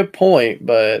got a good point,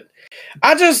 but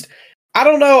I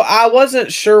don't know. I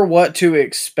wasn't sure what to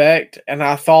expect, and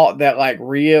I thought that like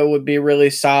Rhea would be really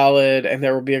solid and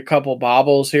there would be a couple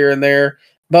bobbles here and there.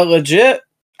 But legit,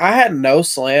 I had no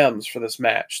slams for this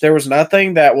match. There was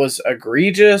nothing that was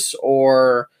egregious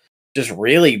or just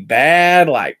really bad,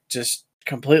 like just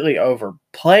completely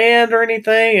overplanned or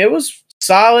anything. It was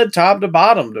solid top to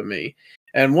bottom to me.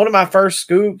 And one of my first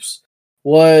scoops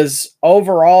was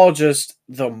overall just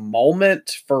the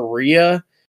moment for Rhea,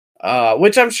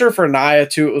 which I'm sure for Nia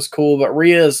too it was cool, but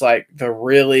Rhea is like the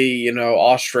really,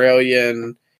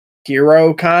 Australian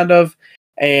hero kind of.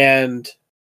 And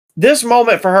this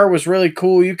moment for her was really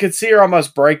cool. You could see her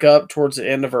almost break up towards the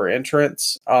end of her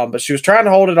entrance, but she was trying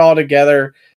to hold it all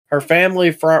together. Her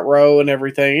family front row and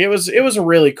everything. It was a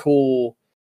really cool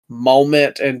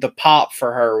moment, and the pop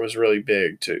for her was really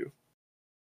big too.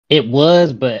 It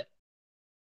was, but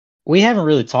we haven't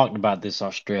really talked about this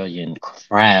Australian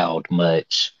crowd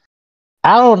much.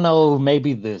 I don't know,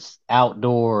 maybe this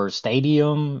outdoor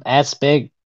stadium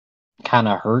aspect kind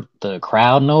of hurt the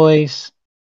crowd noise.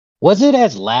 Was it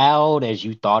as loud as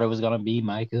you thought it was going to be,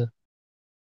 Micah?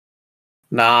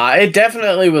 Nah, it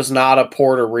definitely was not a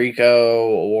Puerto Rico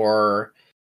or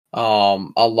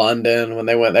a London when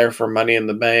they went there for Money in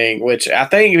the Bank, which I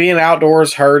think being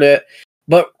outdoors hurt it.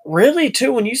 But really,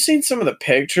 too, when you've seen some of the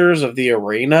pictures of the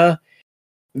arena,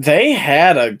 they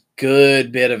had a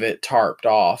good bit of it tarped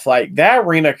off. Like, that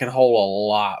arena can hold a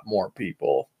lot more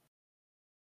people.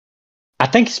 I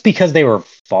think it's because they were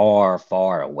far,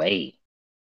 far away.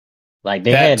 Like,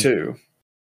 they that had too.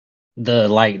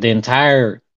 The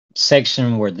entire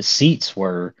section where the seats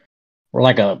were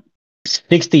like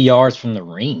 60 yards from the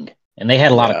ring. And they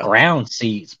had a lot of ground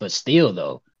seats, but still,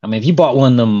 though. I mean, if you bought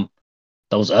one of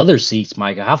those other seats,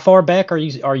 Micah, how far back are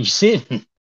you sitting?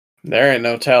 There ain't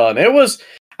no telling. It was,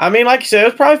 I mean, like you said, it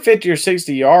was probably 50 or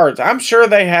 60 yards. I'm sure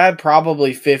they had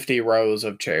probably 50 rows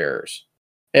of chairs,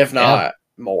 if not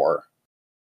more.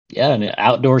 Yeah, an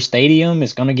outdoor stadium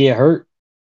is going to get hurt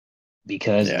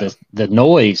because Yeah. the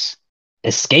noise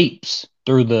escapes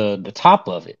through the top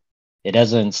of it. It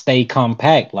doesn't stay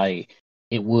compact like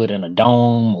it would in a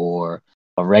dome or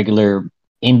a regular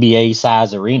NBA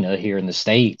size arena here in the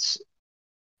States.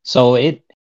 So it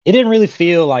didn't really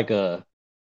feel like a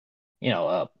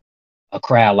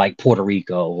crowd like Puerto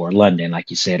Rico or London, like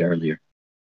you said earlier.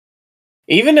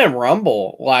 Even in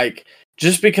Rumble, like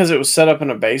just because it was set up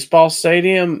in a baseball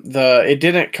stadium, it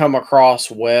didn't come across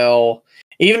well.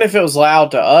 Even if it was loud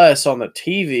to us on the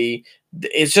TV,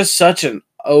 it's just such an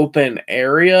open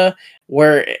area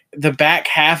where the back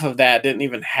half of that didn't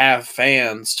even have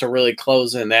fans to really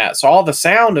close in that. So all the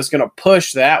sound is going to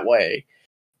push that way,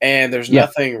 and there's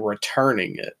nothing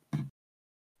returning it.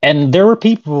 And there were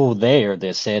people there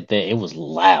that said that it was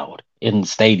loud in the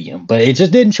stadium, but it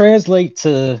just didn't translate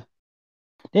to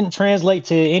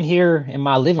in here in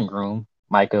my living room,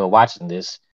 Micah, watching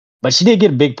this. But she did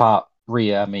get a big pop,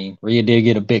 Rhea. I mean, Rhea did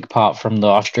get a big pop from the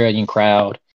Australian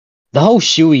crowd. The whole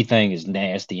shoey thing is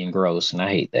nasty and gross, and I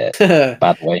hate that,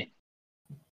 by the way.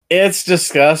 It's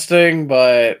disgusting,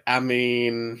 but I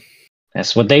mean,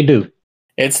 that's what they do.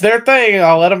 It's their thing.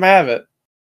 I'll let them have it.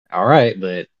 All right,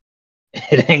 but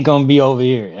it ain't going to be over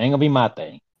here. It ain't going to be my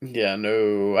thing. Yeah,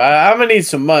 no. I'm going to need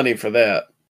some money for that.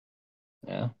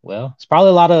 Yeah, well, it's probably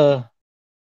a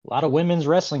lot of women's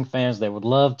wrestling fans that would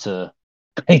love to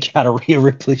break out a Rhea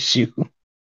Ripley shoe.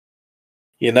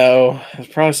 You know, there's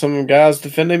probably some guys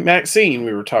defending Maxine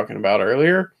we were talking about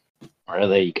earlier. Well,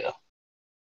 there you go.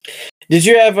 Did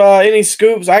you have any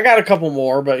scoops? I got a couple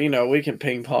more, but, we can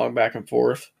ping pong back and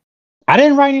forth. I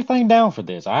didn't write anything down for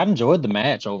this. I enjoyed the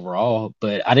match overall,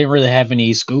 but I didn't really have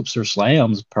any scoops or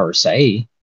slams per se.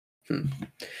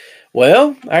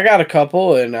 Well, I got a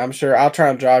couple, and I'm sure I'll try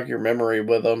and jog your memory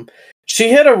with them. She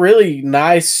hit a really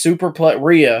nice superplex.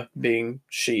 Rhea, being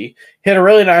she, hit a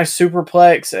really nice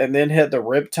superplex and then hit the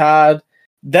riptide.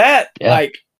 That,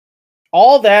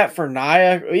 all that for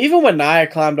Nia, even when Nia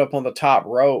climbed up on the top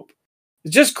rope,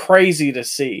 it's just crazy to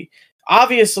see.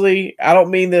 Obviously, I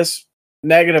don't mean this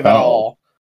negative at all.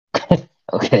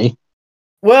 Okay.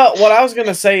 Well, what I was going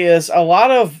to say is a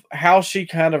lot of how she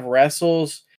kind of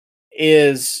wrestles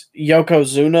is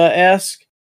Yokozuna-esque.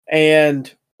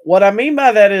 And what I mean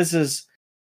by that is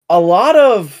a lot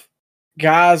of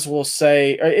guys will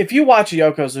say, if you watch a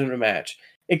Yokozuna match,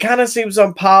 it kind of seems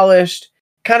unpolished,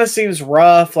 kind of seems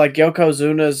rough, like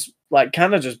Yokozuna's like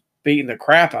kind of just beating the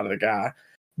crap out of the guy.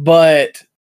 But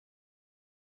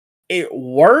it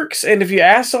works, and if you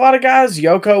ask a lot of guys,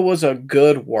 Yoko was a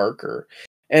good worker.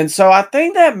 And so I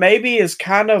think that maybe is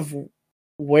kind of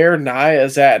where Nia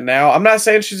is at now. I'm not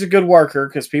saying she's a good worker,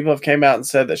 because people have came out and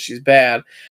said that she's bad.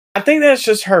 I think that's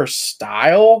just her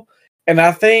style, and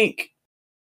I think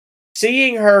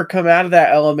seeing her come out of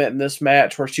that element in this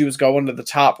match where she was going to the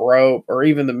top rope or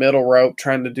even the middle rope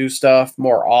trying to do stuff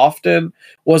more often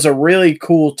was a really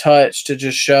cool touch to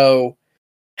just show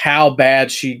how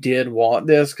bad she did want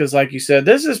this, because like you said,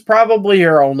 this is probably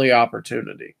her only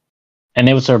opportunity. And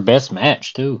it was her best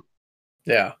match, too.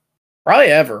 Yeah. Probably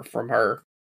ever from her.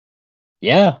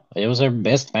 Yeah, it was her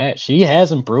best match. She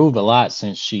has improved a lot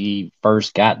since she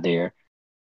first got there.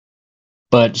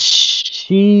 But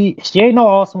she ain't no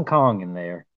Awesome Kong in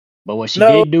there. But what she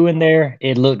did do in there,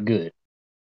 it looked good.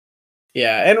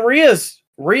 Yeah, and Rhea's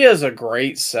a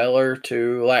great seller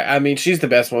too. Like, I mean, she's the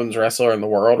best women's wrestler in the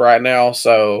world right now,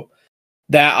 so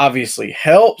that obviously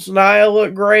helps Nia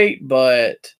look great,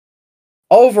 but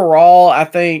overall, I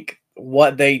think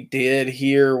what they did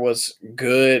here was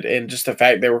good, and just the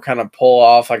fact they were kind of pull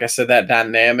off, like I said, that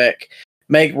dynamic,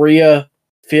 make Rhea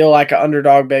feel like an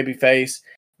underdog babyface,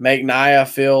 make Nia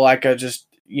feel like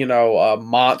a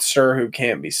monster who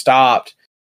can't be stopped.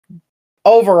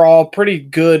 Overall, pretty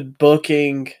good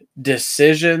booking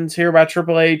decisions here by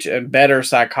Triple H and better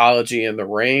psychology in the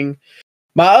ring.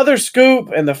 My other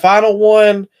scoop and the final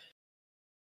one,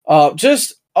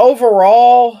 just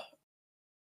overall,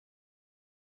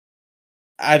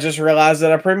 I just realized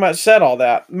that I pretty much said all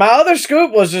that. My other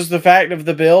scoop was just the fact of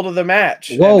the build of the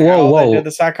match. Whoa. They did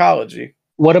the psychology.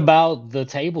 What about the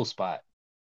table spot?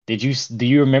 Do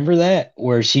you remember that?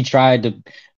 Where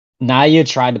Nia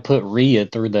tried to put Rhea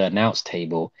through the announce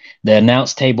table. The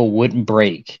announce table wouldn't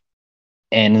break.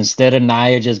 And instead of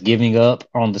Nia just giving up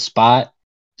on the spot,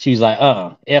 she's like,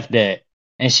 F that.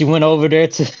 And she went over there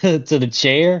to the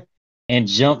chair and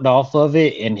jumped off of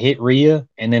it and hit Rhea,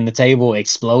 and then the table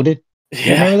exploded.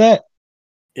 You remember that?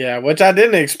 Yeah, which I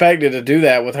didn't expect it to do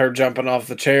that with her jumping off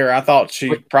the chair. I thought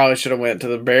she probably should have went to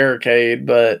the barricade,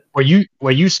 but Were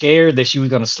you scared that she was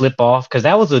gonna slip off? Because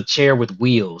that was a chair with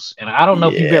wheels, and I don't know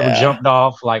if you've ever yeah. jumped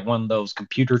off like one of those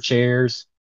computer chairs,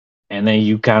 and then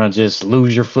you kind of just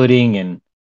lose your footing and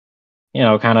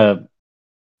kind of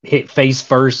hit face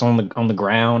first on the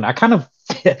ground. I kind of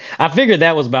I figured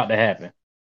that was about to happen.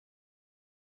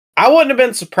 I wouldn't have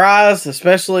been surprised,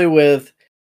 especially with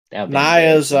That would have been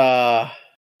Naya's embarrassing.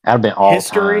 That would have been all time.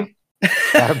 history.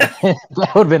 That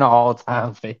would have been an all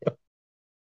time fail.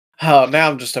 Oh, now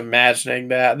I'm just imagining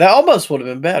that. That almost would have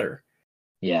been better.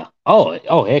 Yeah.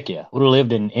 Oh heck yeah. Would have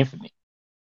lived in infamy.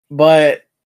 But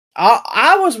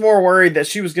I was more worried that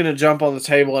she was going to jump on the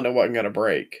table and it wasn't going to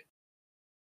break.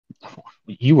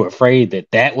 You were afraid that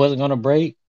that wasn't gonna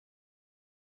break.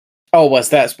 Oh, what's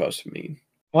that supposed to mean?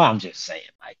 Well, I'm just saying,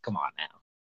 like, come on now.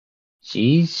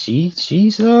 She's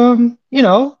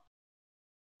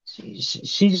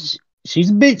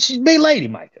a big lady,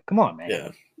 Micah. Come on, man. Yeah.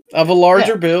 Of a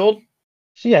larger Yeah. build?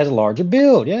 She has a larger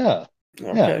build, yeah.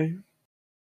 Okay.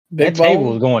 That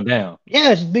table was going down.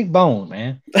 Yeah, it's big bone,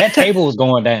 man. That table was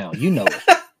going down. You know it.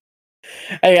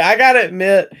 Hey, I gotta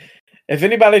admit, if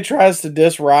anybody tries to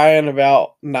diss Ryan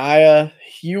about Naya,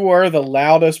 you are the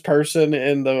loudest person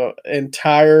in the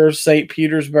entire St.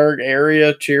 Petersburg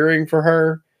area cheering for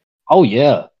her. Oh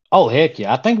yeah. Oh heck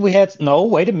yeah. I think we had no,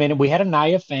 wait a minute. We had a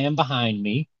Naya fan behind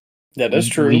me. That is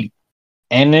true.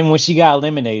 And then when she got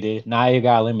eliminated, Naya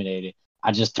got eliminated.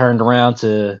 I just turned around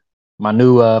to my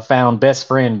new found best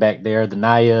friend back there, the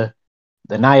Naya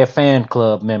fan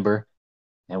club member,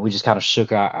 and we just kind of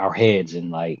shook our heads and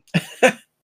like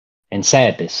in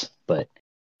sadness. But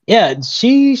yeah,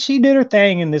 she did her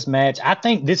thing in this match. I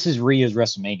think this is Rhea's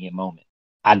WrestleMania moment.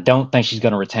 I don't think she's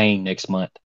gonna retain next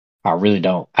month. I really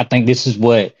don't. I think this is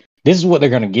what they're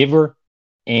gonna give her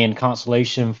in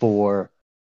consolation for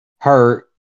her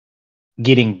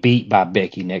getting beat by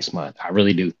Becky next month. I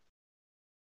really do.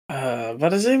 But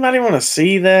does anybody want to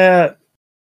see that?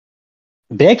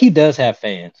 Becky does have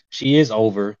fans. She is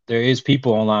over. There is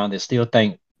people online that still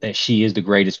think that she is the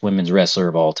greatest women's wrestler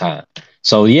of all time.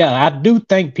 So yeah, I do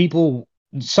think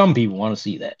some people want to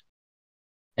see that.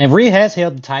 And Rhea has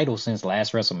held the title since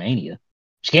last WrestleMania.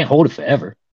 She can't hold it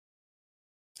forever.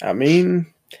 I mean,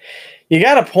 you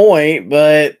got a point,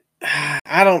 but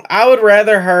I would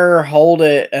rather her hold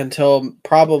it until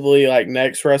probably like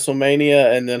next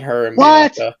WrestleMania and then her and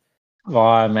What? Bianca. Come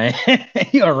on, man.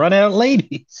 You're gonna run out of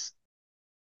ladies.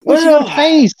 What's Well, she gonna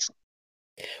face?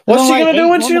 What's she gonna do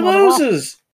when she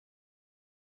loses?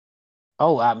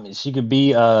 Oh, I mean, she could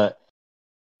be Dom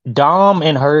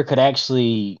and her could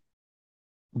actually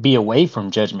be away from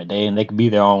Judgment Day and they could be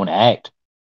their own act.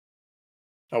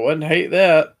 I wouldn't hate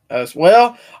that. As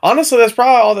well, honestly, that's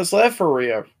probably all that's left for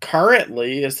Rhea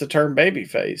currently is to turn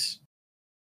babyface.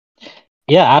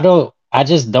 Yeah, I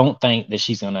just don't think that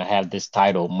she's gonna have this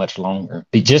title much longer.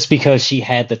 Just because she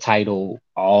had the title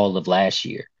all of last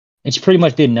year. And she pretty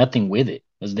much did nothing with it.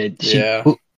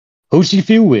 Who she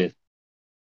feud with?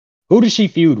 Who did she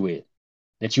feud with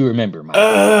that you remember, Mike?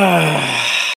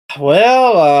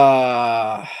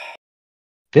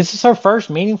 This is her first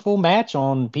meaningful match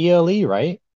on PLE,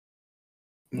 right?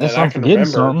 Unless I'm forgetting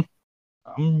something.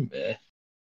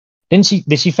 Did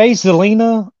she face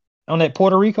Zelina on that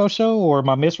Puerto Rico show, or am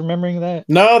I misremembering that?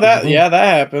 No, that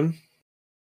happened.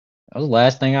 That was the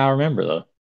last thing I remember, though.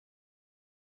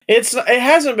 It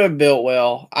hasn't been built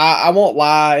well. I won't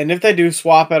lie, and if they do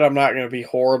swap it, I'm not going to be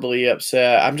horribly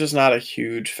upset. I'm just not a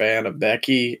huge fan of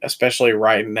Becky, especially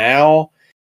right now.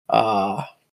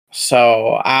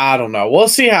 So I don't know. We'll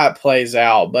see how it plays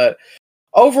out, but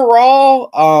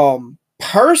overall,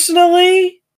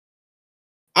 personally,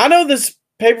 I know this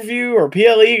pay-per-view or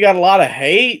PLE got a lot of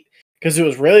hate because it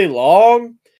was really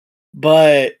long,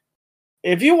 but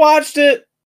if you watched it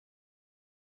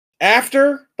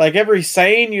after, like every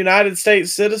sane United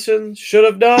States citizen should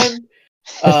have done,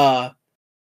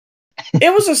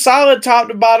 it was a solid top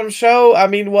to bottom show. I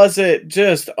mean, was it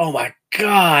just, oh my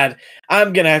God,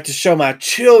 I'm going to have to show my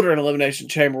children Elimination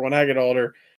Chamber when I get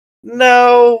older?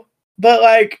 No, but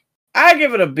like, I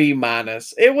give it a B-.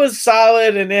 It was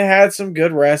solid and it had some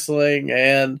good wrestling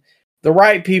and the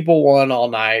right people won all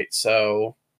night.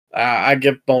 So I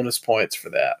give bonus points for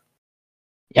that.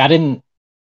 Yeah,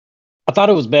 I thought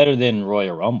it was better than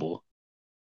Royal Rumble.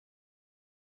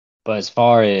 But as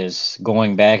far as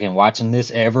going back and watching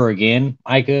this ever again,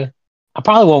 Micah, I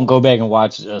probably won't go back and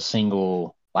watch a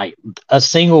single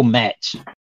match,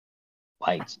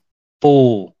 like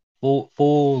full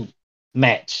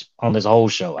match on this whole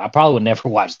show. I probably would never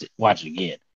watch it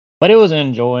again. But it was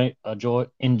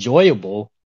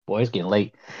enjoyable Boy, it's getting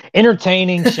late.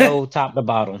 Entertaining show, top to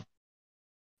bottom.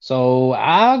 So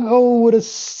I'll go with a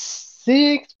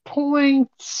 6.6.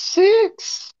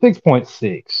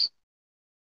 6.6.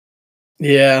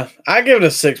 Yeah, I give it a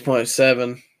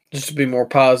 6.7 just to be more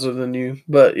positive than you.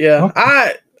 But yeah,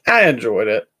 Okay. I enjoyed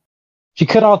it. If you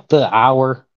cut off the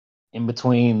hour in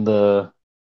between the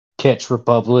Catch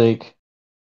Republic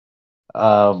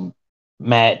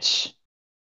match,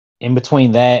 in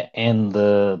between that and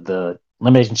the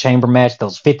Elimination Chamber match,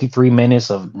 those 53 minutes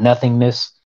of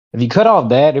nothingness. If you cut off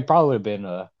that, it probably would have been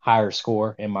a higher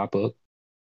score in my book.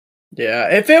 Yeah,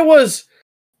 if it was,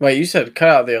 wait, you said cut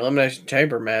out the Elimination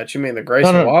Chamber match. You mean the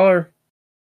Grayson No. Waller?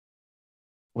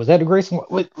 Was that the Grayson?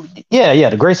 Yeah,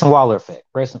 the Grayson Waller effect.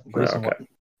 Grayson Okay.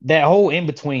 that whole in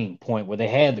between point where they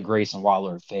had the Grayson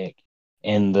Waller effect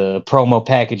and the promo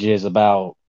packages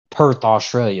about Perth,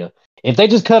 Australia. If they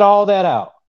just cut all that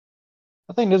out,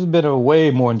 I think this would have been a way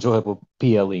more enjoyable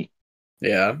PLE.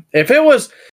 Yeah, if it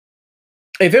was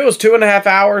 2.5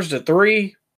 hours to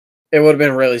 3, it would have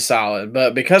been really solid.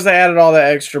 But because they added all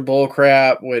that extra bull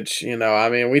crap, which, I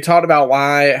mean, we talked about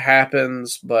why it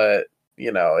happens, but,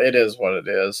 it is what it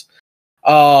is.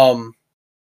 Overall,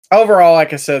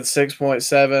 like I said,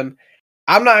 6.7.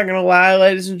 I'm not going to lie,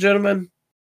 ladies and gentlemen.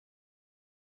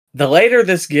 The later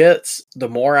this gets, the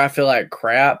more I feel like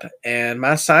crap, and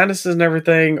my sinuses and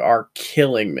everything are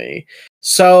killing me.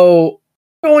 So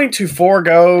I'm going to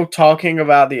forego talking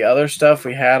about the other stuff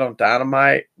we had on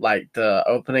Dynamite, like the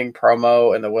opening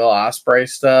promo and the Will Ospreay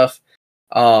stuff.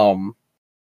 I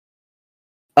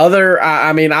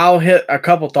mean, I'll hit a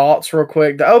couple thoughts real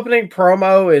quick. The opening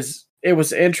promo was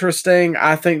interesting.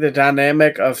 I think the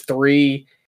dynamic of 3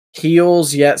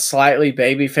 heels yet slightly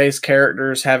babyface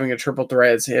characters having a triple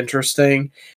threat is interesting,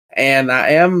 and I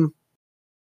am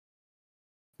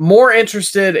more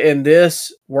interested in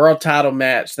this world title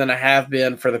match than I have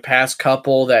been for the past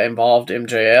couple that involved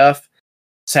MJF.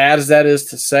 Sad as that is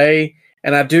to say,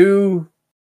 and I do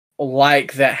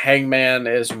like that Hangman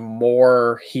is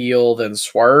more heel than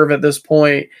Swerve at this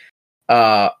point.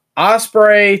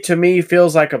 Ospreay to me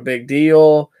feels like a big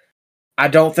deal. I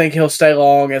don't think he'll stay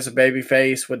long as a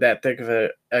babyface with that thick of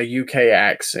a UK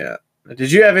accent.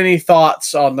 Did you have any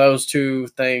thoughts on those two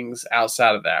things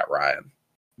outside of that, Ryan?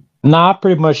 No, I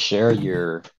pretty much share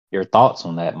your thoughts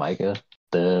on that, Micah.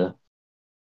 We can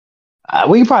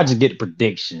probably just get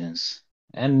predictions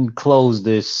and close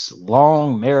this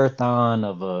long marathon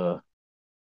of a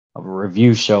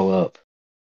review show up.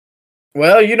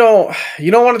 Well, you don't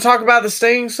want to talk about the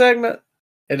Sting segment?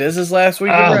 It is his last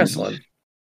week of wrestling.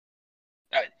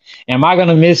 Am I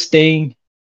gonna miss Sting?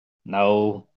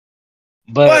 No.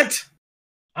 But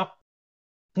what?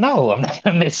 No, I'm not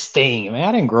gonna miss Sting. Man,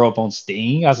 I didn't grow up on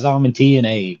Sting. I saw him in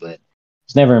TNA, but I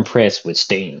was never impressed with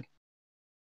Sting.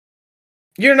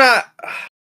 You're not.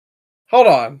 Hold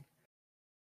on.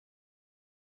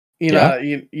 You're not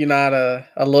a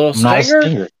little stinger? Not a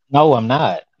stinger. No, I'm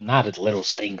not. I'm not a little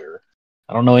stinger.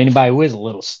 I don't know anybody who is a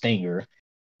little stinger.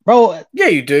 Bro. Yeah,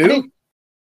 you do.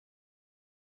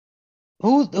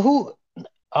 Who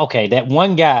okay, that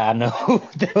one guy I know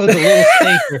that was a little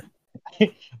stinger.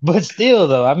 But still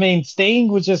though, I mean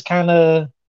Sting was just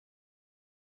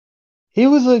he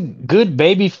was a good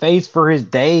baby face for his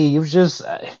day. It was just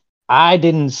I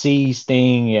didn't see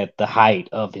Sting at the height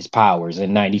of his powers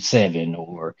in 97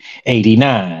 or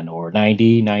 89 or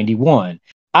 90, 91.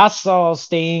 I saw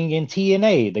Sting in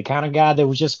TNA, the kind of guy that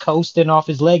was just coasting off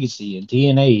his legacy in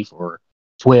TNA for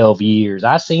 12 years.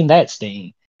 I seen that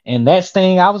Sting. And that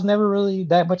Sting, I was never really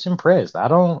that much impressed. I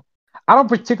don't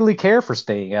particularly care for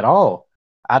Sting at all.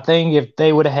 I think if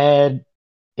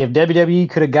WWE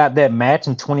could have got that match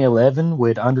in 2011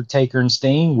 with Undertaker and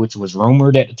Sting, which was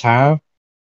rumored at the time,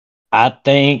 I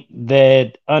think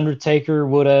that Undertaker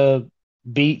would have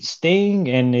beat Sting,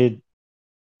 and it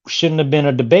shouldn't have been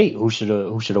a debate who should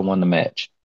have won the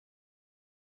match.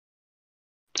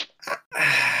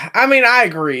 I mean, I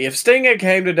agree. If Sting had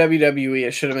came to WWE,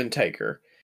 it should have been Taker.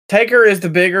 Taker is the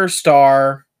bigger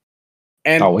star,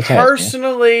 and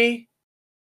personally,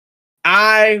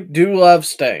 I do love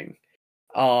Sting.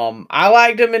 I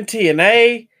liked him in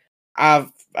TNA.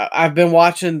 I've been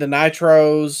watching the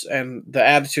Nitros and the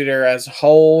Attitude Era as a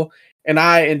whole, and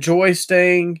I enjoy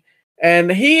Sting.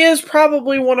 And he is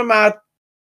probably one of my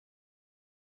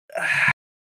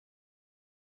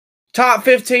top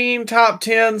 15, top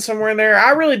 10, somewhere in there.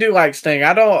 I really do like Sting.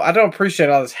 I don't appreciate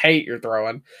all this hate you're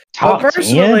throwing. Top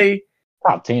 10?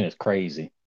 Top 10 is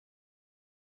crazy.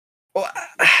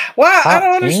 Why? I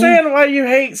don't understand why you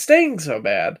hate Sting so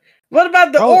bad. What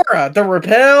about the aura, the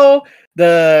rappel,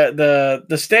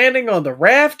 the standing on the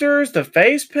rafters, the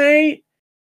face paint?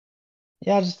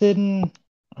 Yeah, I just didn't.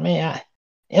 I mean,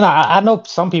 I know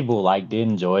some people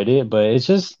enjoyed it, but it's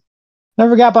just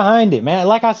never got behind it, man.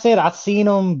 Like I said, I seen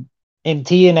him in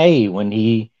TNA when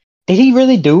did he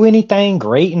really do anything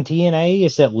great in TNA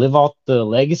except live off the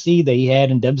legacy that he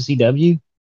had in WCW?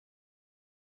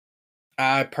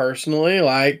 I personally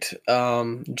liked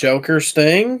Joker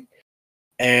Sting,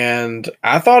 and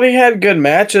I thought he had good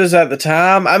matches at the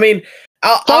time. I mean,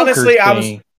 Joker's honestly, I was.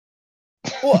 thing.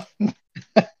 Well,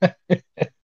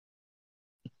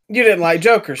 you didn't like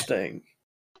Joker Sting.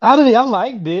 I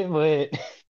liked it, but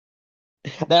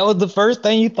that was the first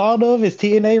thing you thought of his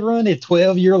TNA run, his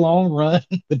 12-year long run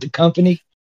with the company.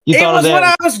 You It thought of was when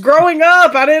that. I was growing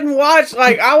up. I didn't watch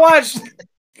I watched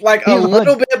like a You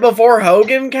little like, bit before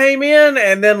Hogan came in,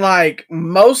 and then like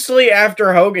mostly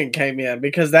after Hogan came in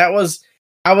because I was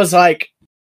like you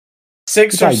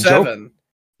 6 or like joke. 7.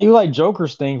 You like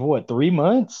Joker's thing for what, 3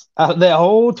 months? Out of that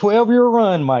whole 12-year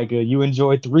run, Micah, you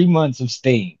enjoyed 3 months of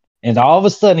Sting. And all of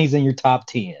a sudden he's in your top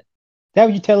 10. Is that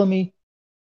what you telling me?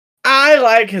 I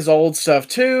like his old stuff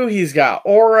too. He's got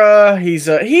aura. He's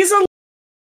a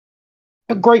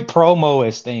A great promo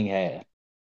as Sting had.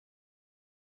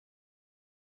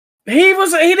 he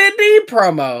didn't need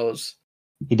promos.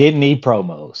 He didn't need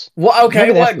promos. Well, okay,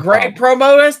 Maybe that's what the great problem.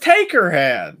 promo as Taker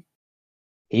had.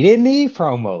 He didn't need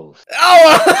promos.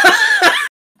 Oh,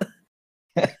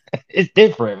 It's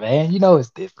different, man. You know it's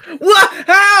different. what?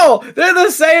 How? They're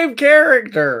the same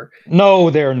character. No,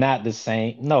 they're not the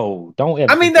same. No, don't I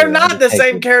ever mean, they're compare not the Undertaker.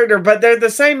 same character, but they're the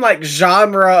same like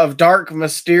genre of dark,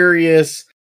 mysterious,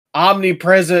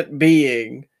 omnipresent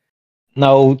being.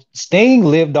 No, Sting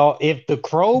lived off. If the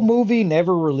Crow movie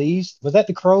never released, was that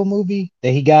the Crow movie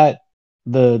that he got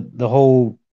the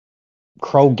whole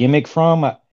Crow gimmick from?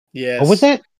 Or was Yes,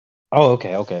 that? Oh,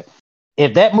 okay, okay.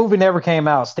 If that movie never came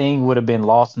out, Sting would have been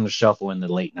lost in the shuffle in the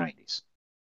late 90s.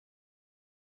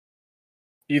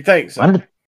 you think so?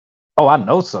 Oh, I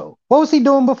know so. What was he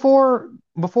doing before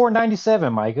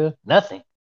 97, Micah? Nothing.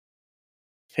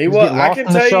 He He was was. getting I lost can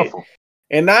in the tell you, shuffle.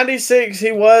 in '96,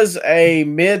 he was a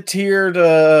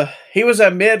mid-tiered. He was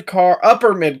a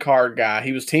upper mid-card guy.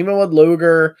 He was teaming with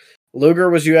Luger. Luger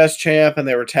was U.S. champ, and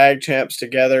they were tag champs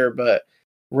together. But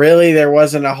really, there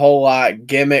wasn't a whole lot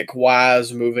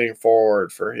gimmick-wise moving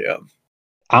forward for him.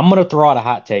 I'm gonna throw out a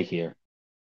hot take here.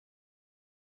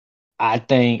 I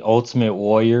think Ultimate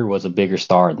Warrior was a bigger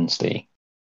star than Sting.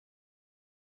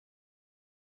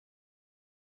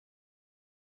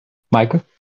 Micah,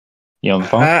 you on the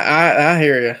phone? I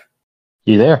hear you.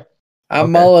 You there? I'm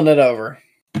Okay. mulling it over.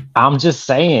 I'm just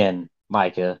saying,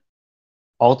 Micah,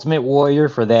 Ultimate Warrior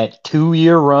for that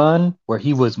 2-year run where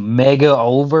he was mega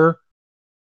over.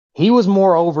 He was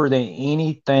more over than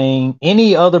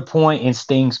any other point in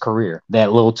Sting's career.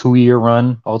 That little 2-year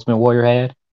run Ultimate Warrior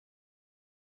had.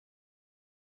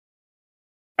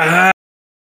 I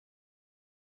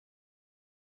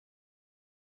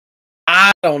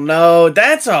I don't know.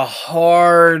 That's a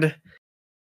hard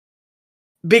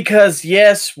because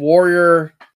yes,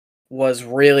 Warrior was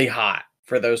really hot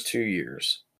for those 2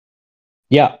 years,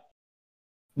 Yeah,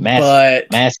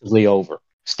 but massively over.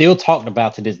 Still talked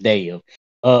about to this day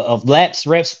of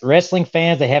wrestling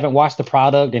fans that haven't watched the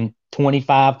product in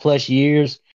 25 plus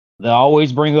years. They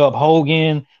always bring up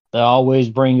Hogan. They always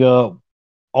bring up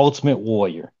Ultimate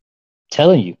Warrior.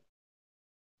 Telling you,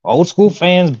 old school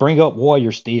fans bring up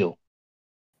Warrior still.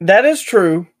 that is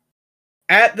true.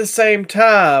 At the same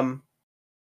time,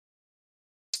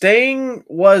 Sting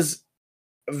was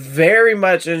very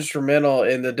much instrumental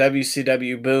in the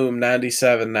WCW boom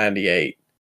 97, 98.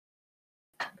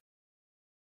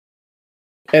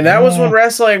 And that was when Yeah,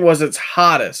 wrestling was its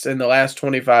hottest in the last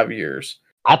 25 years.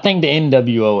 I think the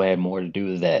NWO had more to do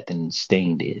with that than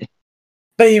Sting did.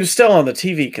 But he was still on the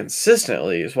TV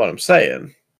consistently, is what I'm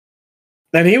saying.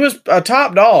 And he was a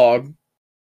top dog.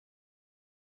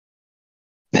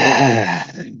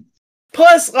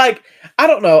 Plus, like, I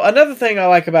don't know. Another thing I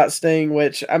like about Sting,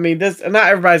 which, I mean, this, not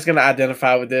everybody's going to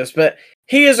identify with this, but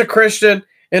he is a Christian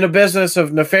in a business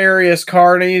of nefarious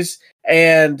carnies,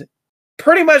 and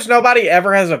pretty much nobody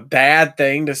ever has a bad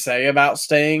thing to say about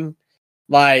Sting.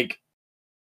 Like,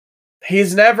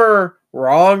 he's never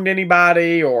wronged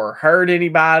anybody or hurt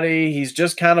anybody. He's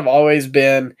just kind of always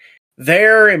been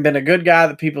there and been a good guy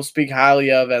that people speak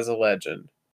highly of as a legend.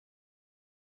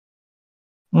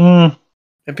 Mm.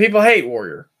 And people hate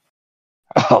Warrior.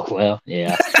 Oh well,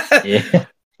 yeah, yeah,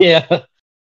 yeah.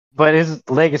 But his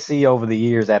legacy over the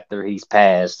years after he's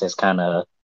passed has kind of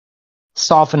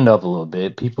softened up a little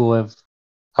bit. People have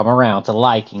come around to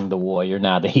liking the Warrior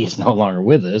now that he is no longer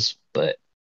with us. But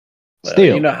Well, you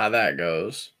still, know how that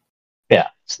goes. yeah,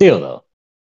 still though.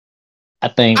 I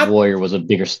think I, Warrior was a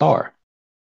bigger star.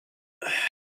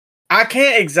 I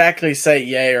can't exactly say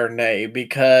yay or nay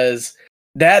because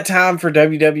that time for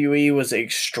WWE was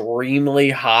extremely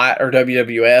hot, or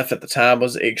WWF at the time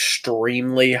was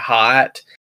extremely hot.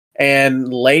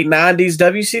 And late 90s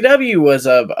WCW was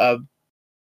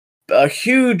a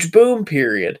huge boom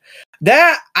period.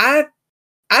 That I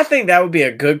think that would be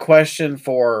a good question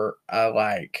for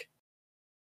like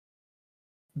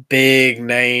big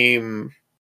name.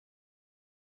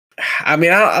 I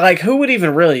mean, like who would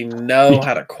even really know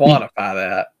how to quantify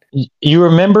that? You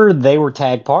remember they were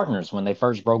tag partners when they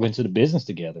first broke into the business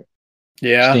together,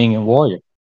 Yeah. Sting and Warrior.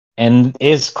 And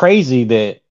it's crazy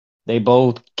that they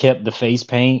both kept the face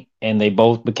paint and they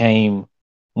both became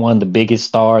one of the biggest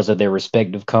stars of their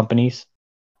respective companies.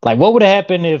 Like, what would have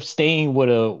happened if Sting would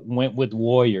have went with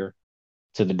Warrior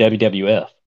to the WWF?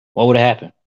 What would have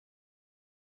happened?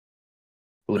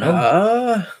 Who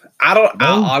knows? I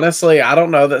honestly, I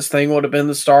don't know that Sting would have been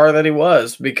the star that he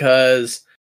was because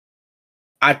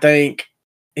I think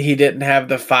he didn't have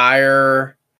the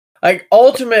fire. Like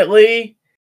ultimately,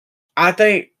 I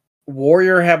think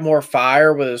Warrior had more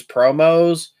fire with his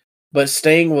promos, but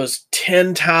Sting was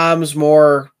 10 times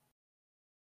more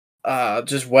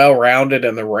just well-rounded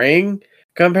in the ring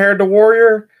compared to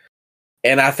Warrior.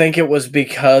 And I think it was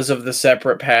because of the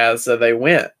separate paths that they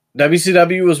went.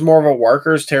 WCW was more of a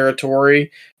workers territory,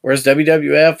 whereas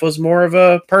WWF was more of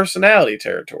a personality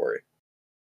territory.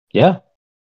 Yeah.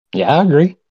 Yeah, I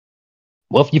agree.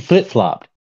 What if you flip flopped?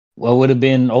 What would have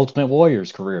been Ultimate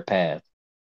Warrior's career path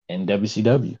in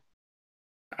WCW?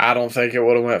 I don't think it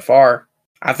would have went far.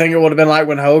 I think it would have been like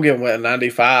when Hogan went in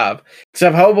 95.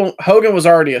 Except Hogan was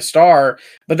already a star,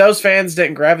 but those fans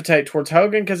didn't gravitate towards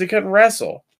Hogan because he couldn't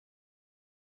wrestle.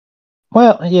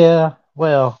 Well, yeah.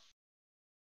 Well,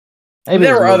 maybe it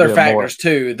There was a were little other bit more. factors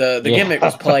too. The Yeah. gimmick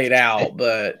was played out,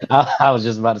 but I was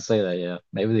just about to say that, yeah.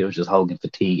 Maybe it was just Hogan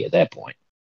fatigue at that point.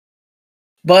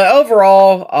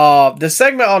 overall, the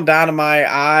segment on Dynamite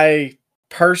I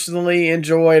personally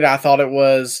enjoyed. I thought it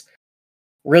was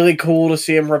really cool to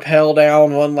see him rappel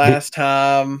down one last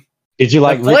time. Did you The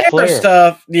like Ric Flair Flair?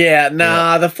 stuff,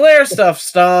 Yeah. the Flair stuff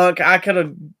stunk. I could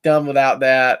have done without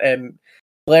that, and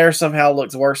Flair somehow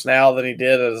looks worse now than he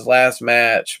did at his last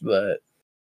match, but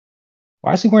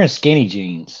Why is he wearing skinny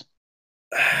jeans?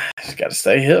 just got to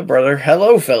stay hip, brother.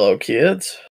 Hello, fellow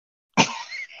kids.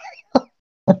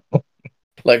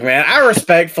 Look, man, I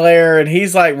respect Flair, and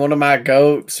he's like one of my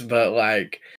goats, but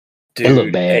like, It looked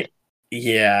dude, bad.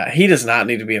 yeah, he does not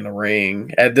need to be in the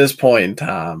ring at this point in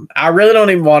time. I really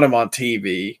don't even want him on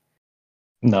TV.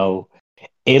 No,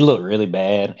 it looked really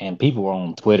bad. And people were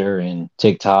on Twitter and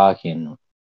TikTok and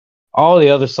all the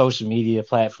other social media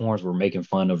platforms were making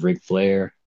fun of Ric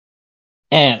Flair.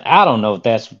 And I don't know if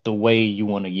that's the way you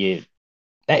want to get.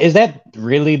 Is that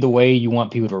really the way you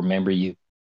want people to remember you?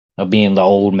 Of being the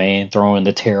old man throwing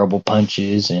the terrible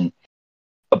punches and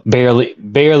barely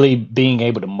being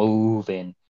able to move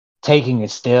and taking a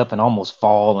step and almost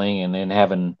falling and then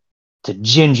having to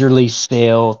gingerly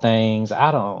sell things.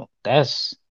 I don't.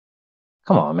 That's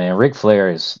come on, man. Ric Flair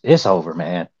it's over,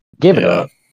 man. Give it Yeah. up.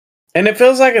 And it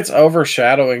feels like it's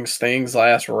overshadowing Sting's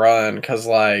last run because,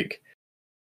 like,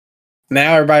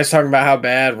 now everybody's talking about how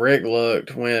bad Rick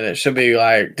looked when it should be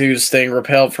like, dude, Sting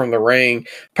repelled from the ring.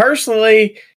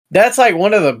 Personally, that's like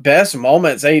one of the best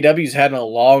moments AEW's had in a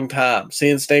long time.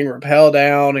 Seeing Sting rappel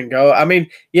down and go. I mean,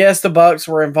 yes, the Bucks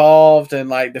were involved and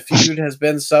like the feud has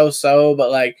been so,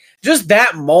 but like just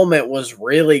that moment was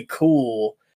really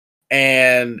cool.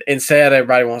 And instead,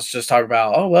 everybody wants to just talk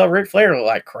about, oh, well, Ric Flair looked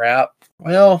like crap.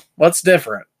 Well, what's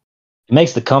different? It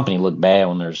makes the company look bad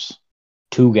when there's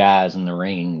two guys in the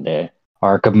ring that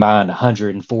are combined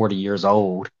 140 years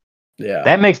old. Yeah.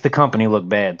 That makes the company look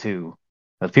bad too.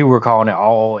 But people were calling it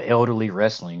all elderly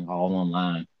wrestling all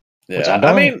online, which Yeah.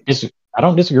 I mean, I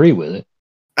don't disagree with it.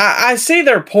 I see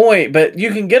their point, but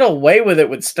you can get away with it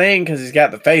with Sting because he's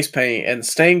got the face paint, and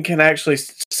Sting can actually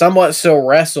somewhat still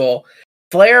wrestle.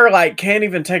 Flair, like, can't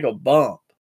even take a bump.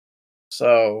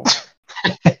 So.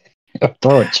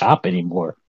 Throw a chop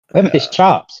anymore. What his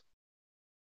chops?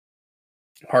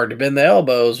 Hard to bend the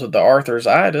elbows with the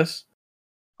arthritis.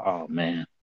 Oh man,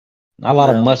 not a lot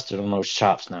of mustard on those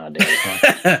chops nowadays.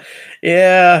 Huh?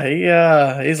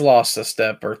 Yeah, he's lost a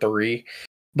step or three.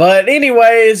 But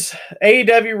anyways,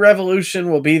 AEW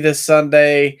Revolution will be this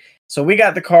Sunday. So we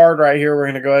got the card right here. We're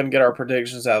going to go ahead and get our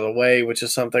predictions out of the way, which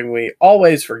is something we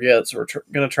always forget. So we're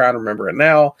going to try and remember it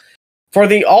now. For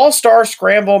the All-Star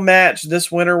Scramble match, this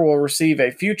winner will receive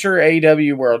a future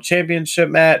AEW World Championship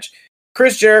match.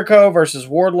 Chris Jericho versus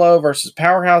Wardlow versus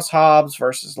Powerhouse Hobbs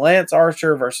versus Lance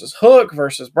Archer versus Hook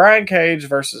versus Brian Cage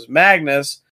versus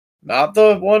Magnus, not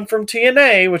the one from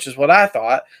TNA, which is what I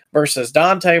thought, versus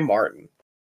Dante Martin.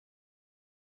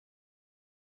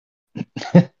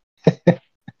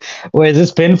 Wait, is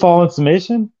this pinfall and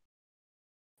submission?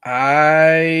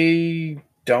 I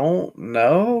don't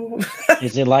know.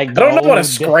 Is it like I don't know what a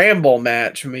scramble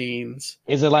match means.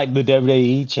 Is it like the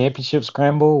WWE Championship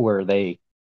Scramble where they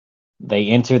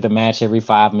enter the match every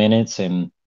 5 minutes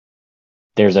and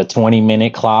there's a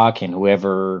 20-minute clock and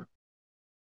whoever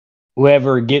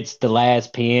gets the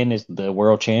last pin is the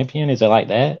world champion? Is it like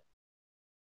that?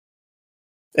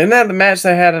 Isn't that the match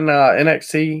they had in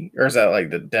NXT, or is that like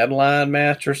the Deadline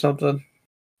match or something?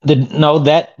 No,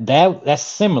 that's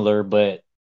similar, but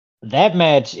that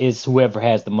match is whoever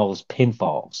has the most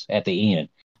pinfalls at the end.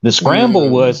 The scramble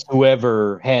was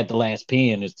whoever had the last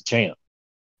pin is the champ.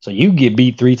 So you get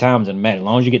beat 3 times in a match. As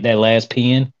long as you get that last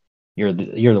pin, you're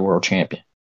the world champion.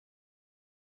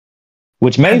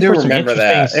 Which made for some remember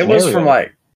that. Scenarios.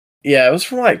 It was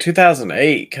from like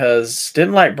 2008 because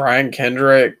didn't like Brian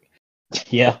Kendrick.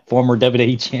 Yeah, former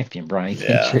WWE champion Brian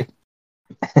Kendrick.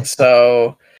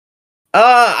 So,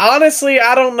 honestly,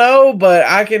 I don't know, but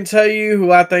I can tell you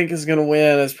who I think is going to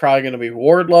win is probably going to be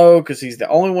Wardlow because he's the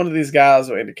only one of these guys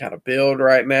we need to kind of build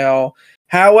right now.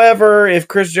 However, if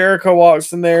Chris Jericho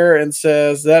walks in there and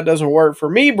says, that doesn't work for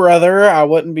me, brother, I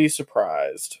wouldn't be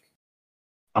surprised.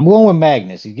 I'm going with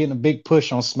Magnus. He's getting a big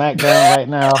push on SmackDown right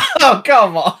now. Oh,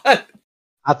 come on.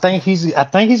 I think he's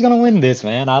going to win this,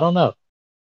 man. I don't know.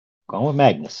 Going with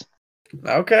Magnus.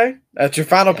 Okay. That's your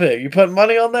final pick. You putting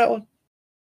money on that one?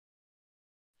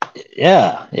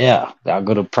 Yeah. I'll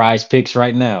go to Prize Picks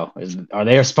right now. Are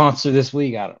they a sponsor this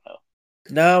week? I don't know.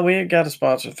 No, we ain't got a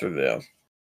sponsor through them.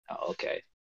 Oh, okay.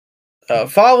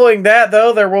 Following that,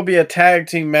 though, there will be a tag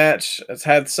team match. It's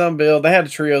had some build. They had a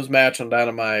trios match on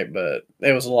Dynamite, but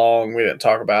it was long. We didn't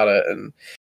talk about it, and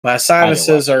my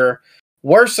sinuses are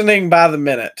worsening by the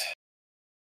minute.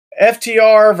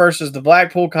 FTR versus the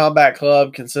Blackpool Combat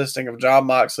Club, consisting of Jon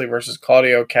Moxley versus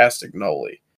Claudio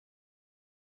Castagnoli.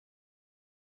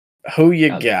 Who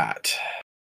you got?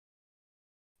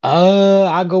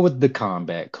 I go with the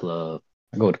Combat Club.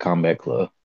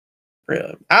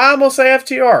 Really? I'm gonna say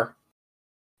FTR.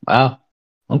 Wow.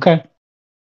 Okay.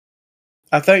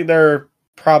 I think they're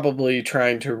probably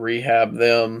trying to rehab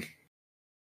them.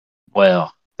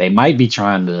 Well, they might be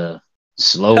trying to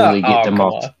slowly get them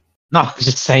off. No, I was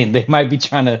just saying they might be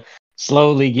trying to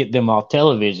slowly get them off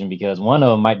television because one of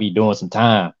them might be doing some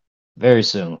time very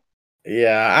soon.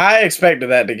 Yeah, I expected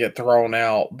that to get thrown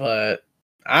out, but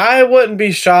I wouldn't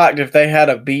be shocked if they had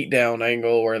a beatdown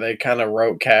angle where they kind of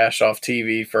wrote Cash off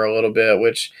TV for a little bit,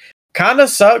 which kind of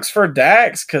sucks for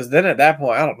Dax because then at that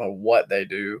point, I don't know what they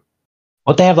do.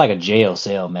 What they have like a jail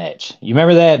cell match. You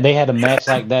remember that? They had a match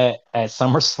like that at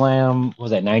SummerSlam. What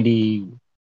was that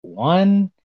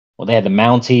 91? Well, they had the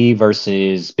Mountie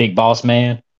versus Big Boss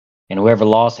Man, and whoever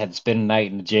lost had to spend the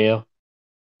night in the jail.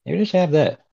 Maybe they should have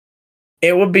that.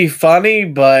 It would be funny,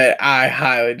 but I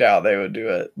highly doubt they would do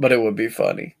it. But it would be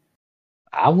funny.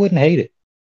 I wouldn't hate it.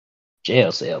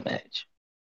 Jail cell match.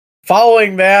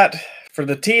 Following that, for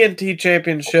the TNT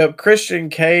Championship, Christian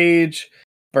Cage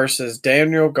versus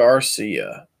Daniel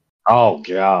Garcia. Oh,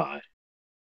 God.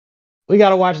 We got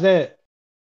to watch that.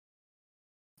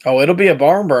 Oh, it'll be a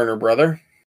barn burner, brother.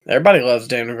 Everybody loves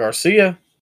Daniel Garcia.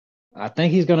 I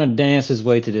think he's going to dance his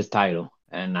way to this title.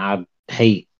 And I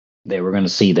hate that we're going to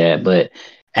see that. But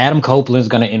Adam Copeland's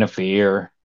going to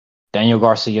interfere. Daniel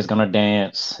Garcia is going to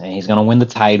dance. And he's going to win the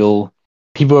title.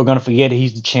 People are going to forget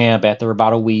he's the champ after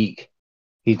about a week.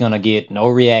 He's going to get no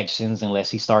reactions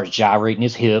unless he starts gyrating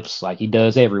his hips like he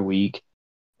does every week.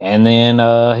 And then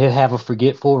he'll have a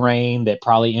forgetful reign that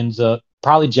probably ends up...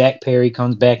 Probably Jack Perry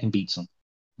comes back and beats him.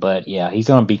 But yeah, he's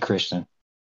going to beat Christian.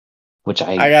 Which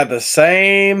I got the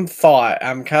same thought.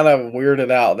 I'm kind of weirded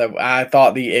out that I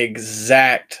thought the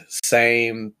exact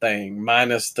same thing,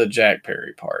 minus the Jack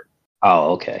Perry part.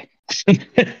 Oh, okay.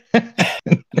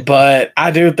 But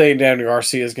I do think Daniel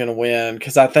Garcia is going to win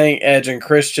because I think Edge and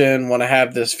Christian want to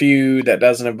have this feud that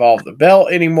doesn't involve the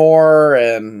belt anymore,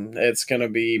 and it's going to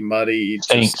be muddy.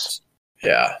 Stinks.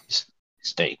 Yeah.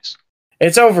 Stinks.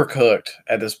 It's overcooked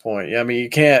at this point. I mean, you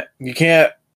can't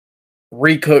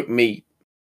recook meat.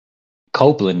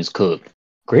 Copeland is cooked.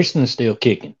 Christian is still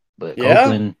kicking, but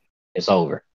Copeland is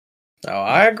over. Oh,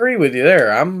 I agree with you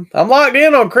there. I'm locked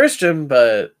in on Christian,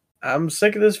 but I'm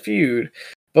sick of this feud.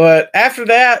 But after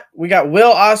that, we got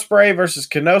Will Ospreay versus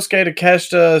Konosuke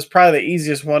Takeshita. Is probably the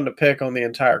easiest one to pick on the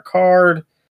entire card.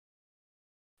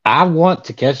 I want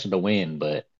Takeshita to win,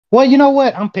 but Well, you know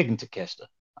what? I'm picking Takeshita.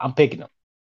 I'm picking him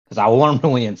because I want him to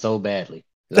win so badly.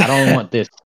 'Cause I don't want this.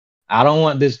 I don't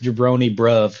want this jabroni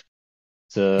bruv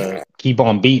to keep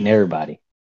on beating everybody.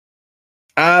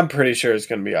 I'm pretty sure it's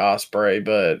going to be Osprey,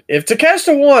 but if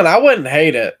Takeshita won, I wouldn't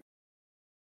hate it.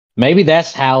 Maybe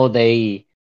that's how they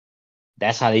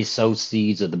sow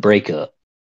seeds of the breakup.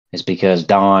 It's because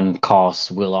Don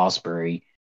costs Will Ospreay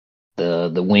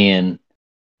the win,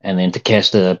 and then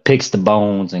Takeshita picks the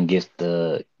bones and gets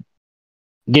the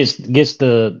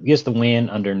win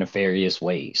under nefarious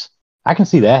ways. I can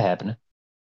see that happening.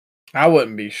 I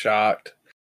wouldn't be shocked.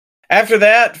 After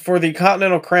that, for the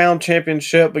Continental Crown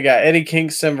Championship, we got Eddie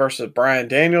Kingston versus Bryan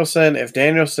Danielson. If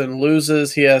Danielson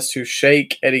loses, he has to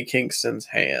shake Eddie Kingston's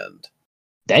hand.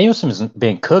 Danielson's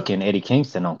been cooking Eddie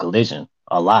Kingston on Collision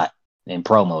a lot in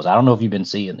promos. I don't know if you've been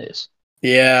seeing this.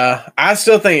 Yeah, I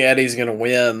still think Eddie's going to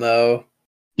win, though.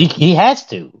 He has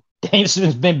to.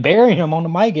 Danielson's been burying him on the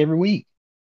mic every week.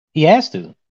 He has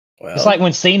to. Well, It's like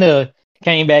when Cena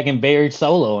came back and buried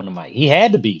Solo on the mic. He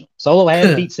had to beat him. Solo had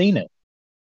to beat Cena.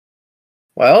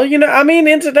 well,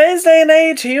 in today's day and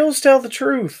age, heels tell the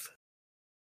truth.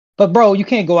 But, bro, you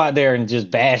can't go out there and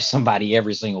just bash somebody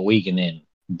every single week and then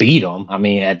beat them. I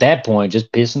mean, at that point,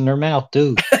 just piss in their mouth,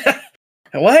 too.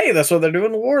 Well, hey, that's what they're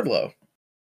doing to Wardlow.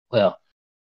 Well,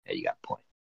 yeah, you got a point.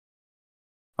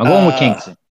 I'm going with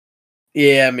Kingston.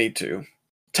 Yeah, me too.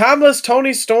 Timeless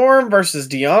Tony Storm versus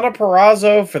Deonna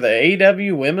Purrazzo for the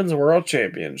AEW Women's World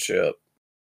Championship.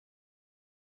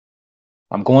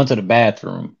 I'm going to the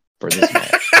bathroom for this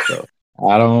match. So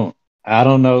I don't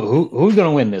know who's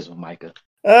gonna win this one, Micah.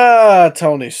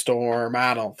 Tony Storm.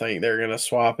 I don't think they're gonna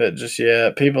swap it just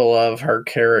yet. People love her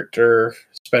character,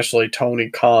 especially Tony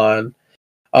Khan.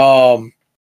 But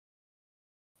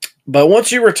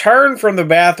once you return from the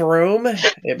bathroom,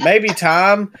 it may be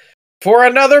time for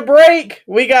another break.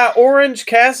 We got Orange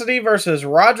Cassidy versus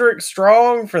Roderick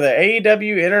Strong for the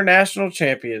AEW International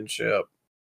Championship.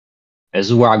 This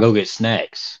is where I go get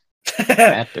snacks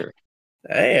after.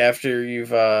 Hey, after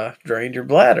you've drained your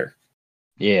bladder.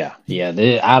 Yeah.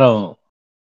 I'm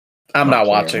not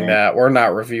watching that. We're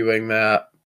not reviewing that.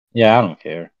 Yeah, I don't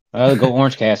care. I'll go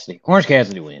Orange Cassidy. Orange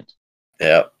Cassidy wins.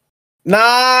 Yep. Nah,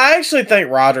 I actually think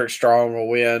Roderick Strong will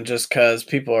win just because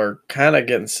people are kind of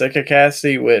getting sick of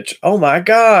Cassidy, which, oh my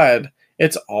God,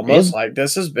 it's almost like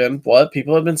this has been what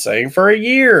people have been saying for a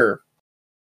year.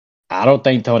 I don't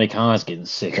think Tony Khan's getting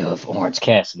sick of Orange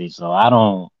Cassidy, so I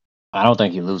don't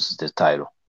think he loses this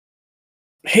title.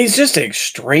 He's just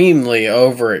extremely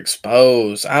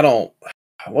overexposed.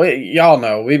 Y'all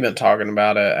know, we've been talking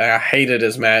about it. I hated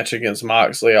his match against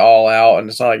Moxley All Out, and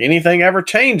it's not like anything ever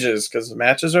changes because the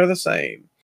matches are the same.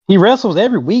 He wrestles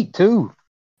every week, too.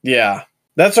 Yeah,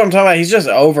 that's what I'm talking about. He's just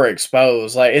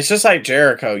overexposed. Like, it's just like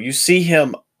Jericho. You see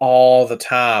him all the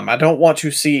time. I don't want to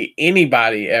see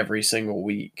anybody every single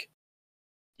week.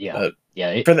 Yeah,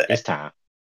 it's time.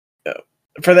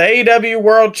 For the AEW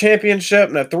World Championship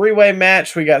in a three-way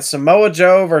match, we got Samoa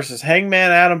Joe versus Hangman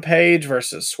Adam Page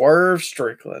versus Swerve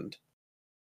Strickland.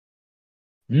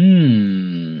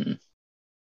 One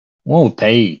with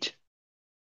Page.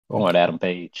 Going with Adam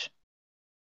Page.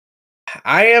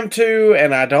 I am too,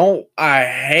 and I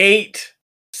hate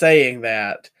saying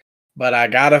that, but I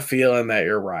got a feeling that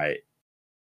you're right.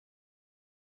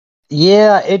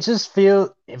 Yeah, it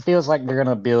feels like they're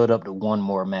gonna build up to one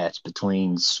more match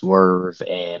between Swerve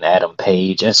and Adam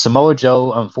Page. And Samoa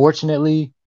Joe,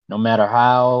 unfortunately, no matter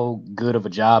how good of a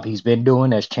job he's been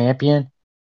doing as champion,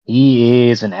 he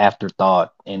is an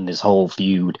afterthought in this whole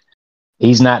feud.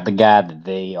 He's not the guy that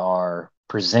they are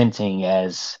presenting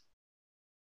as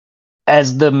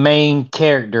the main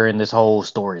character in this whole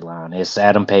storyline. It's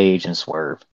Adam Page and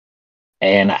Swerve.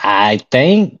 And I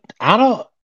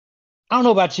don't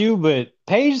know about you, but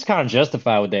Paige is kind of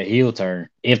justified with that heel turn.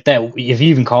 If you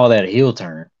even call that a heel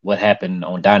turn, what happened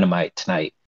on Dynamite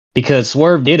tonight. Because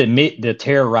Swerve did admit to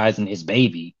terrorizing his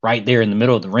baby right there in the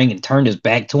middle of the ring and turned his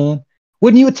back to him.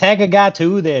 Wouldn't you attack a guy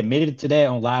too that admitted to that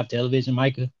on live television,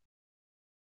 Micah?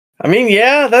 I mean,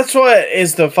 yeah, that's what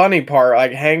is the funny part.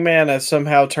 Like, Hangman has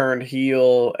somehow turned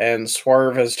heel and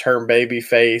Swerve has turned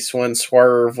babyface when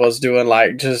Swerve was doing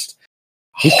like just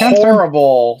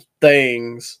horrible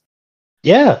things.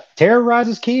 Yeah, terrorize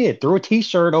his kid. Threw a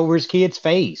t-shirt over his kid's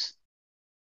face.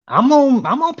 I'm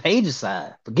on Paige's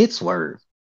side. Forget Swerve.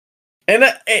 And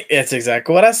it's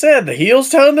exactly what I said. The heel's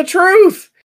telling the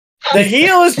truth. The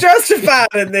heel is justified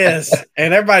in this.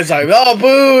 And everybody's like, oh,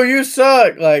 boo, you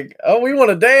suck. Like, oh, we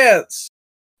want to dance.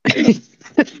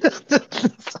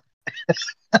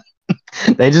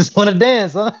 They just want to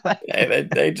dance, huh?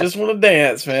 They just want to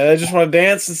dance, man. They just want to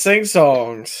dance and sing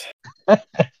songs.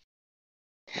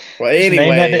 Well, We should name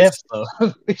that the anyways,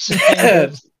 episode. We should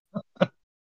name that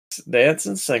dance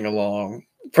and sing along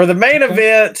for the main Okay.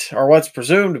 event, or what's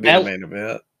presumed to be the That- main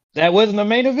event. That wasn't the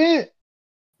main event.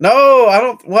 No, I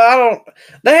don't. Well, I don't.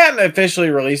 They haven't officially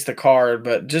released the card,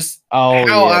 but just Oh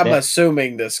how yeah, I'm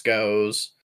assuming this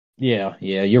goes. yeah,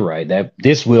 you're right.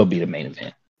 This will be the main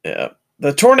event. Yeah.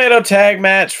 The Tornado Tag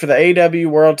match for the AW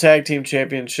World Tag Team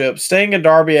Championship, Sting and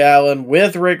Darby Allin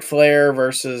with Ric Flair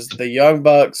versus the Young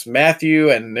Bucks, Matthew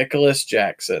and Nicholas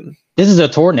Jackson. This is a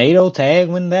tornado tag.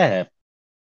 When that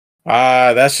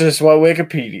happened? That's just what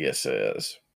Wikipedia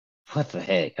says. What the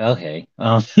heck? Okay.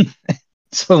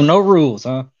 So no rules,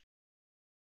 huh?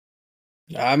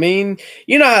 I mean,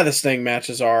 you know how the Sting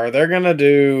matches are. They're going to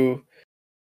do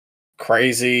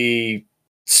crazy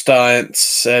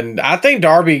stunts, and I think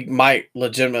Darby might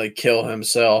legitimately kill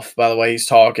himself by the way he's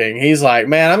talking. He's like,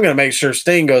 man, I'm going to make sure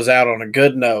Sting goes out on a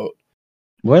good note.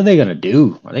 What are they gonna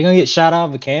do? Are they gonna get shot out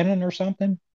of a cannon or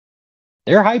something?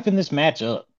 They're hyping this match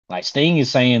up. Like Sting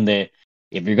is saying that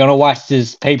if you're gonna watch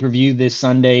this pay-per-view this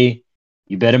Sunday,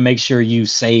 you better make sure you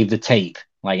save the tape.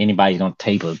 Like anybody's gonna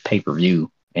tape a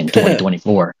pay-per-view in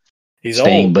 2024. He's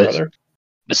Sting, old, brother.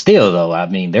 But still, though, I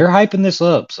mean, they're hyping this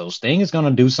up. So Sting is going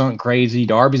to do something crazy.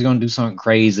 Darby's going to do something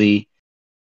crazy.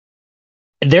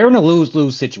 They're in a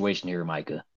lose-lose situation here,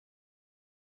 Micah.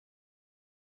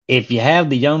 If you have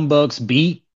the Young Bucks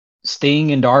beat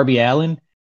Sting and Darby Allin,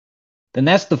 then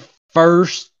that's the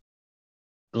first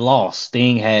loss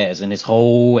Sting has in his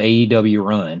whole AEW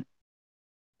run.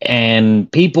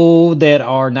 And people that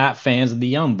are not fans of the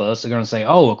Young Bucks are going to say,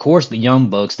 oh, of course the Young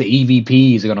Bucks, the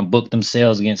EVPs, are going to book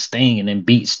themselves against Sting and then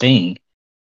beat Sting,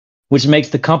 which makes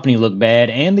the company look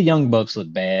bad and the Young Bucks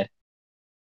look bad.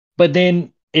 But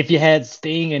then if you had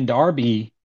Sting and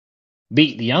Darby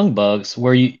beat the Young Bucks,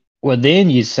 then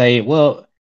you say, well,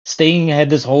 Sting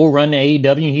had this whole run to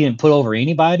AEW and he didn't put over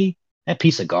anybody. That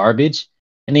piece of garbage.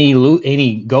 And then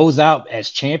he goes out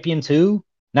as champion too,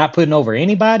 not putting over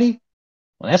anybody.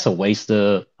 Well, that's a waste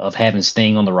of having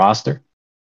Sting on the roster.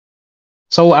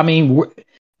 So, I mean,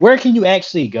 where can you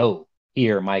actually go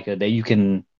here, Micah, that you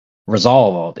can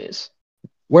resolve all this?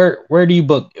 Where do you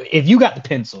book? If you got the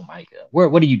pencil, Micah,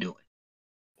 what are you doing?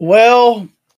 Well,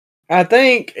 I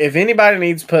think if anybody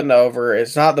needs putting over,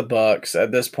 it's not the Bucks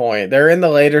at this point. They're in the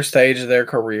later stage of their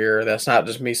career. That's not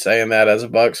just me saying that as a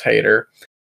Bucks hater.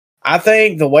 I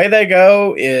think the way they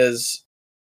go is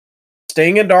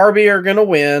Sting and Darby are going to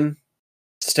win.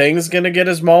 Sting's going to get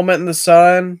his moment in the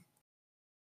sun.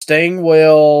 Sting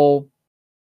will...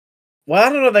 Well,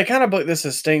 I don't know. They kind of booked this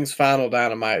as Sting's final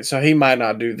Dynamite, so he might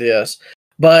not do this.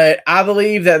 But I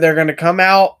believe that they're going to come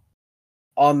out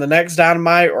on the next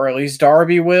Dynamite, or at least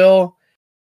Darby will.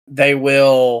 They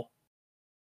will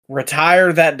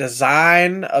retire that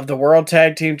design of the World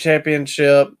Tag Team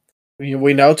Championship.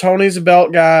 We know Tony's a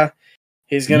belt guy.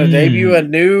 He's going to debut a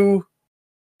new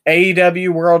AEW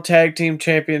World Tag Team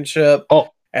Championship,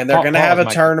 and they're going to have a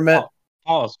tournament.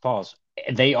 Pause.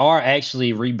 They are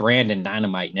actually rebranding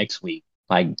Dynamite next week.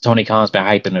 Like Tony Khan's been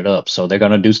hyping it up, so they're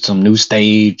going to do some new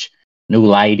stage, new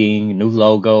lighting, new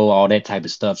logo, all that type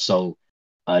of stuff. So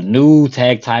a new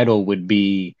tag title would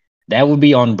be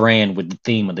on brand with the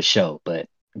theme of the show. But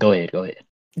go ahead.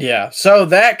 Yeah, so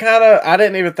that kind of, I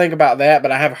didn't even think about that,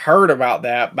 but I have heard about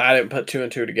that, but I didn't put two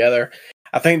and two together.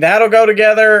 I think that'll go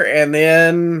together, and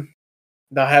then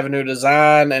they'll have a new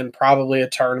design and probably a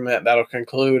tournament that'll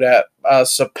conclude at a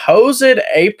supposed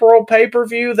April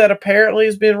pay-per-view that apparently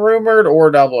has been rumored,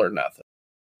 or Double or Nothing.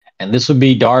 And this would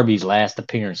be Darby's last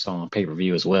appearance on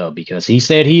pay-per-view as well, because he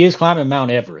said he is climbing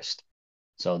Mount Everest.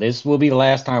 So this will be the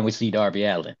last time we see Darby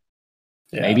Allin.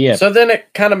 Yeah. Maybe ever. So then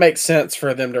it kind of makes sense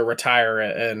for them to retire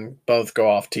it and both go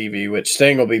off TV, which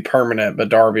Sting will be permanent, but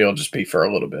Darby will just be for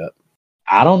a little bit.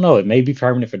 I don't know. It may be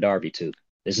permanent for Darby too.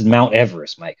 This is Mount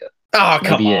Everest, Micah. Oh,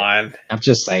 come on. I'm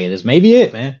just saying, this may be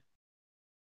it, man.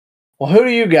 Well, who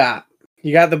do you got?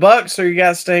 You got the Bucks or you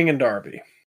got Sting and Darby?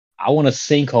 I want a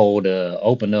sinkhole to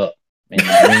open up in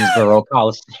the Greensboro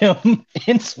Coliseum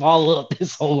and swallow up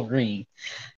this whole ring.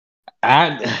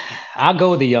 I'll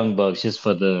go with the Young Bucks just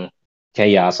for the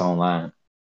chaos online.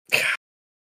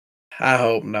 I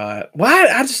hope not. Why?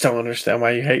 I just don't understand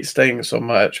why you hate Sting so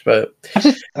much. But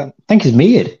I think he's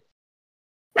mid.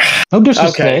 No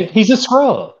disrespect. Okay. He's a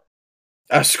scrub.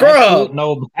 A scrub.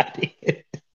 Nobody.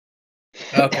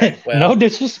 Okay. Well, No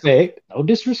disrespect.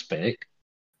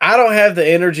 I don't have the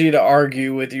energy to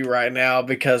argue with you right now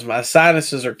because my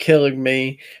sinuses are killing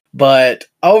me. But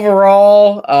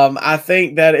overall, I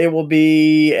think that it will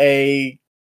be a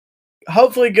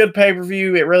hopefully good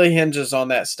pay-per-view. It really hinges on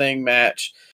that Sting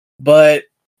match. But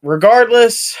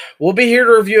regardless, we'll be here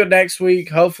to review it next week.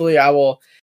 Hopefully, I will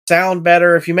sound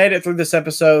better. If you made it through this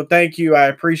episode, thank you. I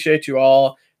appreciate you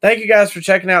all. Thank you guys for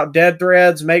checking out Dead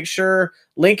Threads. Make sure,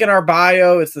 link in our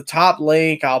bio. It's the top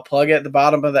link. I'll plug it at the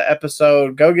bottom of the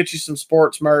episode. Go get you some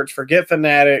sports merch. Forget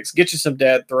Fanatics. Get you some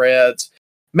Dead Threads.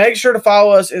 Make sure to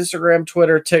follow us, Instagram,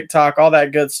 Twitter, TikTok, all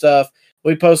that good stuff.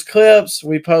 We post clips.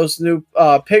 We post new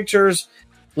pictures,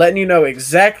 letting you know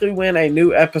exactly when a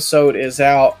new episode is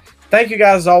out. Thank you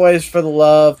guys as always for the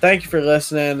love. Thank you for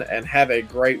listening, and have a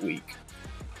great week.